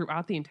team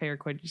throughout the entire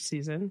Quidditch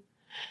season.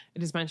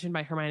 It is mentioned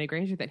by Hermione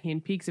Granger that he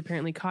and Peaks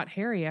apparently caught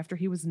Harry after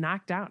he was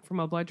knocked out from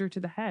a bludger to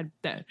the head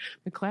that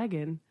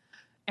McLaggen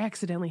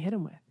accidentally hit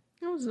him with.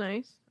 That was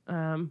nice.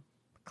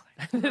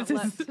 This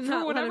let- is, to for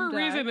not let whatever him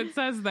die. reason, it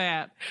says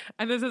that.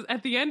 And this is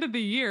at the end of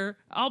the year,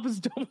 Albus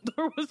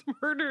Dumbledore was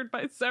murdered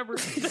by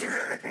Severus Snape.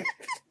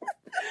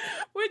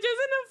 Which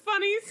isn't a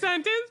funny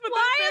sentence, but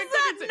Why the is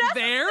fact that it's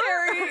there,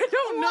 necessary? I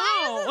don't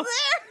know.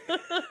 Why is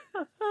it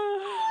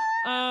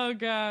Oh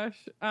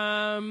gosh.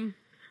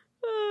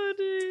 Oh,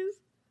 jeez.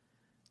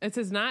 It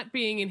says not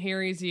being in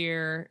Harry's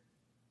year,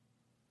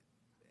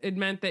 it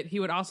meant that he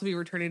would also be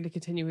returning to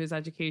continue his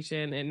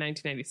education in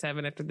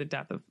 1997 after the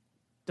death of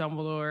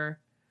Dumbledore.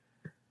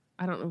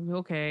 I don't know.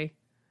 Okay.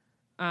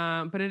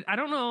 But I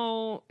don't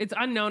know. It's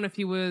unknown if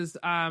he was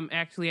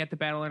actually at the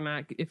battle or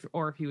not, if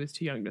he was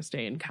too young to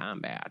stay in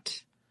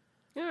combat.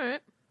 All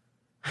right.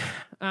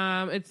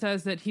 It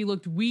says that he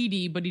looked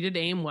weedy, but he did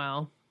aim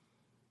well.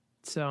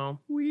 So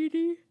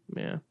Weedy.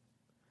 yeah.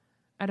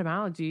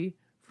 etymology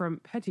from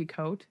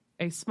petticoat,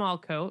 a small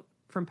coat,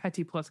 from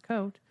petty plus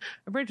coat,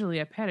 originally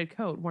a padded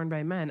coat worn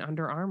by men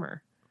under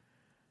armor.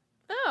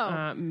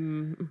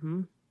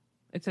 Oh.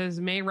 It says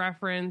may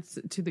reference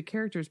to the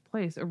character's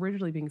place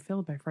originally being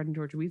filled by Fred and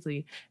George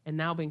Weasley and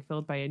now being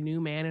filled by a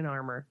new man in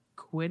armor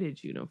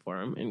Quidditch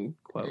uniform in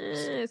quotes.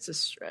 It's a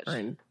stretch. Or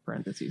in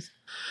parentheses.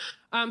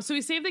 So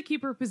he saved the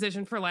keeper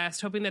position for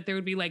last, hoping that there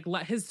would be like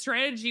his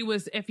strategy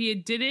was if he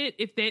did it,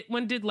 if that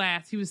one did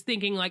last, he was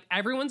thinking like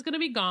everyone's going to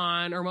be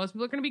gone or most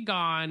people are going to be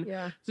gone.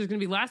 Yeah. So there's going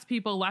to be less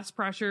people, less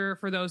pressure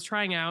for those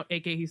trying out,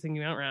 aka he's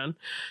thinking out round.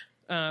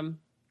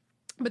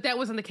 But that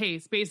wasn't the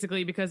case,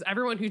 basically, because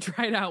everyone who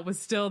tried out was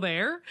still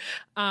there.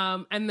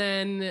 And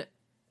then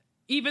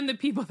even the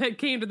people that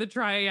came to the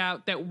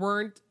tryout that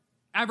weren't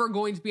ever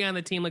going to be on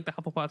the team, like the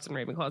Hufflepuffs and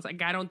Ravenclaws,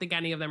 like I don't think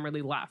any of them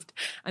really left.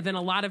 And then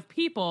a lot of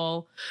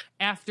people,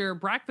 after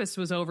breakfast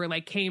was over,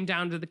 like came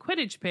down to the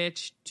Quidditch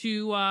pitch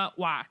to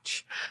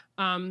watch.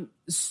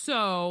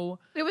 So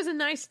it was a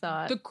nice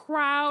thought. The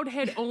crowd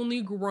had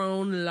only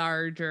grown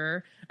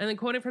larger. And then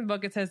quoting from the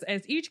book, it says,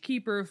 as each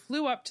keeper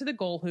flew up to the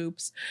goal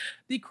hoops,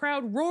 the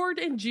crowd roared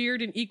and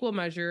jeered in equal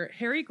measure.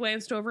 Harry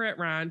glanced over at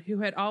Ron, who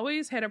had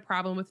always had a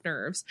problem with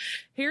nerves.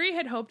 Harry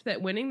had hoped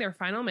that winning their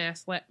final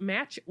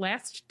match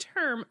last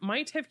term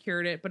might have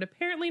cured it, but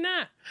apparently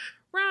not.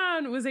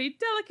 Ron was a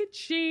delicate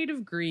shade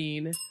of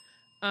green.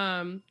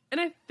 And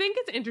I think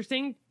it's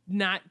interesting,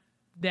 not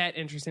that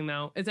interesting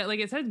though, is that like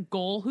it said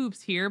goal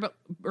hoops here, but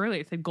earlier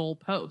it said goal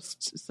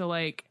posts. So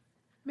like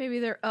maybe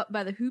they're up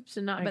by the hoops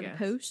and not by the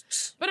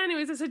posts. But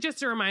anyways, this is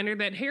just a reminder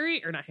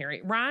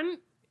that Ron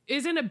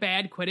isn't a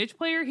bad Quidditch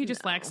player. He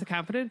just lacks the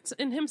confidence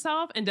in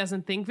himself and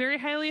doesn't think very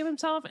highly of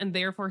himself, and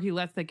therefore he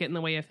lets that get in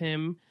the way of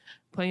him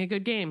playing a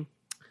good game.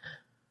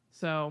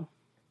 So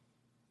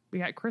we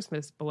got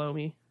Christmas below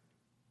me.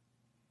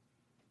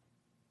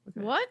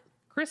 Okay. What?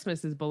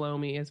 Christmas is below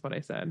me is what I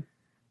said.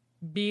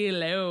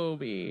 Below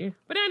me.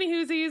 But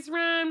anywhoosies,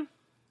 Ron,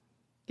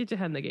 get your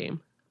head in the game.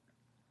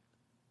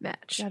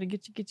 Match. Gotta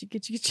get you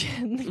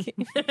in the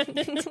game.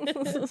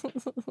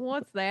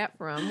 What's that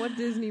from? What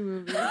Disney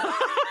movie?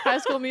 High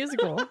School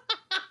Musical.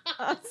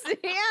 Oh, see,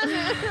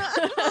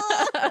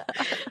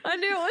 I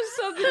knew it was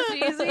something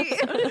cheesy.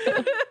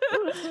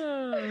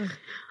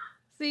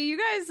 See, you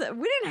guys,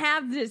 we didn't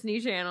have Disney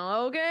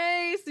Channel,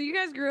 okay? So you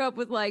guys grew up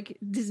with like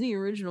Disney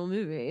original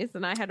movies,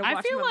 and I had to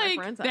watch them at my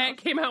friend's house. That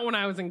came out when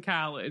I was in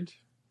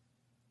college.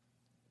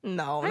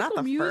 No, High not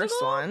School the Musical?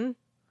 first one.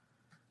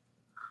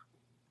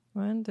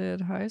 When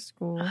did High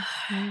School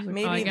Musical?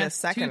 Maybe the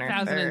second or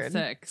third.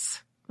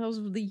 2006. That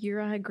was the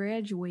year I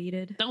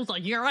graduated. That was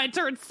the year I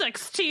turned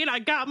 16. I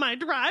got my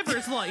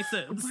driver's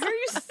license. Why are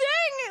you saying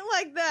it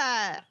like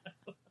that?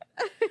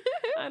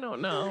 I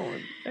don't know.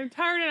 I'm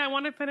tired and I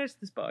want to finish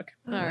this book.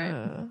 All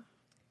right.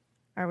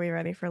 Are we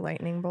ready for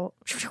lightning bolt?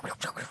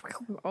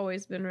 I've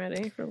always been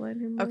ready for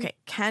lightning bolt. Okay.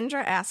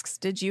 Kendra asks,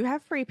 did you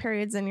have free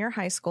periods in your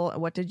high school?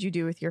 What did you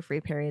do with your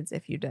free periods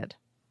if you did?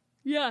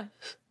 Yeah.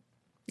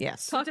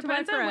 Yes. Talk to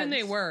my Depends on when friends.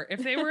 they were.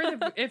 If they were,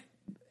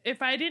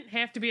 if I didn't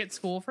have to be at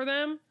school for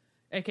them,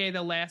 okay,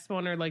 the last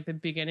one or like the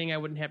beginning, I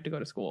wouldn't have to go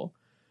to school.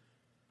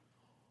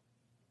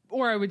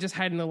 Or I would just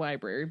hide in the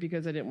library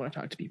because I didn't want to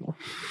talk to people.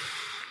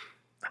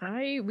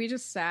 We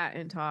just sat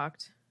and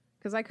talked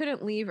because I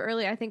couldn't leave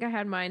early. I think I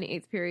had mine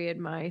 8th period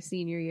my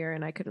senior year,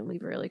 and I couldn't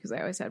leave early because I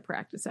always had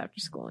practice after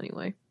school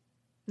anyway.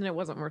 And it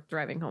wasn't worth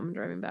driving home and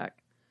driving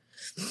back.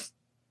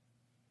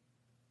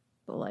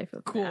 The life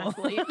of an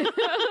athlete.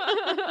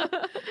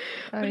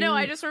 But no,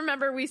 I just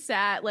remember we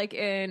sat like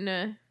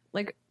in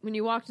like when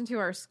you walked into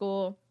our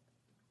school,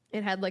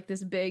 it had like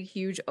this big,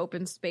 huge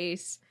open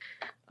space,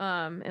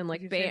 and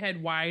like It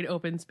had wide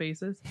open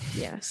spaces.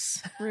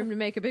 yes, room to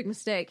make a big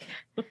mistake.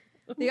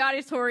 The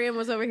auditorium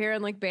was over here,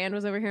 and like band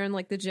was over here, and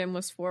like the gym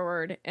was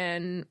forward,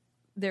 and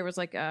there was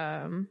like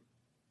not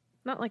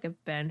like a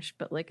bench,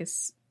 but like a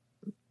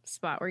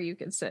spot where you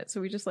could sit.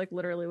 So we just like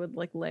literally would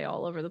like lay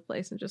all over the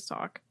place and just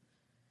talk.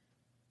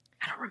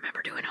 I don't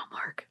remember doing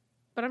homework,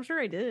 but I'm sure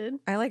I did.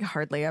 I like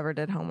hardly ever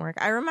did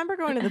homework. I remember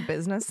going to the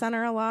business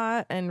center a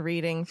lot and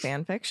reading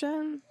fan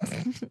fiction.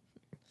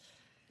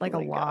 Like a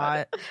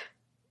lot.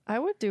 I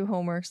would do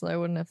homework so I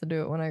wouldn't have to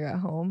do it when I got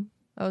home.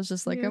 I was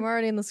just like, I'm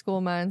already in the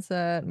school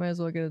mindset. Might as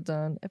well get it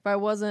done. If I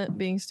wasn't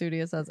being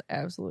studious, I was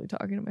absolutely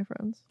talking to my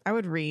friends. I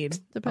would read.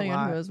 Depending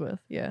on who I was with.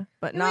 Yeah.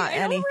 But No, not I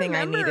don't anything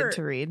I remember. needed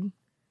to read.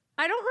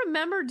 I don't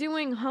remember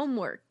doing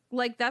homework.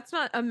 Like, that's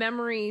not a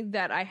memory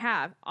that I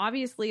have.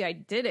 Obviously, I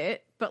did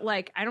it, but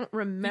like, I don't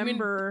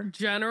remember. You mean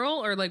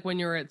general or like when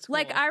you were at school?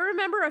 Like, I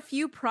remember a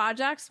few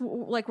projects,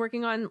 like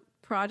working on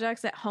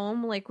projects at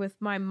home, like with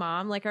my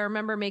mom. Like, I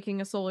remember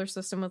making a solar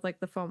system with like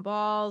the foam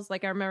balls.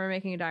 Like, I remember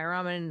making a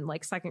diorama in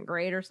like 2nd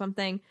grade or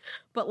something.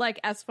 But like,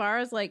 as far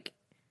as like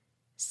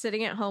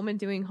sitting at home and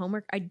doing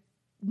homework,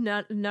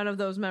 none of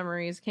those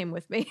memories came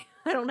with me.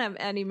 I don't have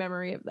any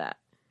memory of that.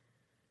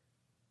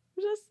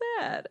 It's just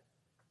sad.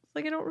 It's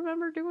like I don't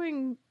remember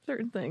doing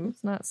certain things.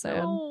 It's not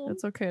sad. No.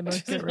 It's okay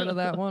to get rid of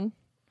that one.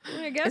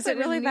 I guess Is I it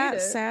really didn't that need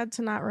it. sad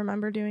to not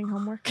remember doing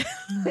homework?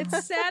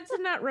 It's sad to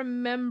not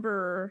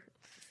remember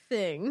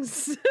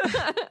things.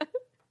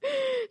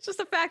 It's just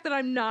the fact that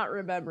I'm not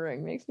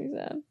remembering makes me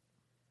sad.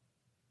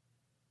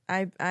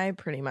 I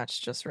pretty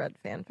much just read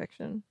fan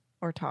fiction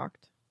or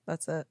talked.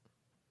 That's it.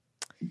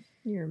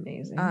 You're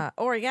amazing.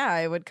 Or yeah,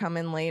 I would come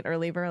in late or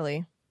leave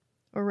early.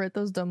 Or write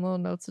those dumb little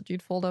notes that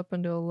you'd fold up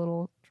into a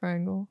little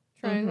triangle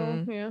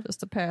Triangle, yeah. just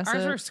to pass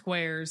Ours it. were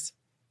squares.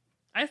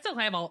 I still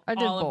have all I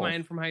did of both.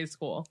 mine from high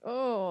school.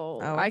 Oh,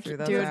 I threw threw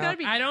those those out. It's gotta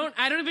be I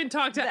don't even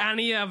talk to That-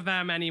 any of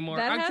them anymore.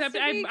 that has Except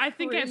to be I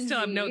think I still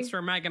have cringy. notes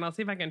from Megan. I'll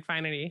see if I can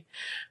find any.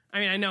 I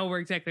mean, I know where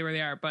exactly where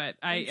they are, but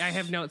I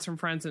have notes from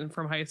friends and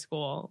from high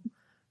school.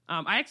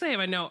 I actually have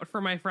a note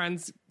for my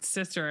friend's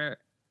sister,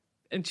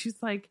 and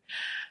she's like,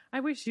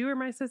 "I wish you were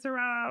my sister."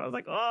 I was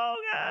like, "Oh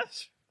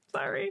gosh,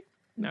 sorry."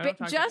 No, I don't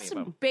talk to any just of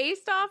them.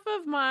 based off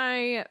of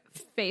my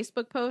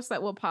Facebook posts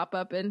that will pop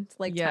up in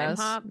like Time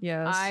Hop,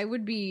 yes. I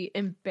would be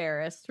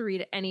embarrassed to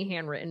read any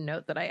handwritten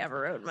note that I ever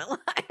wrote in my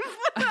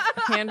life.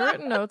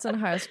 Handwritten notes in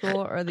high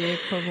school are the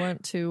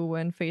equivalent to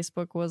when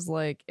Facebook was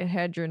like, it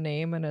had your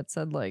name and it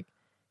said like,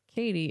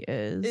 Katie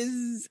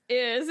is.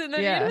 is and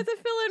then Yeah. you have to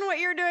fill in what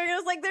you're doing. I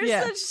was like, there's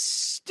Yeah. such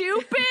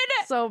stupid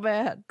So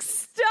bad.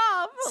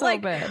 stuff. So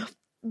like bad.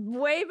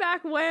 way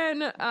back when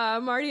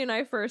Marty and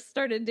I first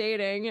started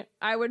dating,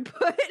 I would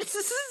put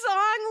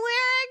song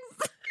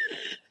lyrics.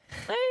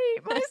 I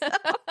hate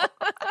myself.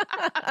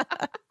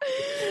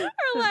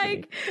 Or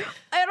like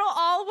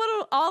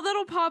all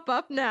that'll pop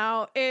up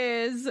now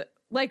is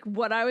like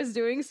what I was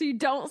doing, so you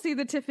don't see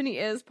the Tiffany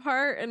is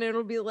part, and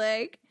it'll be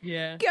like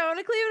Yeah. going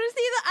to Cleveland to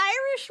see the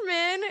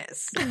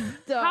Irishman.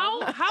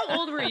 Stop. How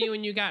old were you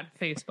when you got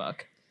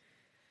Facebook?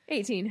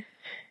 18.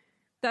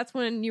 That's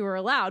when you were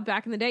allowed.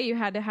 Back in the day, you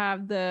had to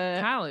have the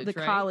College,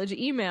 right? college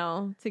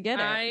email to get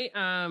it.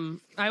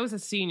 I was a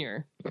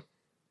senior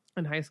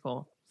in high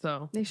school,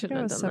 so They I shouldn't think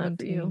I have was done that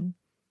for you.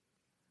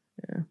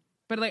 17.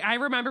 but like I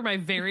remember my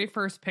very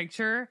first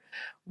picture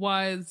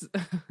was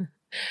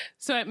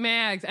so at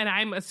Mags, and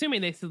I'm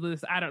assuming they still do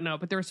this, I don't know,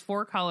 but there was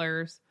 4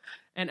 colors,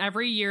 and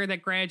every year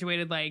that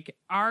graduated, like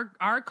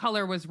our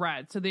color was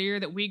red. So the year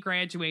that we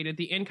graduated,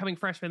 the incoming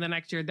freshmen the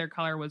next year, their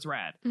color was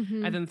red.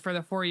 Mhm. And then for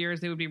the 4 years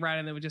they would be red,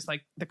 and they would just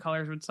like the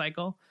colors would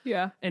cycle.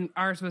 Yeah. And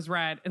ours was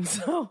red. And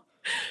so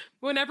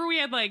whenever we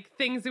had like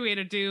things that we had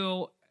to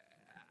do,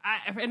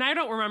 I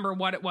don't remember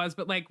what it was,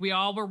 but like we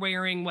all were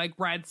wearing like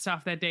red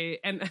stuff that day.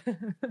 And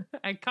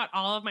I cut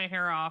all of my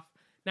hair off,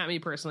 not me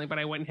personally, but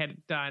I went and had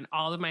it done.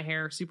 All of my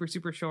hair super,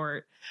 super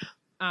short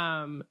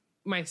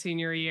my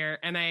senior year.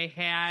 And I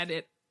had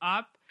it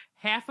up,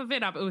 half of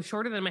it up. It was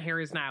shorter than my hair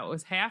is now. It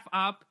was half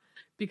up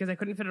because I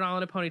couldn't fit it all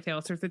in a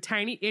ponytail. So it's a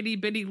tiny itty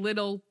bitty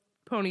little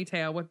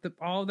ponytail with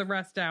all the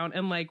rest down,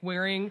 and like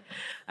wearing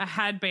a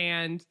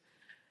headband,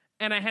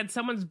 and I had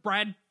someone's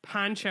bread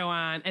poncho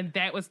on, and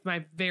that was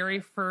my very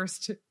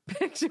first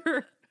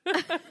picture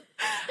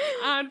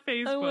on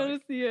Facebook. I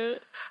want to see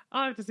it.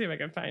 I'll have to see if I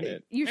can find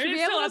it. You should I mean,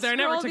 be it's still able to out there. I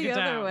never scroll took the it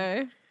other down.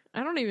 way.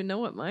 I don't even know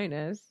what mine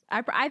is.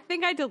 I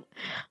think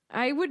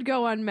I would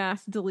go on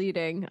mass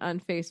deleting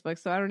on Facebook,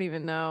 so I don't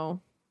even know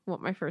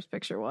what my first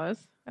picture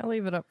was. I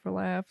leave it up for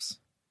laughs.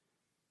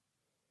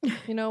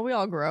 You know, we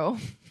all grow.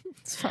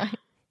 It's fine.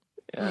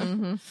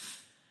 Mhm.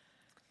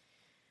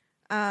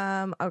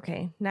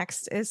 Okay,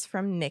 next is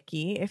from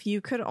Nikki. If you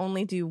could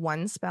only do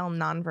one spell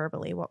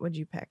non-verbally, what would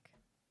you pick?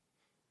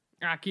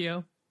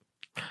 Akio.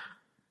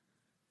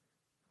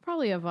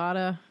 Probably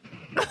Avada.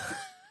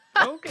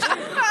 Okay.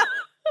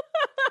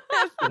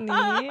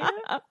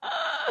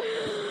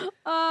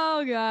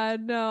 Oh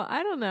God, no,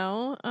 I don't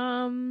know.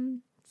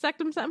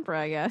 Sectum Sempra,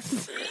 I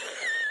guess.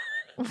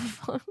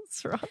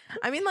 What's wrong?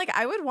 I mean, like,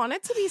 I would want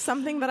it to be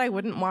something that I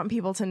wouldn't want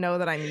people to know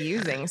that I'm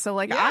using. So,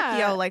 like, Yeah.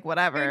 Akio, like,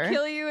 whatever.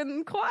 Kill you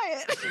in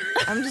quiet.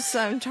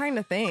 I'm trying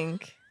to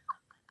think.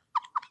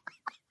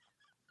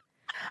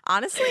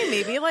 Honestly,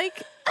 maybe like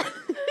This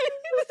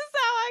is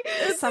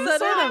how Some this is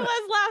sort how I of-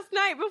 was last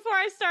night before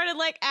I started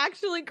like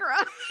actually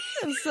crying.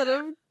 Instead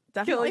of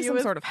definitely you some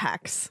with- sort of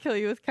hex. kill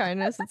you with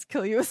kindness, it's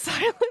kill you with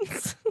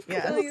silence.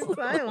 Yes.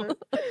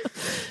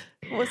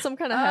 With some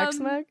kind of hex,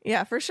 Meg?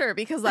 Yeah, for sure.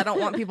 Because I don't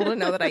want people to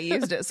know that I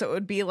used it. So it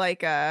would be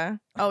like,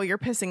 oh, you're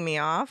pissing me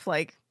off.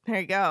 Like, there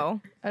you go.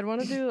 I'd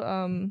want to do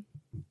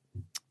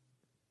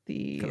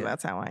Because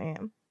that's how I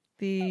am.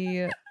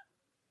 the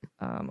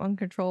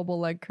uncontrollable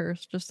leg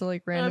curse, just to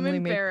like randomly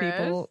make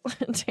people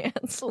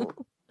dance. Oh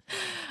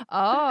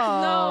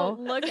No,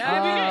 look Did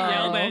at we get Oh.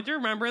 yelled at? Do you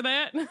remember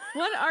that?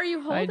 What are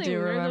you holding? do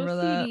Are remember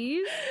those that.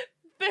 CDs?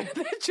 They're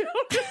the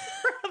Jonas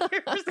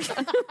Brothers.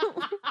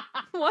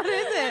 What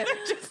is it?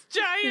 They're just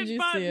giant Did you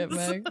see it,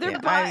 buttons. Meg?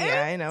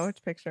 They're I know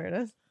which picture it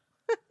is.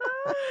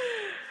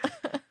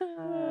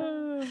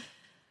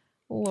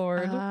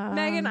 Lord.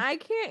 Megan, I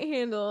can't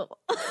handle.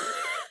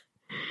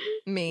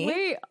 Me?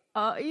 Wait,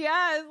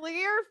 yes, look at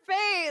your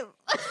face.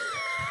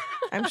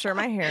 I'm sure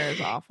my hair is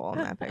awful in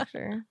that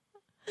picture.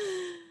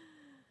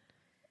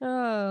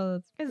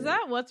 Oh, that's Is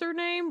that what's her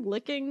name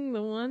licking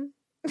the one?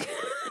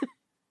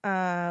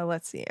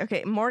 Let's see.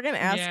 Okay, Morgan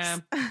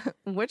asks,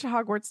 which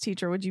Hogwarts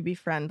teacher would you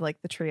befriend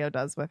like the trio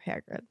does with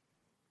Hagrid?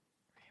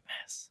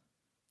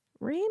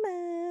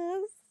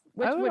 Remus.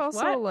 I would also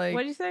what? like.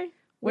 What did you say?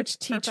 Which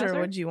teacher professor?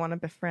 would you want to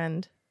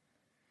befriend?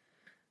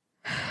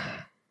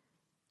 I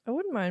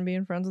wouldn't mind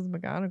being friends with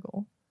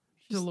McGonagall.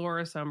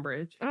 Dolores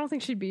Umbridge. I don't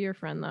think she'd be your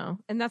friend though,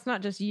 and that's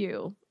not just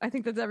you. I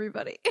think that's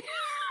everybody.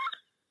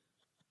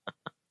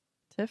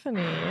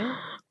 Tiffany.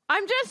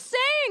 I'm just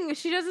saying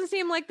she doesn't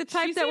seem like the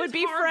type She that would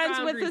seems be hard friends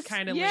with boundaries this.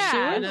 kinda Yeah, lady, She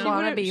you would know?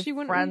 want to be she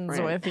wouldn't friends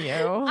be with you.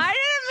 I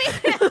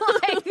didn't mean it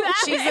like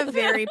that. She's a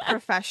very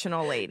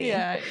professional lady.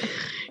 Yeah.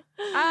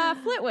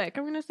 Flitwick.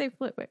 I'm gonna say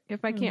Flitwick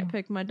if I can't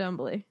pick my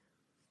Dumbly,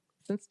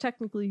 since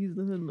technically he's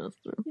the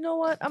headmaster. You know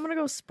what? I'm gonna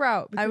go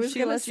Sprout. I because was she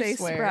gonna lets you say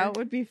swear. Sprout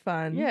would be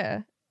fun.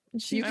 Yeah.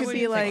 And You I could would be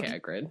pick like,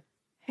 Hagrid.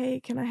 hey,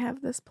 can I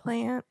have this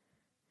plant?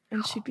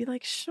 And she'd be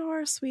like,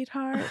 sure,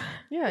 sweetheart.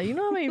 Yeah, you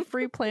know how many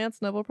free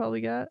plants Neville probably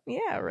got?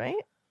 Yeah, right?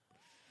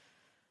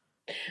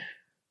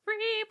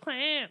 Free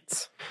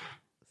plants.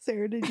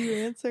 Sarah, did you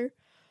answer?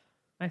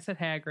 I said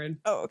Hagrid.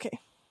 Oh, okay.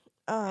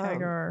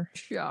 Hagar.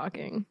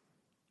 Shocking.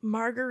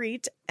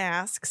 Marguerite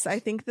asks, I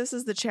think this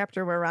is the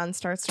chapter where Ron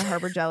starts to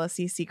harbor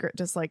jealousy, secret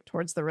dislike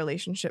towards the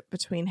relationship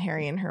between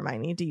Harry and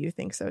Hermione. Do you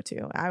think so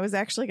too? I was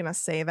actually going to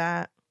say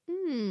that.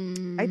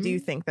 I do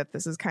think that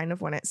this is kind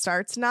of when it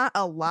starts. Not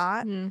a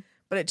lot,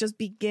 but it just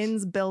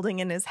begins building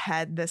in his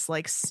head this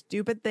like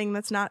stupid thing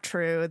that's not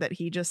true that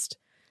he just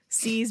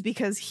sees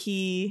because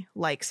he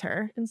likes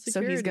her.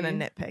 So he's going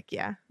to nitpick.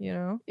 Yeah. You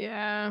know?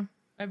 Yeah.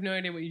 I have no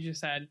idea what you just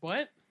said.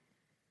 What?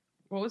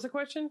 What was the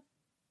question?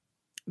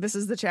 This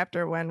is the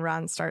chapter when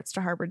Ron starts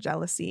to harbor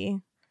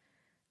jealousy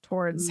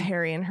towards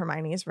Harry and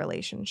Hermione's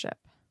relationship.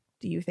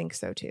 Do you think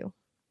so too?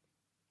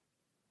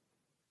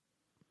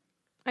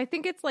 I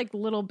think it's like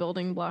little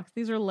building blocks.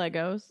 These are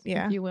Legos,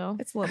 Yeah. if you will.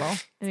 It's little.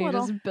 And he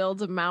just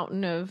builds a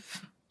mountain of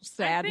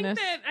sadness.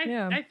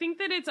 I think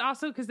that it's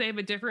also because they have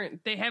a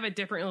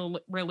different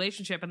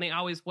relationship, and they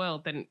always will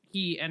than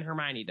he and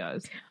Hermione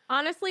does.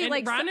 Honestly, And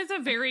like Ron is a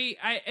very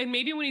and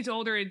maybe when he's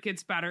older it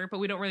gets better, but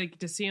we don't really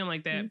get to see him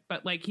like that.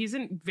 But like he's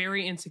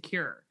very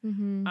insecure,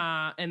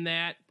 and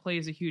that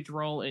plays a huge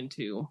role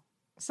into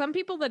some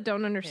people that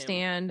don't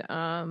understand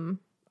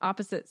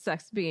opposite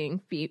sex being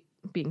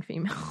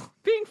female,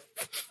 being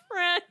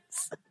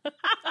friends.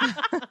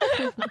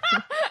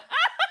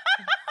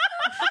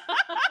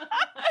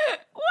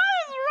 What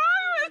is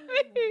wrong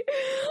with me?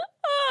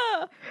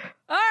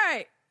 All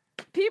right,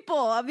 people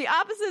of the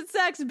opposite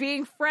sex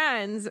being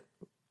friends,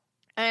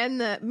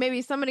 and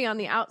maybe somebody on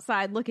the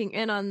outside looking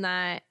in on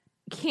that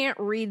can't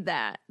read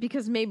that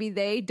because maybe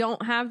they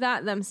don't have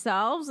that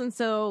themselves, and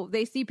so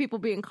they see people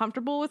being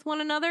comfortable with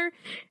one another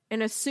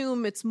and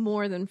assume it's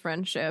more than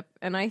friendship.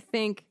 And I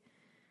think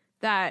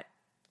that,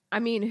 I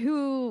mean,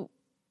 who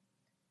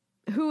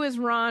is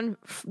Ron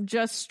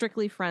just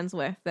strictly friends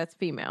with that's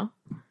female?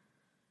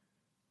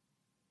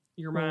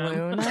 your mom.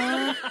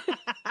 Luna.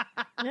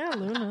 Yeah,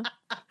 Luna.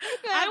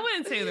 I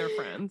wouldn't say they're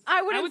friends.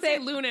 I would say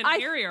Luna and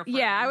Harry are friends.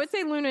 Yeah, I would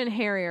say Luna and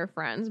Harry are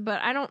friends,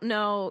 but I don't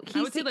know.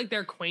 I would say like they're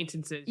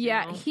acquaintances.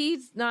 Yeah, you know?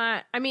 he's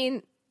not. I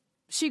mean,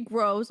 she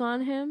grows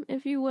on him,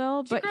 if you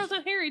will, She but grows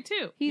on Harry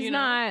too. he's you know?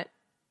 not.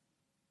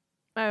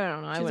 I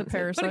don't know. I She's a wouldn't say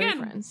parasite. but again,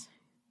 friends.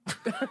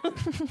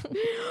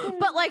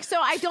 But like, so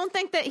I don't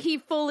think that he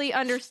fully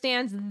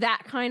understands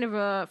that kind of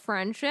a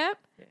friendship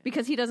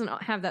because he doesn't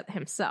have that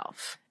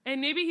himself. And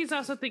maybe he's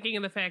also thinking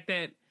of the fact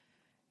that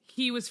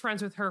he was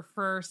friends with her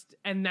first,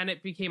 and then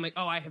it became like,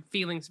 oh, I have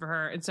feelings for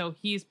her, and so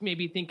he's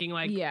maybe thinking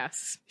like,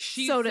 Yes,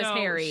 she's so does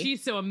Harry.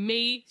 She's so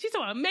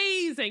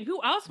amazing.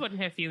 Who else wouldn't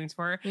have feelings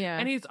for her? Yeah.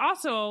 And he's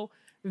also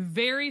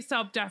very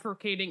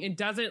self-deprecating and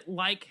doesn't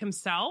like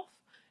himself,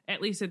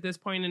 at least at this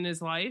point in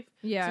his life.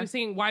 Yeah. So he's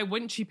saying, why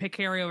wouldn't she pick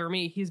Harry over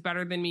me? He's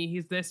better than me.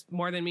 He's this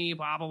more than me.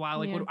 Blah blah blah.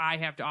 Like, Yeah. what do I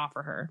have to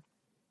offer her?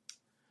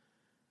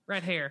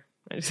 Red hair.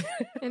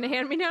 And a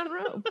hand-me-down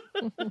robe.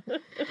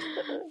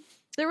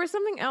 There was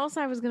something else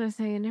I was going to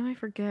say, and now I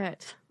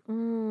forget.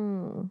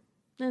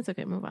 That's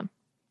okay. Move on.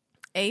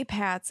 A.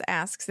 Pats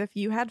asks, if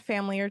you had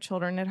family or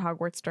children at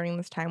Hogwarts during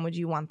this time, would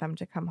you want them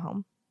to come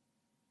home?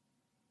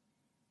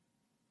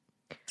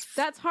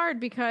 That's hard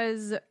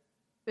because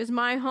is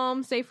my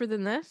home safer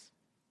than this?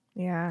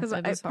 Yeah. Because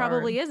That it is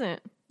probably hard.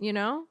 isn't, you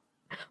know?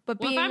 But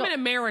Well, being, if I'm in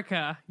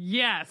America,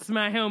 yes,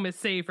 my home is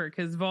safer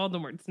because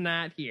Voldemort's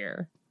not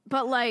here.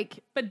 but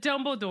like, But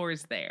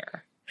Dumbledore's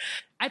there.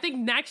 I think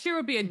next year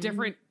would be a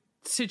different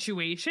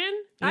situation.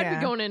 I'd Yeah.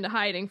 be going into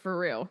hiding for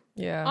real.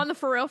 Yeah. On the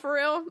for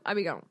real, I'd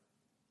be going.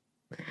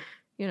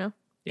 You know?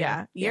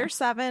 Yeah. Year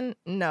 7,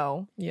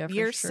 no. Yeah, for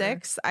Year sure.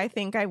 6, I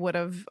think I would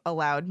have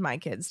allowed my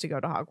kids to go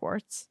to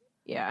Hogwarts.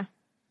 Yeah.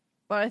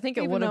 But I think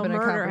it Even would have though been a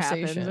murder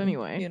conversation happens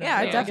anyway. you know? Yeah,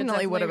 Yeah. it Like,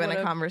 definitely would have been a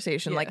would've-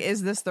 conversation. Like, yeah.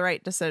 is this the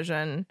right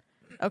decision?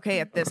 Okay,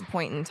 at this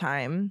point in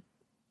time,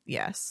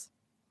 yes.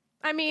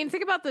 I mean,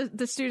 think about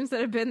the students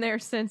that have been there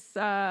since,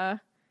 I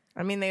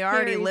mean, they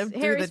already lived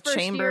through Harry's the first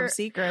Chamber year- of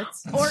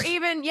Secrets. or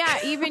even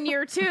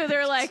year 2.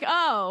 They're like,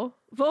 oh,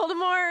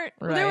 Voldemort.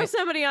 There Right. was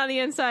somebody on the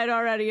inside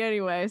already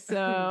anyway,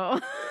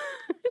 so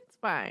it's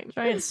fine.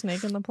 Giant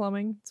snake in the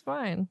plumbing. It's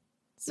fine.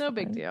 It's No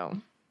big fine. deal.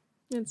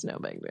 It's no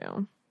big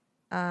deal.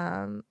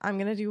 I'm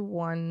gonna do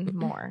one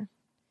more.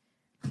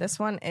 This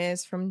one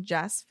is from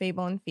Jess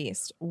Fable and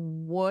Feast.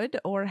 Would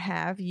or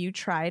have you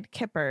tried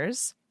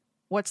kippers?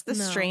 What's the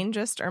No.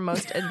 strangest or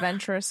most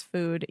adventurous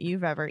food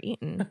you've ever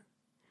eaten?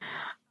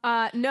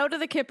 No to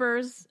the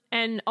kippers,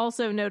 and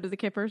also no to the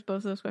kippers. Both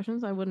of those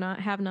questions, I would not,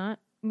 have not,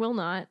 will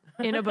not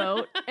in a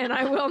boat, and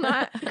I will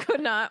not,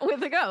 could not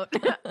with a goat.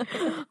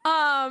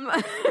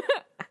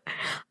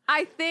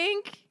 I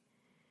think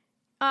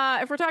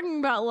if we're talking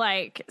about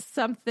like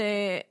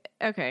something,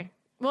 okay.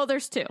 Well,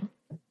 there's two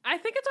I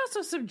think it's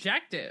also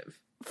subjective.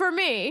 for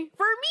me.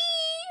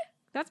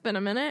 That's been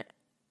a minute.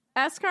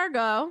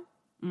 Escargot,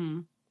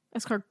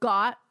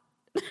 escargot,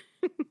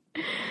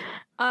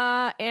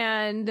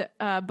 and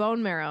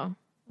bone marrow.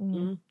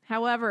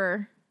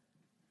 However,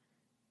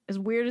 as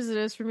weird as it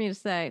is for me to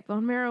say,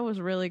 bone marrow was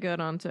really good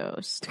on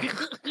toast.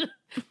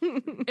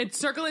 It's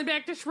circling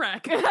back to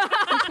Shrek. Squeeze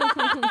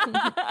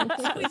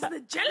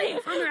the jelly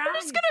from your I'm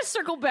just gonna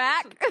circle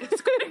back.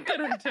 It's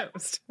good on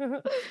toast.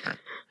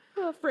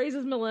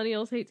 Phrases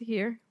millennials hate to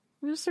hear.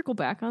 We're gonna circle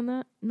back on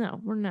that. No,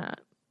 we're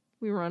not.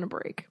 We were on a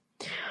break.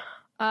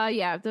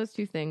 Yeah, those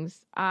two things.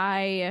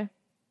 I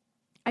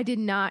did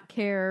not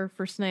care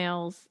for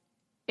snails.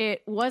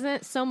 It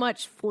wasn't so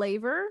much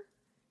flavor;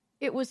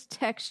 it was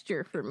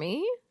texture for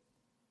me.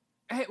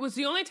 It was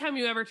the only time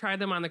you ever tried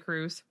them on the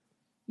cruise.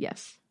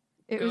 Yes.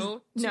 It Go was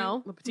to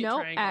no, Le Petit no,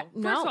 Triangle.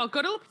 no. First of all,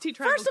 go to Le Petit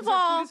Triangle. First of 'cause their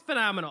all, food is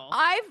phenomenal.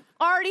 I've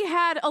already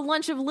had a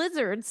lunch of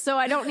lizards, so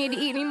I don't need to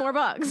eat any more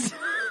bugs.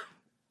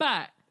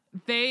 But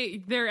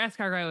their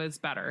escargot is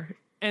better,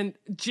 and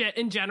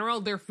in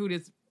general, their food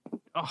is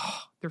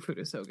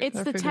so good. It's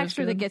Their the food is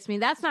texture that good. gets me.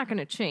 That's not going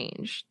to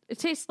change. It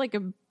tastes like a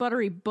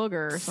buttery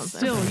booger or something.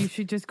 Still, you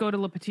should just go to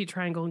Le Petit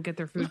Triangle and get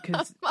their food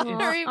because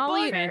Buttery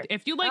booger.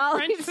 if you like I'll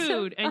French eat some.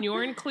 food and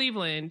you're in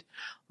Cleveland,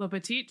 Le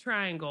Petit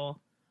Triangle,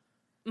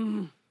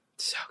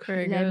 so good.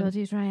 Very Le good.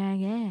 Petit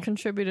Triangle.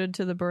 Contributed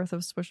to the birth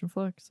of Swish and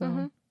Flick. So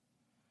Mhm.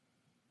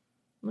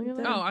 Look at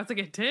that. Oh, I was like,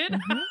 it did.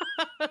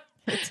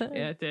 It's a-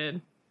 Yeah, it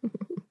did.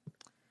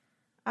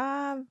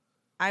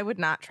 I would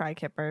not try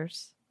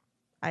kippers.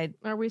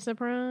 Are we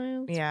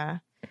surprised? Yeah.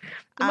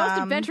 The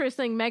most adventurous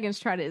thing Megan's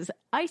tried is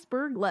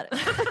iceberg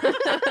lettuce.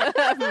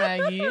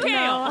 Maggie.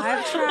 No,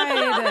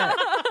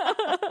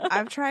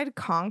 I've tried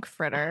conch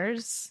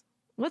fritters.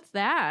 What's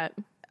that?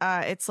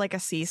 It's like a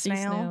sea Sea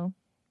snail. snail.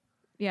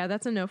 Yeah,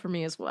 that's a no for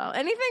me as well.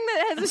 Anything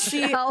that has a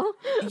See, shell,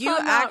 you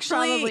I'm out actually-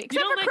 probably, You except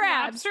don't for like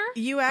crabs. lobster?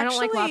 You I don't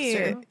like actually,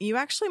 lobster. you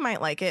actually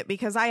might like it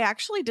because I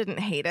actually didn't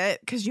hate it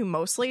because you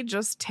mostly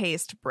just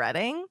taste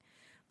breading,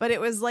 but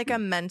it was like a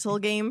mental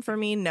game for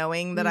me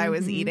knowing that I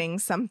was eating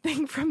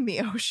something from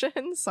the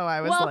ocean. So I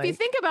was Well, like, if you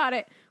think about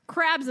it,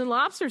 crabs and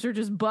lobsters are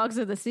just bugs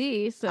of the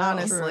sea. So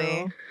honestly.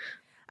 True.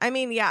 I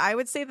mean, yeah, I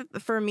would say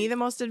that for me, the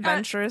most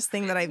adventurous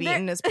thing that I've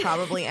eaten is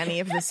probably any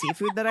of the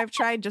seafood that I've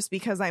tried, just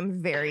because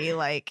I'm very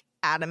like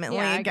adamantly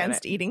Yeah, I get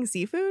against eating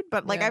seafood.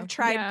 But like, Yeah. I've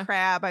tried Yeah.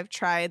 crab, I've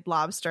tried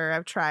lobster,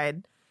 I've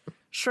tried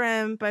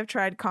shrimp, I've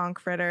tried conch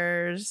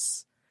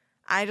fritters.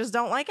 I just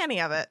don't like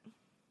any of it.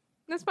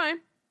 that's fine.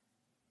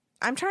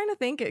 I'm trying to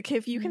think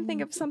if you can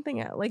think of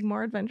something like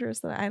more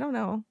adventurous than I don't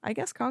know. I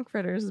guess conch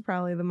fritters is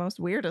probably the most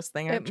weirdest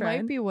thing I've It tried.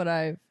 might be what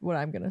I'm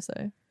gonna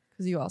say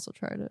because you also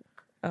tried it.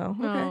 Oh,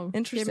 okay, Oh, give me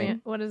interesting. it.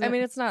 What is it? I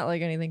mean, it's not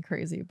like anything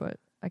crazy, but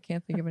I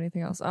can't think of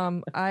anything else.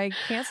 I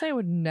can't say I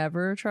would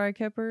never try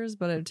kippers,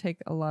 but it'd take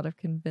a lot of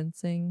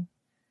convincing.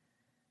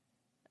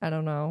 I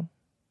don't know.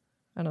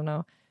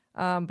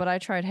 But I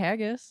tried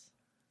haggis.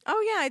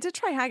 Oh yeah, I did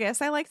try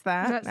haggis. I liked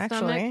that, Is that actually.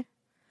 stomach?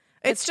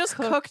 It's It's just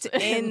cooked cooked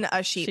in in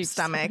a sheep's sheep's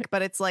stomach, stomach.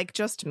 but it's like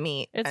just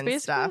meat It's and basically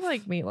stuff.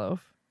 like meatloaf.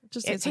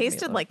 Just It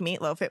tasted like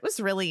meatloaf. It was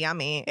really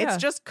yummy. Yeah.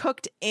 It's just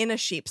cooked in a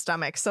sheep's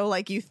stomach. So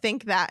like you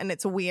think that and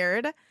it's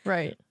weird,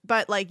 right.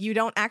 but like you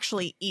don't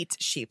actually eat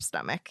sheep's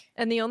stomach.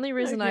 And the only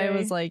reason I Okay.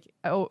 was like,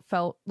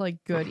 felt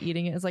like good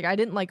eating it is like I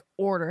didn't like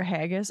order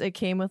haggis. It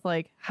came with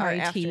like Or high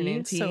tea,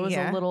 afternoon tea, so it was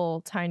yeah. a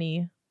little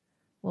tiny,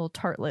 little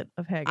tartlet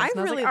of haggis. I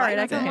And was really like, all right,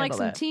 I liked can it. like handle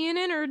some that. tea and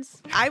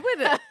innards. I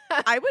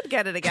would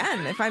get it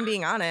again if I'm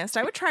being honest.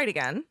 I would try it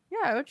again. Yeah,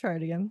 I would try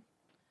it again.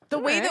 The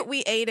way Alright. that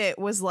we ate it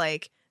was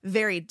like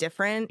very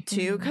different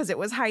too because it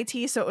was high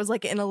tea, so it was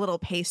like in a little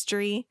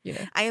pastry.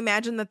 Yeah, I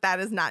imagine that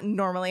is not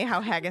normally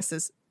how haggis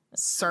is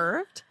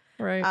served.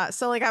 right.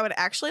 So like I would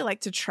actually like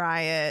to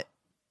try it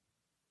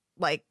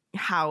like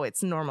how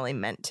it's normally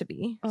meant to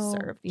be Oh,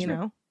 served, you sure.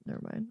 know? Never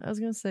mind. I was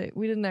gonna say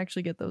we didn't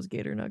actually get those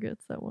gator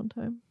nuggets that one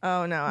time.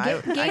 Oh no,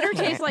 I Gator can't.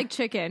 tastes like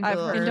chicken. I've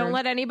And don't heard.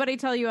 let anybody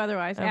tell you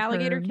otherwise. I've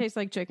Alligator heard. tastes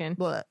like chicken.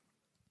 Blech.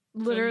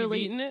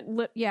 Literally. eaten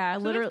it? Yeah,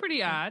 So literally. that's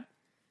pretty odd.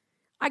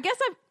 I guess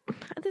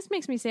this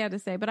makes me sad to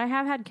say, but I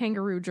have had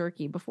kangaroo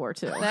jerky before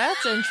too.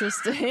 That's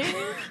interesting.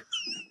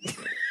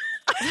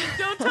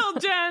 Don't tell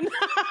Jen.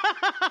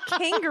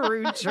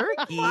 Kangaroo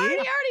jerky. Marty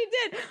already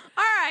did.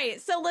 All right.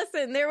 So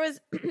listen, there was,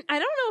 I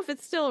don't know if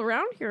it's still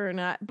around here or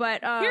not,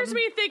 but Here's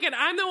me thinking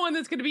I'm the one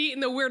that's going to be eating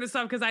the weirdest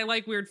stuff because I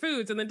like weird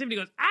foods. And then Tiffany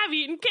goes, I've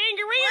eaten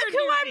kangaroo. Look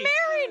who I'm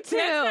married to.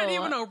 That's not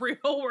even a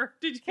real word.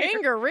 Did you hear?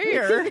 Kangaroo.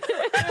 Kangaroo.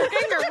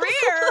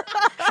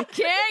 I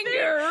think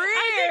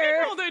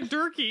I called it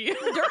jerky.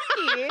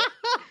 Jerky.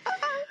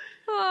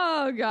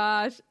 Oh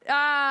gosh.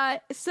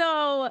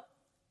 So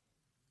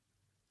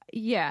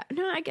yeah.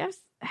 No, I guess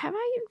have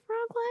I eaten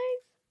frog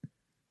legs?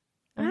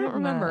 I don't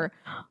remember.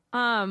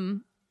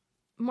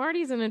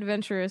 Marty's an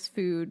adventurous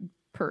food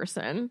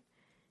person.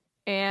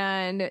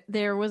 And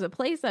there was a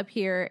place up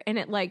here and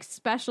it like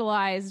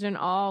specialized in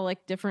all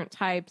like different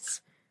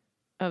types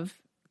of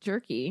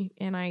jerky.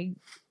 And I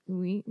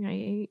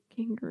ate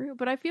kangaroo,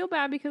 but I feel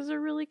bad because they're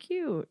really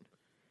cute.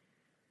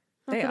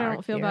 Not They that I are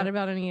don't feel cute. bad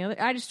about any other.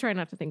 I just try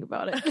not to think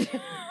about it.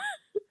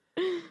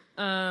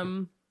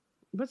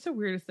 What's the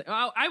weirdest thing?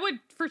 Oh, I would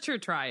for sure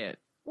try it.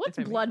 What's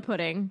If I blood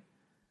pudding?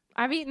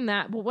 I've eaten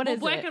that, but what is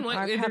black it? and white.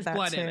 I've had There's that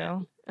blood in it.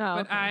 too. Oh, But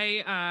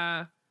okay.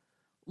 I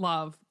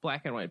love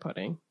black and white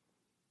pudding.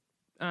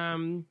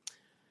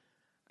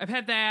 I've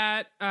had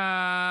that.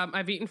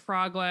 I've eaten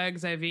frog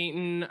legs. I've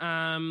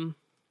eaten.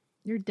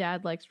 Your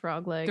dad likes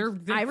frog legs.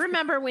 They're- I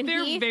remember when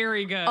They're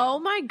very good. Oh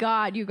my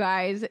god, you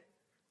guys!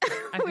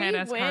 I've had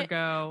we went-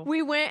 escargot.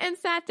 We went and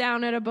sat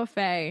down at a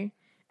buffet,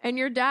 and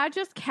your dad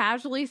just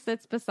casually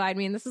sits beside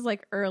me, and this is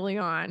like early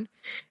on,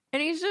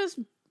 and he's just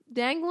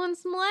dangling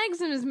some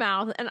legs in his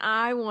mouth, and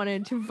I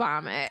wanted to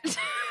vomit.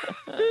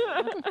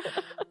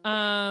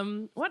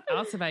 What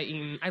else have I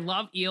eaten? I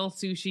love eel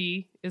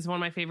sushi. Is one of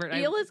my favorite.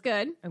 Eel is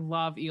good. I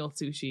love eel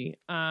sushi.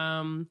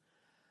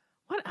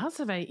 What else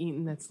have I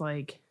eaten that's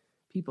like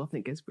people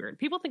think is weird?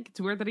 People think it's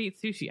weird that I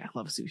eat sushi. I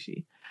love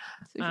sushi.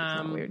 Sushi's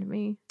not weird to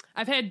me.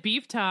 I've had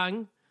beef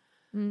tongue.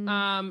 And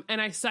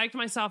I psyched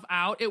myself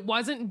out. It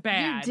wasn't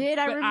bad. You did.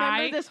 I but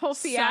remember this whole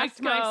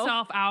fiasco. Psyched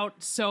myself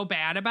out so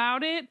bad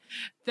about it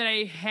that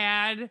I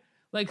had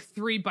like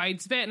 3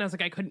 bites of it, and I was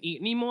like, I couldn't eat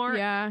anymore.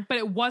 Yeah. But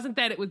it wasn't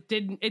that it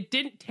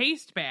didn't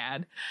taste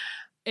bad.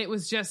 It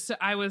was just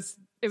it was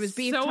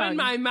beef so tongue. in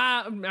my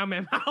mouth.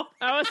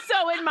 I was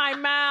so in my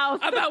mouth.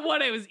 About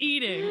what I was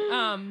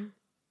eating.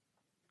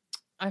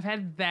 I've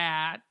had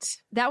that.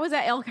 That was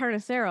at El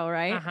Carnicero,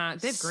 right? Uh-huh.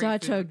 They have great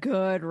Such a food.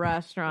 good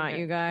restaurant,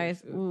 you guys.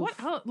 What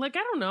else? Like, I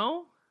don't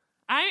know.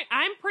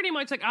 I'm pretty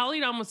much like, I'll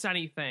eat almost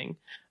anything.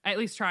 I at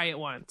least try it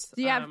once.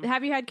 Do you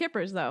have you had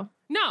kippers though?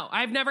 No,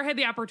 I've never had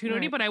the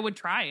opportunity, Right. but I would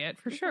try it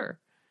for sure.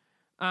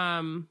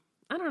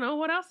 I don't know.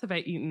 What else have I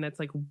eaten that's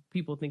like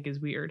people think is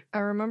weird? I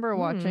remember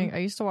watching, I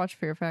used to watch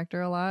Fear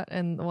Factor a lot.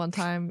 And one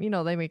time,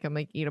 they make him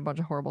like eat a bunch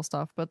of horrible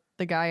stuff. But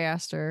the guy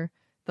asked her,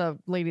 the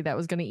lady that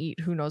was going to eat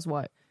who knows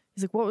what.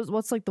 He's like,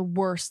 what's like the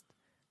worst,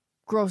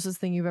 grossest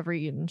thing you've ever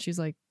eaten? She's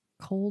like,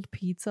 cold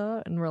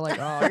pizza. And we're like,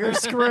 oh, you're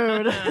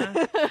screwed.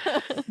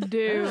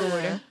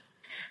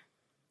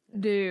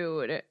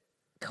 Dude.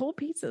 Cold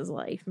pizza's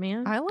life,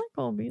 man. I like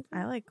cold pizza.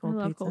 I like I cold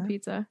love pizza. cold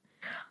pizza.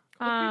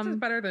 Pizza's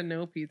better than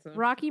no pizza.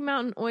 Rocky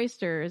Mountain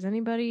oysters.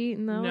 Anybody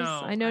eating those? No,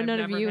 I know I've none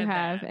of never you had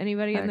have. that.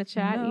 Anybody in the Heck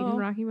chat no. eating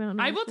Rocky Mountain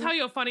I oysters? will tell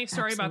you a funny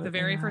story about the Absolutely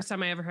very not. first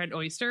time I ever had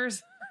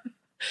oysters.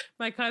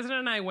 My cousin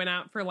and I went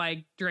out for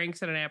like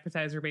drinks and an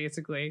appetizer,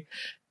 basically.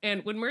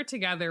 And when we're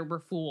together, we're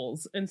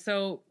fools. And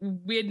so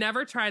we had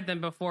never tried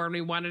them before and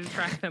we wanted to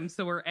try them.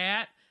 So we're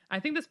I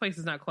think this place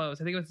is not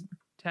closed. I think it was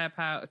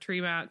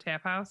Tremont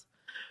Tap House.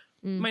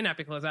 Might not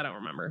be closed. I don't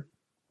remember.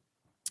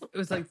 It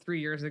was like 3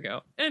 years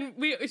ago. And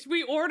we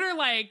order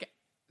like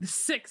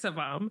 6 of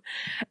them.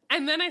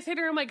 And then I say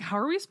to her, I'm like, how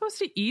are we supposed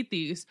to eat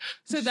these?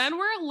 So then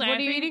we're laughing. What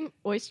are you eating?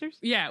 Oysters?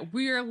 Yeah,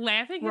 we are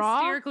laughing Raw?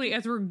 hysterically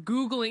as we're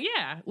Googling.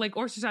 Yeah, like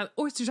oysters on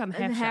the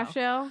In the half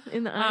shell. half shell?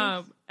 In the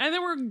ice? And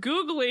then we're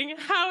Googling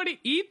how to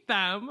eat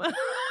them.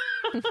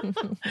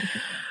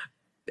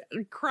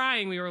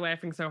 Crying, we were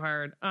laughing so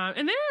hard.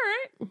 And they're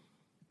all right.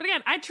 But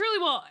again, I truly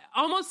will,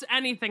 almost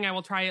anything I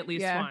will try at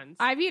least once.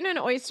 I've eaten an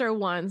oyster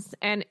once,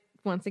 and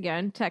once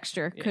again,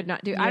 texture could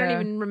not do. I don't Yeah.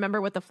 even remember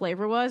what the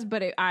flavor was,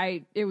 but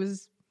it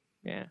was.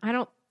 Yeah.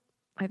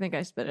 I think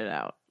I spit it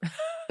out.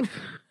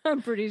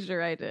 I'm pretty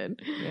sure I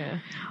did. Yeah.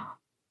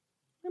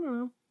 I don't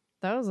know.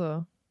 That was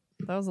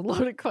a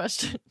loaded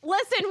question.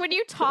 Listen, when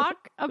you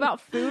talk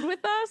about food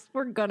with us,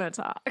 we're gonna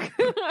talk.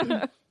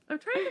 I'm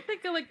trying to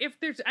think of like if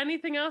there's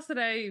anything else that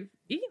I've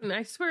eaten.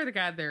 I swear to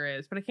God there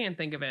is, but I can't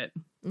think of it.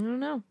 I don't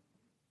know.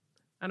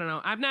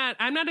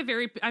 I'm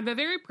a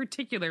very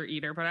particular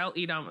eater, but I'll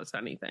eat almost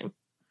anything.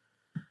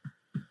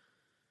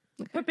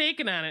 Put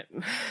bacon on it.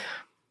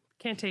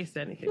 Can't taste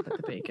anything but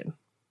the bacon.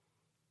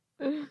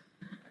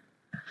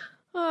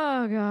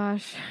 Oh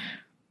gosh.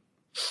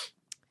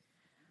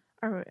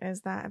 Or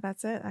is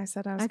that's it? I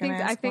said I was I going think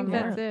to ask I think one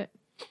that's more. it.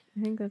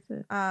 I think that's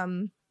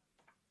it.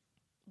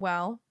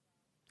 Well,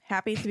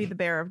 happy to be the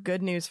bearer of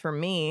good news for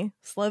me.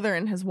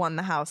 Slytherin has won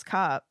the House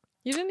Cup.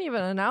 You didn't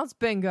even announce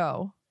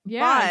bingo.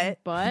 Yeah,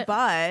 but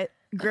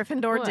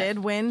Gryffindor What? did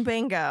win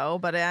bingo,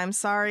 but I'm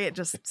sorry, it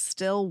just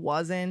still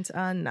wasn't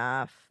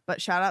enough.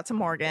 But shout out to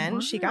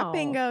Morgan. She got Wow.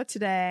 bingo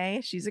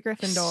today. She's a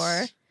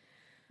Gryffindor.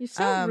 You're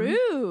so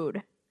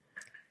rude.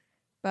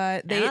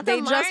 But they Shout out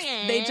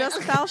to they just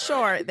Morgan. fell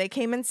short. They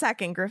came in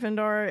second.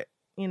 Gryffindor,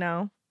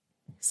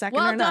 second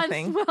Well or done,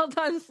 nothing. well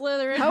done,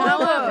 Slytherin.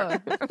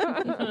 However,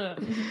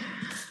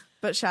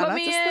 But shout Put out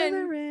me to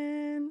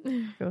in.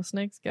 Slytherin. go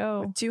Snakes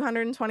go.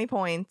 220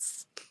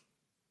 points.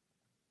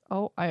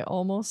 Oh, I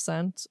almost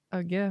sent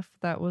a GIF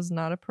that was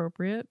not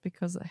appropriate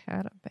because it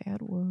had a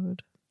bad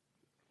word.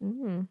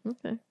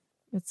 Okay.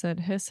 It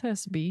said hiss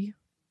hiss bee.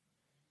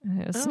 And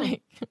it had a Oh.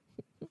 snake.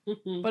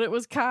 But it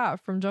was Ka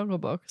from Jungle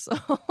Book, so I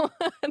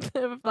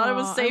thought it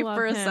was Aw, I safe love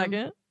for a him.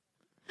 second.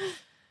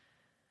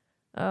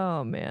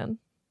 Oh man.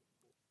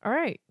 All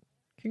right.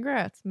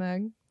 Congrats,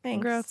 Meg. Thanks.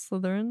 Congrats,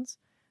 Slytherins.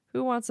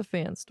 Who wants a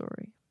fan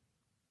story?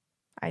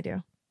 I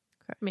do.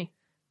 Me.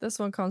 This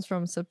one comes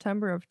from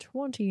September of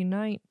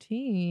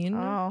 2019.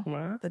 Oh,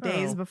 Wow. the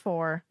days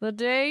before. The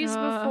days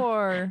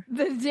before.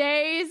 The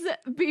days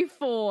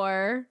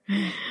before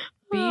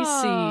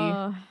BC.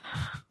 Oh,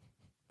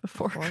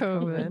 Before Before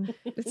COVID.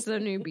 it's the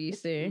new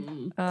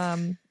BC.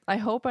 I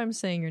hope I'm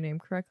saying your name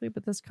correctly,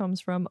 but this comes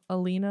from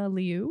Alina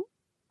Liu.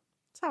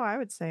 That's how I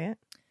would say it.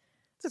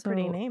 It's a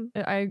pretty So, name.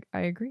 I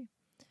agree.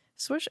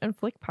 Swish and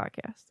Flick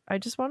podcast. I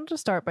just wanted to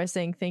start by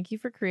saying thank you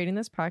for creating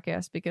this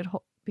podcast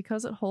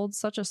because it holds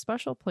such a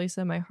special place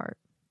in my heart.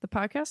 The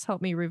podcast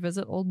helped me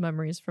revisit old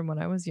memories from when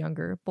I was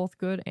younger, both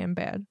good and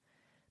bad.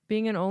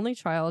 Being an only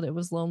child, it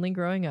was lonely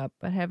growing up,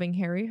 but having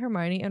Harry,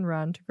 Hermione, and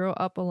Ron to grow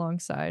up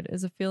alongside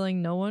is a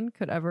feeling no one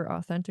could ever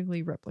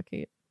authentically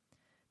replicate.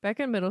 Back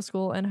in middle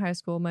school and high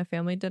school, my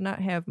family did not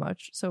have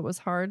much, so it was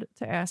hard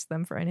to ask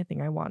them for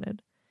anything I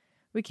wanted.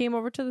 We came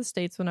over to the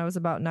States when I was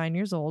about 9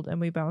 years old, and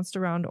we bounced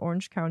around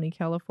Orange County,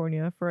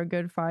 California for a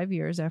good 5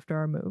 years after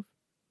our move.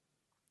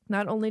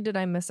 Not only did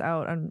I miss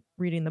out on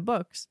reading the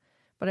books,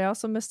 but I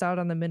also missed out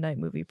on the midnight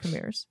movie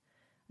premieres.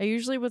 I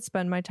usually would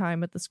spend my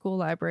time at the school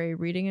library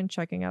reading and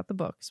checking out the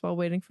books while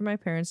waiting for my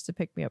parents to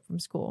pick me up from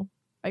school.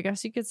 I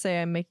guess you could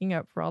say I'm making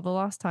up for all the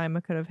lost time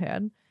I could have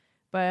had,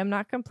 but I'm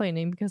not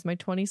complaining because my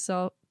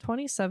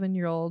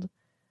 27-year-old...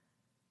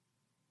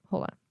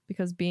 Hold on.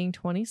 Because being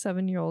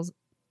 27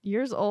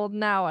 years old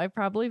now, I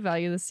probably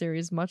value the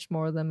series much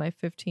more than my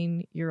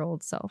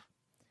 15-year-old self.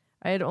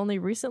 I had only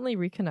recently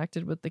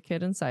reconnected with the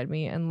kid inside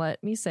me, and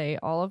let me say,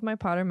 all of my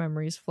Potter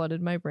memories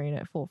flooded my brain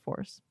at full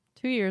force.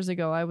 2 years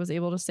ago, I was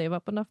able to save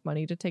up enough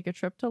money to take a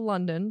trip to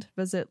London to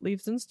visit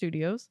Leavesden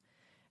Studios,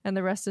 and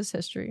the rest is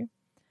history.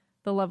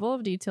 The level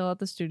of detail at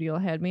the studio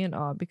had me in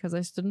awe because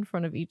I stood in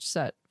front of each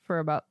set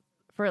for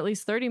at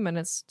least 30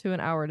 minutes to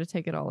an hour to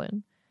take it all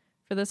in.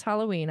 For this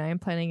Halloween, I am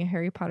planning a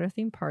Harry Potter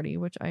themed party,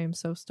 which I am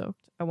so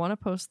stoked. I want to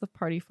post the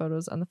party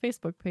photos on the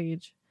Facebook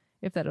page,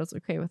 if that is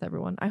okay with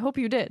everyone. I hope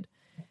you did.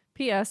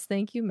 P.S.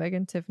 Thank you,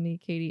 Megan, Tiffany,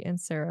 Katie, and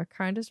Sarah.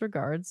 Kindest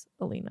regards,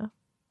 Alina.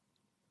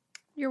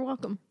 You're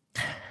welcome.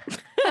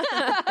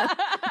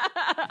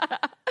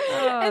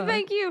 And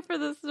thank you for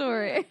the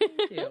story.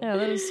 Yeah,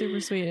 that is super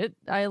sweet.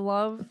 I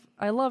love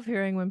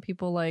hearing when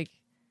people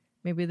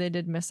maybe they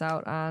did miss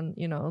out on,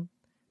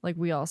 like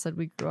we all said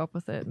we grew up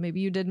with it.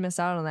 Maybe you did miss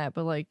out on that,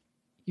 but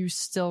you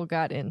still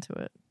got into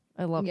it.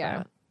 I love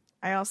that.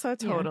 I also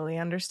totally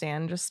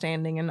understand just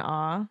standing in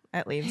awe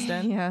at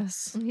Leavesden.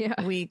 Yes.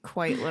 Yeah. We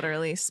quite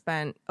literally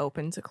spent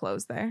open to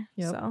close there.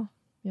 Yep. So,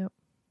 Yep.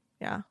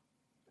 yeah.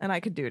 And I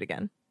could do it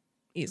again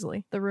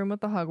easily. The room with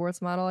the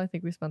Hogwarts model, I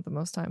think we spent the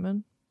most time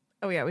in.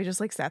 Oh, yeah. We just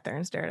sat there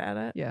and stared at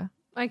it. Yeah.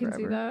 I can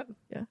see Forever. that.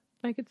 Yeah.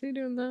 I could see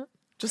doing that.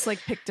 Just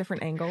pick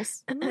different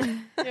angles. Yeah,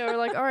 we're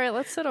like, all right,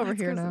 let's sit over Let's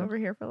here go sit now. over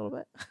here for a little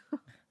bit.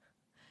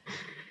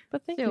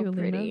 But thank So you, Alina.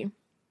 pretty.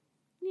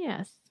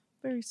 Yes.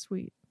 Very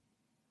sweet.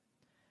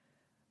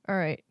 All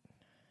right.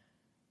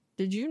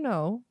 Did you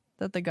know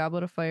that the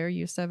Goblet of Fire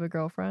used to have a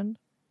girlfriend?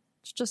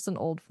 It's just an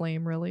old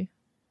flame, really.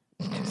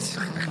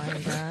 Oh my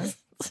god.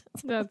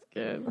 That's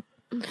good.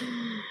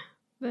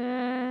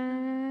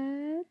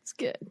 That's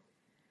good.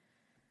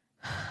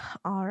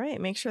 All right.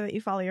 Make sure that you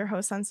follow your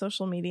hosts on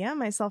social media.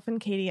 Myself and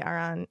Katie are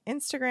on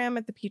Instagram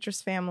at the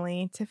Petras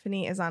Family.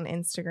 Tiffany is on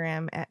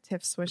Instagram at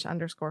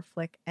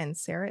tiffswish_flick. And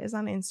Sarah is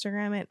on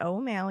Instagram at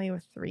O'Malley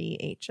with 3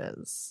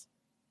 H's.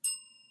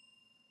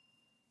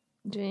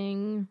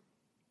 Ding.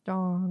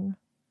 Dong.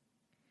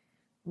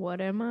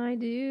 What am I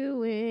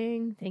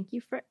doing? Thank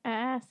you for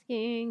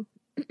asking.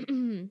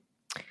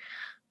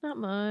 Not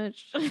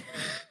much.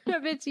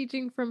 I've been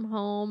teaching from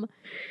home,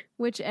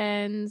 which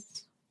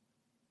ends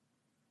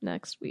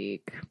next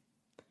week.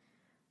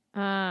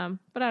 But I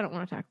don't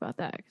want to talk about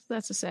that because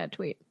that's a sad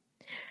tweet.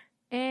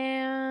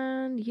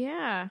 And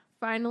yeah,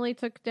 finally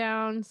took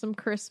down some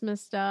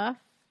Christmas stuff.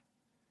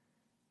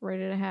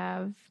 Ready to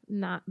have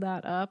not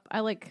that up. I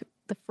like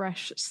the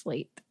fresh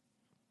slate.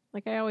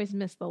 I always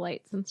miss the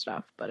lights and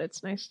stuff, but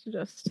it's nice to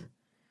just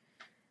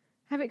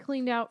have it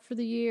cleaned out for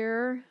the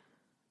year.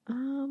 Got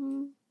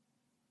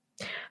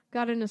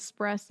an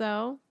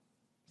espresso,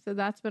 so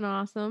that's been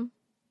awesome.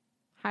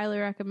 Highly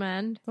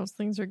recommend. Those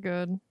things are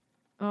good.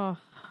 Oh,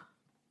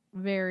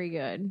 Very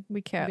good.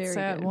 We cat Very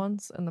sat good.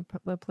 once, and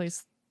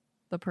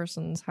the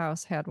person's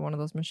house had one of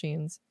those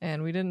machines,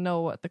 and we didn't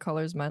know what the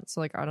colors meant.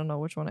 So like, I don't know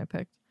which one I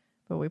picked,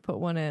 but we put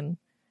one in,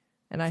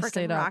 and I Frickin'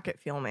 stayed up. rocket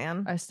fuel,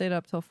 man. I stayed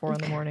up till 4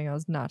 a.m. I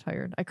was not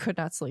tired. I could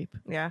not sleep.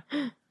 Yeah.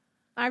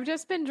 I've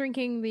just been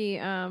drinking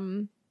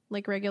the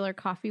like regular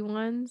coffee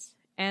ones,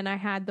 and I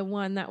had the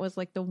one that was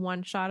like the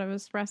one shot of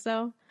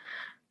espresso,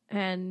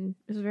 and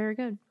it was very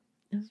good.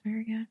 It was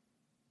very good.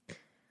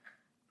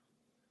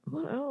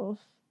 What else?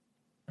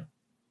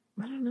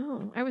 I don't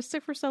know. I was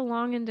sick for so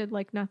long and did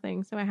like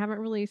nothing, so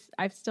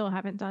I still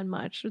haven't done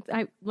much.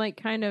 I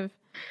like kind of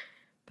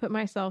put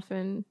myself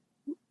in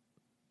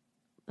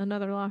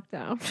another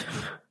lockdown,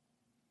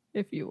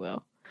 if you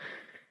will.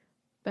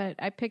 But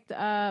I picked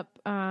up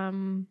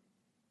what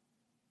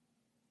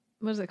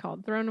is it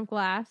called? Throne of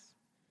Glass,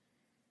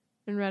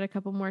 and read a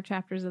couple more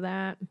chapters of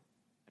that.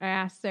 I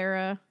asked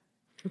Sarah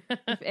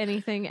if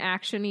anything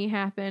action-y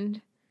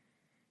happened,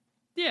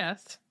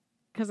 Yes.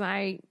 because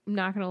I'm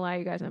not gonna lie,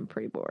 you guys, I'm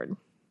pretty bored.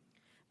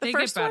 The They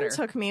get first one better.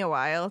 took me a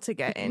while to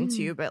get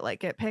into, but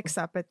like it picks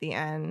up at the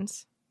end.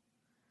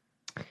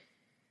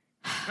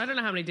 I don't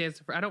know how many days.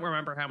 I don't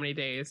remember how many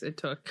days it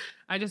took.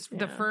 The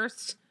Yeah.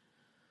 first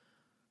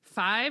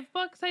 5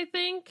 books, I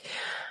think,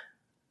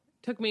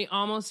 took me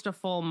almost a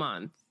full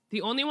month.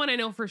 The only one I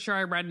know for sure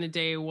I read in a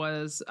day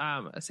was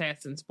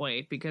Assassin's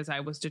Blade, because I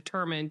was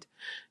determined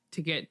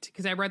to get,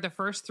 because I read the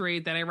first 3,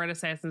 then I read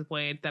Assassin's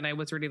Blade, then I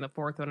was reading the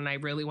 4th one, and I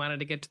really wanted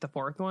to get to the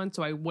 4th one,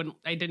 so I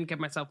didn't give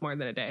myself more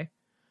than a day.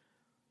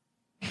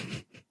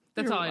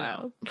 That's You're all I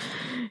know.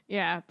 wild.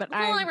 Yeah, but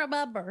That's all I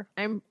remember.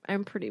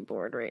 I'm pretty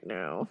bored right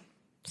now,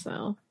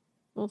 so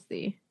we'll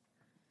see.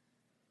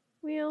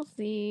 We'll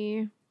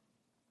see.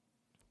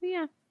 But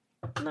yeah,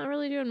 not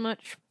really doing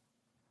much.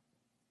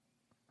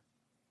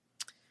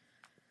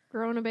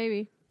 Growing a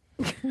baby.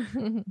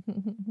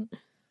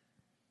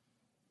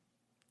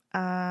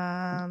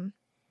 Are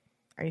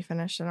you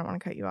finished? I don't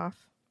want to cut you off.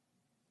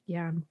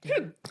 Yeah, I'm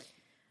dead.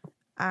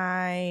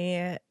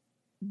 I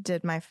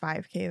did my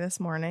 5K this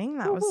morning.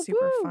 That was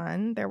super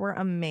fun. There were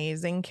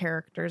amazing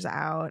characters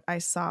out. I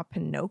saw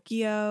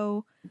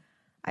Pinocchio.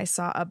 I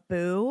saw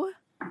Abu.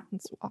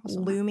 It's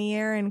awesome.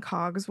 Lumiere and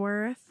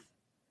Cogsworth.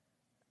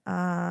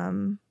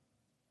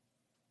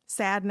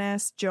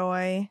 Sadness,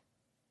 Joy,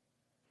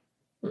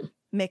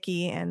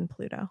 Mickey, and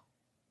Pluto.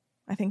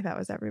 I think that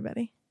was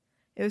everybody.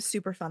 It was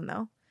super fun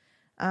though.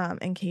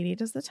 And Katie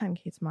does the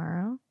 10K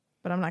tomorrow,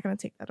 but I'm not going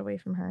to take that away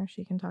from her.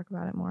 She can talk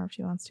about it more if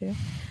she wants to.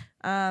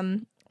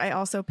 I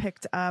also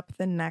picked up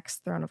the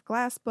next Throne of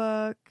Glass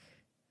book.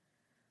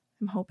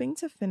 I'm hoping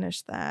to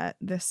finish that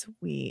this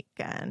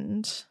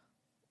weekend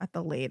at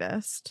the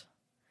latest.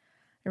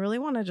 I really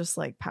want to just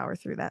like power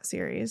through that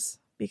series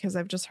because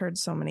I've just heard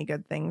so many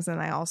good things. And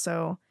I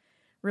also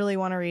really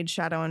want to read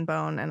Shadow and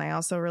Bone. And I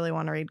also really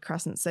want to read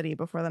Crescent City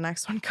before the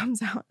next one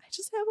comes out. I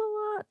just have a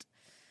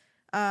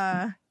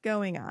lot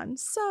going on.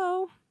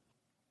 So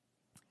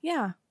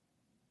yeah,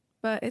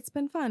 but it's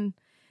been fun.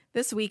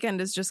 This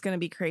weekend is just going to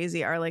be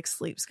crazy. Our like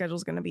sleep schedule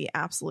is going to be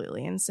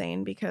absolutely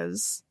insane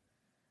because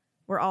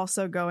we're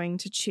also going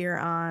to cheer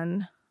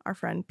on our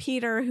friend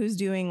Peter, who's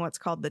doing what's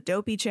called the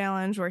Dopey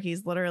Challenge, where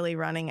he's literally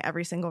running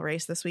every single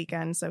race this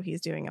weekend. So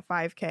he's doing a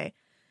 5K.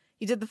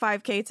 He did the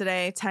 5K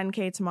today,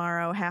 10K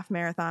tomorrow, half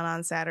marathon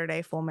on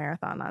Saturday, full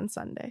marathon on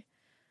Sunday.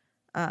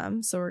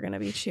 So we're going to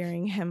be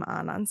cheering him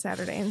on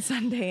Saturday and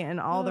Sunday, and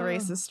all the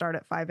races start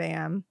at 5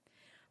 a.m.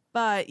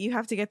 But you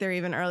have to get there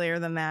even earlier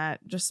than that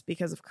just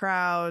because of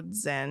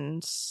crowds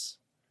and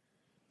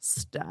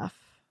stuff.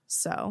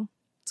 So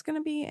it's going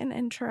to be an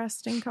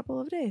interesting couple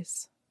of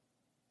days.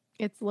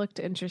 It's looked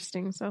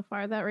interesting so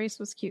far. That race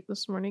was cute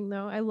this morning,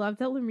 though. I love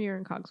that Lumiere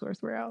and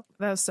Cogsworth were out.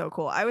 That was so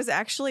cool. I was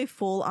actually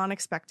full on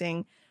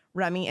expecting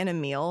Remy and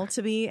Emile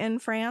to be in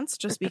France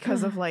just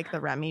because of like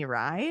the Remy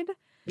ride.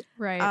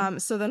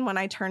 Right. So then when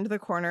I turned the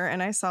corner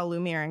and I saw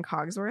Lumiere and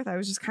Cogsworth, I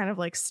was just kind of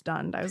like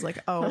stunned. I was like,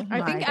 oh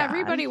my I think God.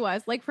 everybody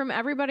was. Like from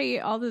everybody,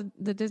 all the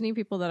Disney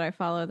people that I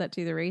follow that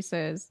do the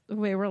races,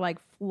 they were like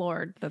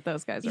floored that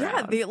those guys are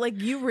out. They, like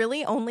you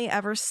really only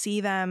ever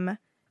see them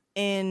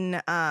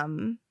in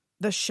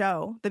the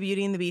show, the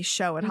Beauty and the Beast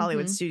show at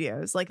Hollywood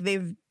Studios. Like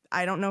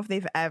I don't know if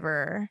they've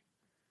ever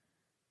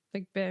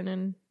like been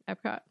in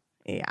Epcot.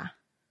 Yeah.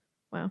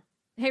 Wow.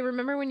 Hey,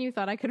 remember when you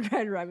thought I could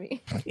ride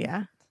Remy?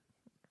 Yeah.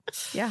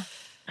 Yeah.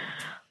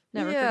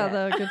 Never yeah,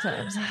 forget. the good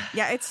times.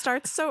 Yeah, it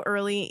starts so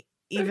early,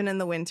 even in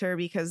the winter,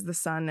 because the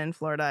sun in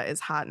Florida is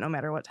hot no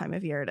matter what time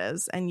of year it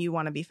is, and you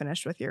want to be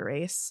finished with your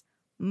race.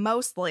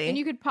 Mostly. And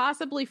you could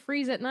possibly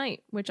freeze at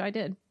night, which I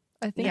did.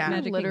 I think Yeah. we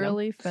Magic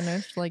literally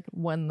finished like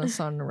when the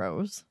sun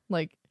rose,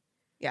 like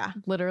Yeah.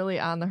 literally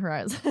on the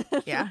horizon.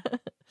 Yeah.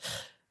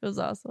 It was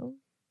awesome.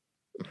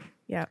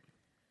 Yeah.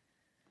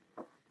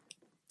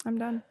 I'm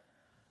done.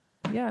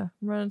 Yeah,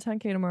 I'm running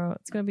 10K tomorrow.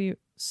 It's gonna be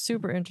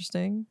super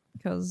interesting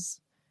because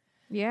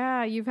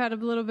Yeah, you've had a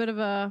little bit of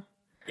a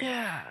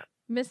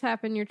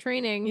mishap in your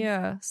training.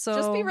 yeah. So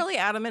Just be really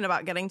adamant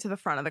about getting to the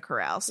front of the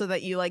corral so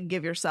that you like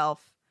give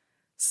yourself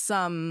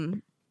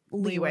some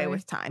leeway Leeway.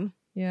 with time.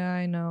 Yeah,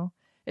 I know.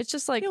 It's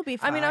just like, You'll be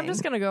I mean, I'm fine.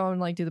 just going to go and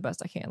like do the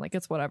best I can. Like,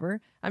 it's whatever.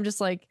 I'm just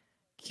like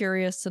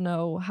curious to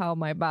know how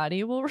my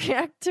body will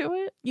react to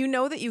it. You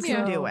know that you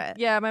can So, do it.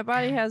 Yeah, my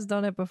body has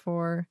done it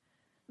before.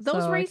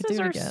 Those so I could do races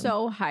it are again.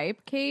 so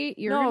hype, Kate.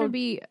 You're No. gonna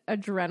be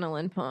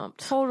adrenaline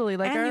pumped. Totally.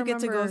 Like, and I you get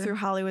to go remember- through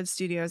Hollywood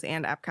Studios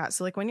and Epcot.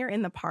 So like when you're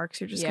in the parks,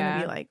 you're just gonna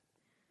Yeah. be like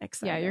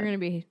excited.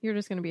 Yeah, you're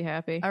just gonna be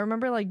happy. I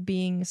remember like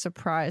being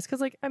surprised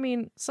because, like, I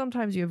mean,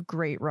 sometimes you have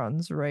great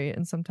runs, right?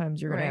 And sometimes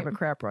you're gonna have a Right.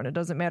 crap run. It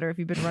doesn't matter if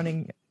you've been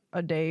running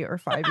a day or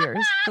 5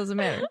 years. Doesn't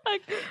matter.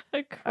 a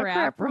A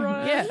crap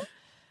run. Yeah.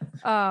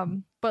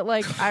 But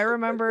like I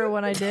remember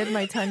when I did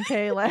my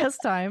 10K last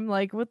time,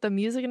 like with the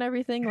music and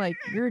everything, like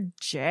you're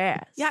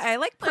jazzed. Yeah, I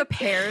like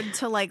prepared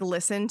to like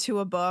listen to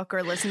a book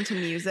or listen to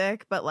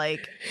music, but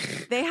like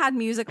they had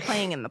music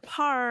playing in the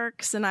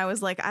parks, and I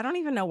was like, I don't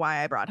even know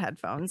why I brought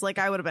headphones. Like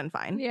I would have been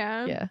fine.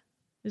 Yeah. Yeah.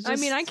 It's I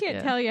mean, I just- can't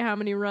yeah. tell you how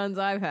many runs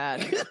I've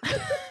had.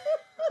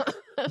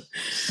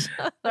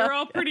 They're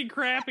all pretty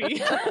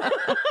crappy.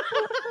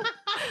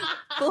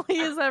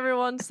 Please,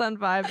 everyone, send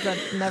vibes. That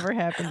never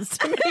happens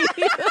to me.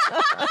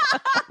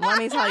 Let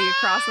me tell you,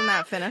 crossing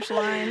that finish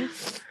line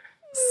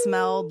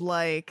smelled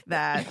like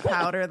that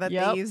powder that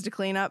Yep. they used to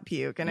clean up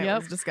puke, and it Yep.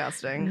 was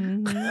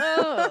disgusting.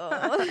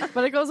 Mhm.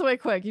 But it goes away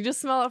quick. You just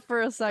smell it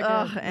for a second.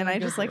 Ugh, and I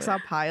then it just goes like away.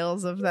 saw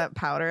piles of that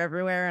powder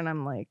everywhere, and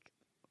I'm like,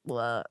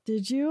 what?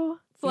 Did you?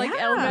 It's like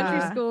Yeah.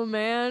 elementary school,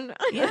 man.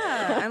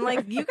 Yeah, I'm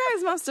like, you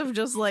guys must have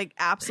just like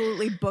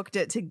absolutely booked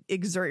it to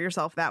exert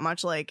yourself that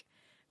much. Like,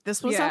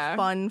 this was Yeah. a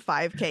fun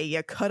 5K.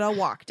 You could have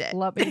walked it.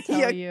 Let me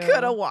tell you.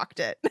 could have walked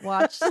it.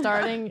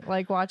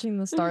 Watching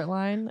the start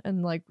line,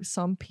 and like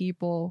some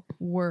people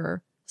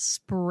were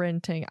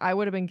sprinting. I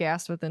would have been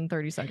gassed within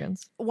 30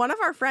 seconds. One of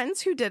our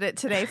friends who did it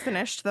today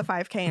finished the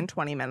 5K in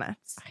 20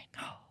 minutes. I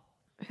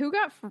know. Who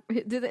got?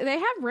 Did they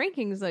have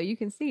rankings though? You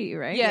can see,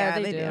 right? Yeah, Yeah,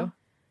 they they do. do.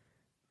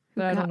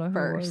 But I got don't know who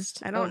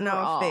first? was. I don't know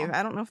Overall.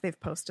 I don't know if they've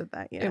posted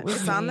that yet. It was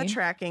It's on the me.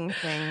 tracking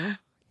thing.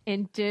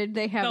 And did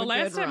they have The a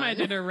last good time I run?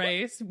 did a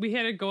race, we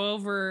had to go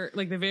over,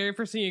 like, the very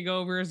first thing you go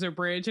over is a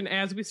bridge. And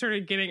as we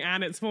started getting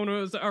on it, someone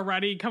was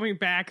already coming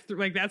back through.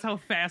 Like, that's how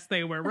fast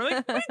they were. We're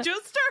like, we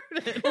just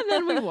started. And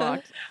then we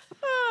walked.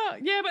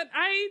 Yeah, but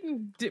I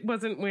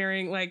wasn't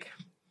wearing, like,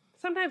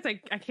 sometimes I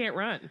can't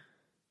run.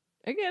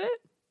 I get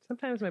it.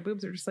 Sometimes my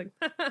boobs are just like,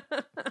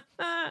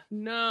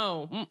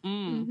 no. Mm-mm.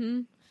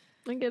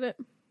 Mm-hmm. I get it.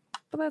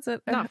 But that's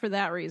it. Not for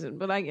that reason,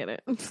 but I get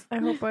it. I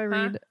hope I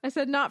read. I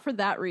said not for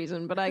that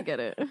reason, but I get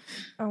it.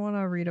 I want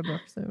to read a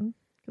book soon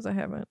because I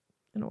haven't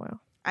in a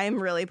while. I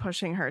am really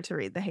pushing her to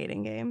read The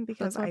Hating Game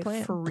because That's my I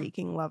plan.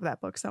 freaking love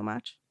that book so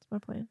much. That's my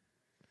plan.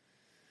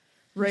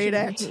 Rate I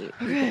it. hate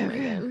people,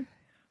 Megan.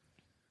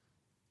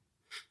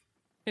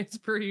 It's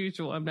per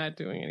usual. I'm not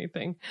doing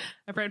anything.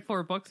 I've read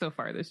 4 books so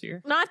far this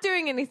year. Not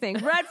doing anything.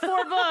 Read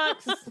 4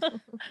 books.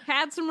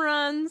 Had some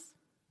runs.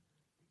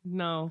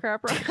 No.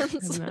 Crap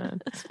runs. I'm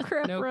not.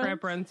 Crap No runs.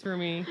 crap runs for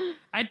me.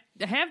 I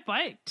have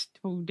biked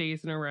 2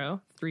 days in a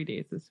row, 3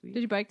 days this week.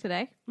 Did you bike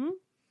today?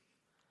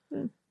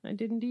 I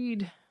did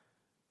indeed.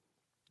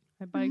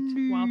 I biked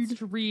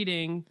whilst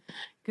reading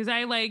because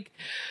I like.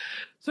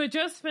 So I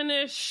just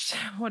finished.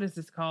 What is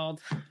this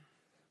called?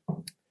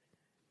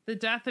 The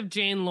Death of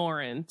Jane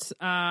Lawrence.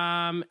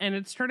 And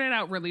it started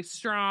out really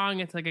strong.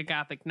 It's like a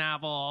gothic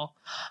novel,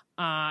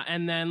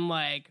 and then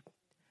like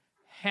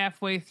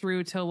halfway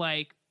through to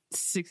like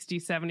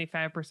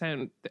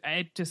 60-75%,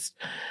 it just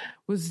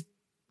was.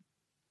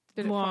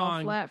 Did it fall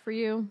long. flat for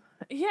you?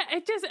 Yeah,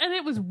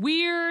 it was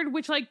weird,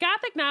 which like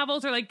gothic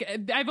novels are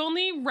like, I've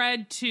only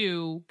read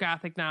 2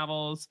 gothic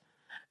novels,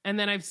 and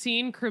then I've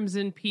seen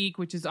Crimson Peak,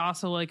 which is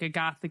also like a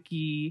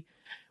gothic-y,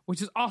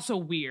 which is also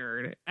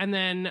weird. And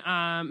then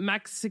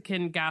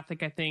Mexican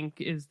Gothic, I think,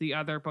 is the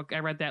other book. I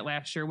read that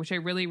last year, which I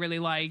really, really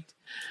liked,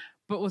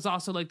 but was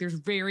also like, there's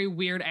very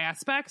weird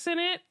aspects in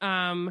it.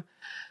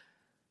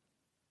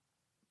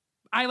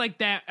 I like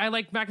that. I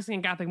like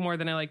Mexican Gothic more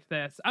than I liked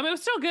this. It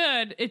was still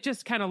good. It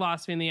just kind of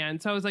lost me in the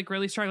end. So I was like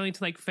really struggling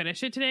to like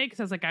finish it today because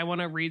I was like, I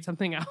want to read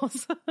something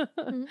else. What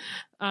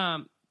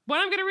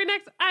I'm going to read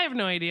next, I have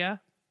no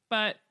idea,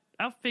 but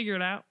I'll figure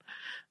it out.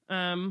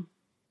 I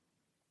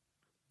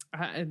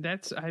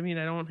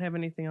don't have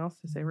anything else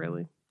to say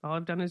really. All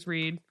I've done is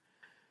read,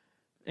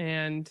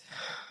 and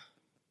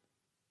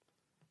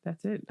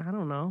that's it. I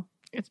don't know.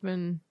 It's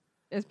been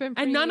pretty,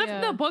 And none of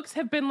the books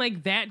have been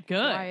like that good.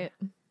 quiet.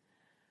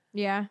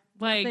 Yeah.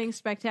 Like, Nothing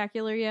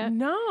spectacular yet.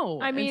 no.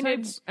 I mean,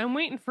 And so I'm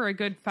waiting for a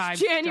good 5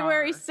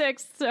 January star.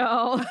 6th,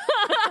 so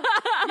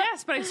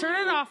Yes, but I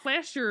started off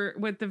last year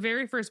with the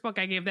very first book.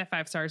 I gave that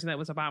 5 stars, and that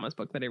was Obama's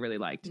book that I really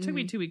liked. It took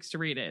me 2 weeks to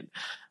read it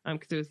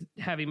because it was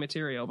heavy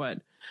material, but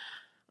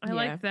I Yeah.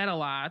 liked that a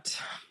lot.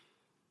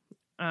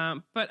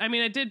 But I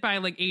mean, I did buy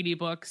like 80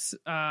 books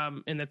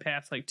in the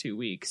past like 2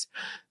 weeks,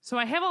 so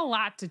I have a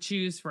lot to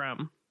choose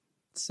from.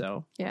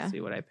 So Yeah. we'll see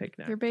what I pick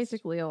next. you're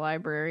basically a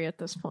library at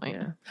this point.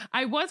 Yeah.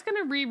 I was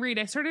gonna reread.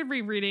 I started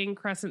rereading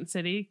Crescent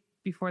City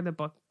before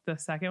the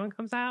second one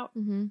comes out.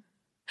 Mm-hmm.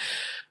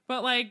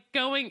 But like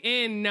going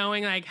in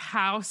knowing like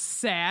how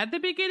sad the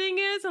beginning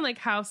is and like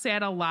how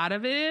sad a lot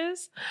of it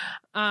is.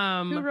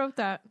 Who wrote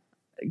that?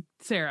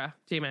 Sarah,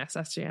 JMass,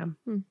 SJM.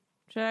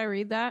 Should I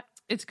read that?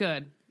 It's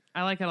good.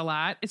 I like it a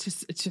lot. It's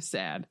just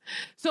sad.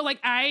 So like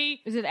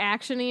Is it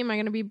actiony? Am I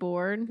going to be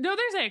bored? No,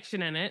 there's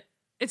action in it.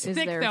 It's Is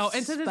thick there though.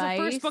 And since it's the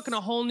first spice? book in a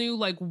whole new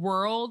like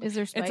world, Is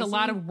there it's a spicy?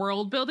 lot of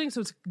world building,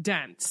 so it's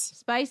dense.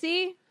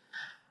 Spicy?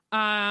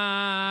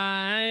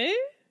 Yeah,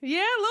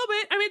 a little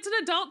bit. I mean, it's an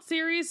adult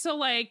series, so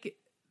like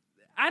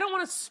I don't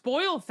want to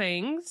spoil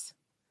things.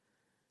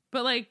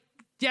 But like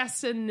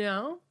yes and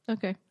no.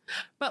 Okay.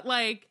 But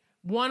like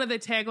one of the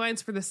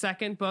taglines for the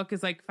second book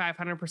is like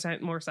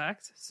 500% more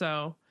sex.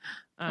 So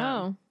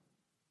yeah.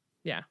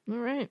 All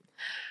right.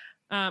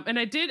 And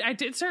I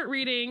did start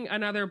reading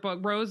another book,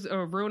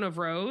 Ruin of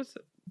Rose.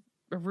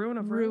 A Ruin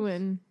of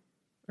Rose.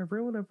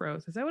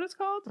 Is that what it's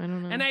called? I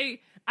don't know. And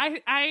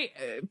I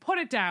put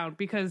it down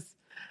because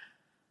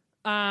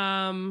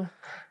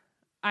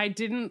I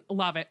didn't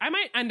love it. I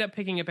might end up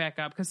picking it back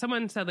up because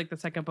someone said like the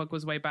second book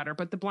was way better,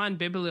 but the blonde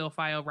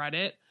bibliophile read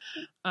it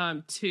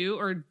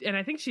too, and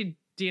I think she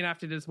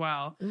DNF'd it as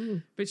well.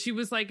 But she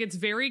was like, it's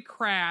very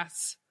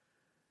crass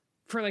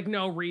for like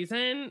no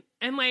reason.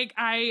 And like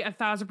I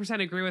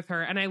 1,000% agree with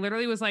her. And I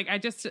literally was like, I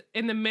just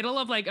in the middle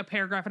of like a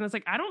paragraph and I was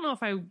like, I don't know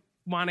if I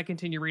want to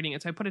continue reading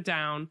it. So I put it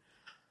down.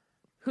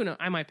 Who knows?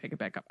 I might pick it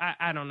back up.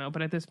 I don't know.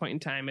 But at this point in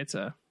time, it's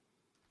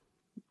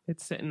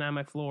sitting on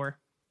my floor.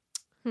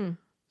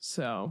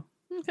 So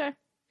Okay.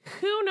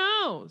 who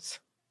knows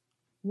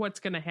what's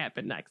going to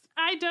happen next?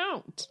 I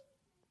don't.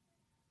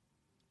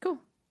 Cool.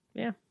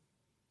 Yeah.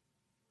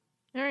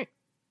 All right.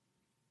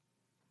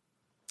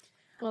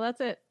 Well, that's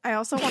it. I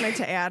also wanted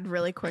to add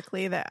really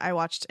quickly that I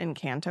watched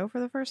Encanto for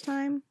the first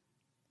time.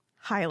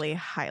 Highly,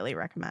 highly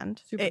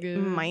recommend. Super it good.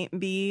 might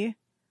be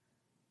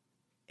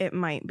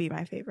my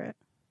favorite.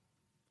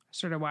 I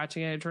started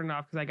watching it. I turned it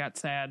off because I got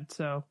sad.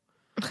 So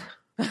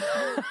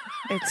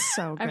It's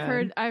so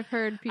good. I've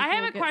heard people I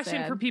have a get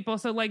question sad. for people.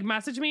 So like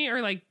message me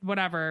or like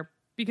whatever,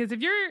 because if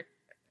you're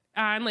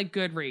on like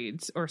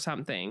Goodreads or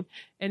something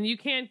and you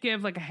can't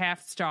give like a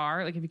half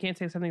star, like if you can't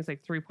say something's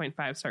like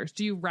 3.5 stars,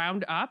 do you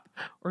round up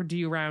or do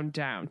you round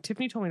down?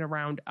 Tiffany told me to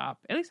round up,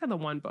 at least on the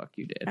one book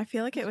you did. I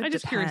feel like it would I'm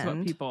just curious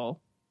about depend.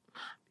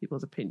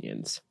 people's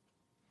opinions.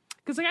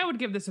 Because like I would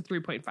give this a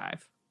 3.5.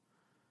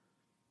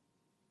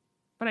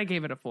 But I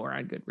gave it a 4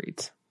 on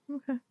Goodreads.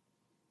 Okay.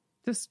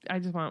 I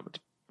just want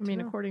I mean,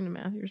 No. according to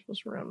math, you're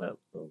supposed to round up.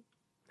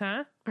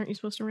 huh? Aren't you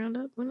supposed to round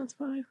up when it's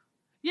 5?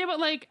 Yeah, but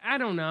like I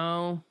don't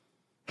know.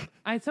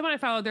 Someone I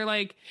followed, they're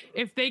like,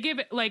 if they give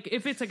it like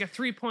if it's like a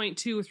 3.2,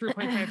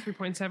 3.5,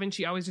 3.7,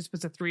 she always just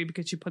puts a 3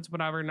 because she puts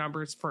whatever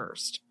numbers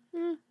first.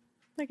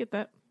 I get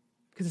that.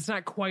 Because it's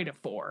not quite a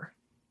 4.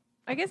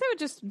 I guess it would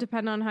just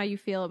depend on how you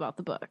feel about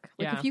the book.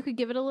 Like Yeah. if you could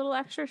give it a little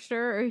extra,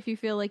 sure. Or if you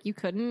feel like you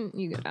couldn't,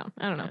 you go down.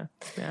 I don't know.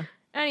 Yeah.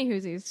 Any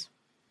whoosies.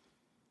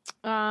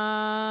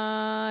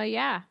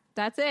 Yeah,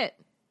 that's it.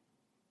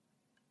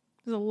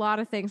 There's a lot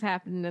of things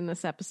happened in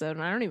this episode,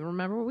 and I don't even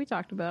remember what we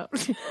talked about.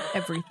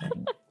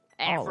 Everything.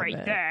 All of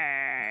it.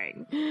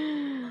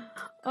 Everything.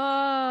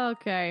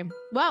 Okay.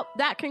 Well,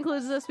 that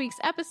concludes this week's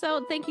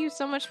episode. Thank you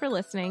so much for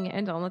listening,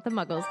 and don't let the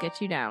muggles get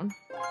you down.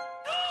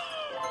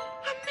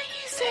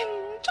 Amazing!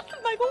 Just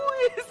my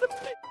voice.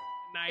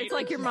 It's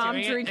like your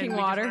mom drinking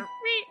water.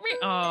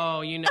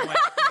 Oh, you know I love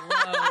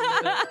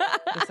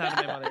the sound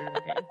of my mother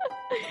drinking.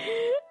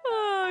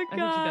 Oh, I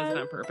think she does it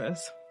on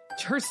purpose.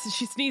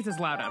 She sneezes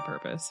loud on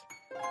purpose.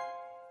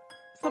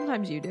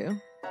 Sometimes you do.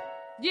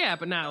 Yeah,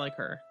 but not like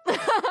her.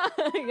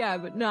 Yeah,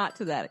 but not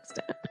to that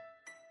extent.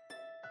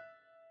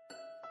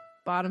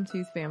 Bottom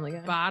tooth Family Guy.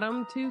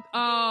 Bottom tooth.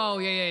 Oh,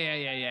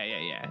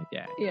 yeah.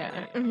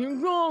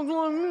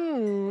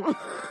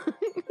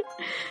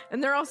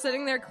 And they're all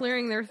sitting there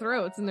clearing their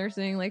throats, and they're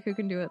saying like, "Who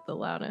can do it the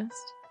loudest?"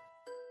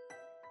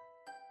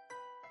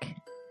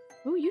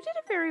 Ooh, you did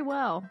it very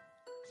well.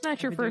 It's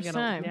not your I've been first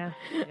doing it time. Yeah,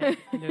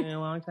 been doing it a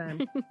long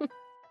time.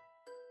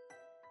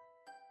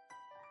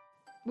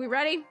 We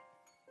ready?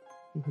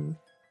 Mm-hmm.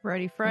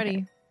 Ready, Freddy.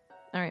 Okay.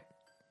 All right.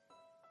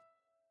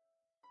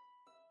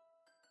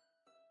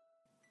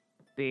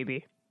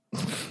 Baby.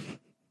 Spice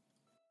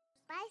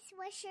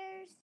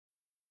Wishers.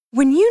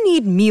 When you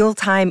need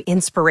mealtime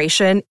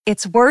inspiration,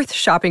 it's worth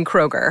shopping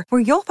Kroger, where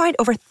you'll find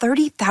over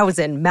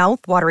 30,000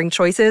 mouth-watering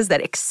choices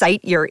that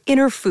excite your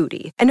inner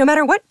foodie. And no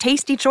matter what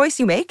tasty choice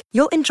you make,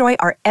 you'll enjoy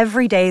our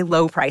everyday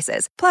low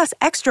prices, plus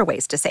extra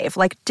ways to save,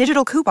 like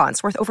digital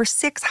coupons worth over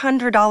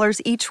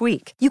 $600 each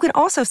week. You can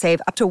also save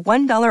up to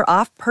 $1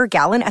 off per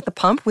gallon at the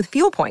pump with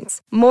fuel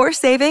points. More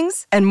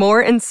savings and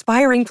more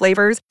inspiring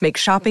flavors make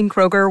shopping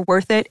Kroger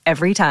worth it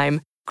every time.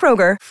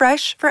 Kroger,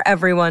 fresh for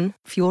everyone.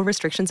 Fuel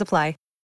restrictions apply.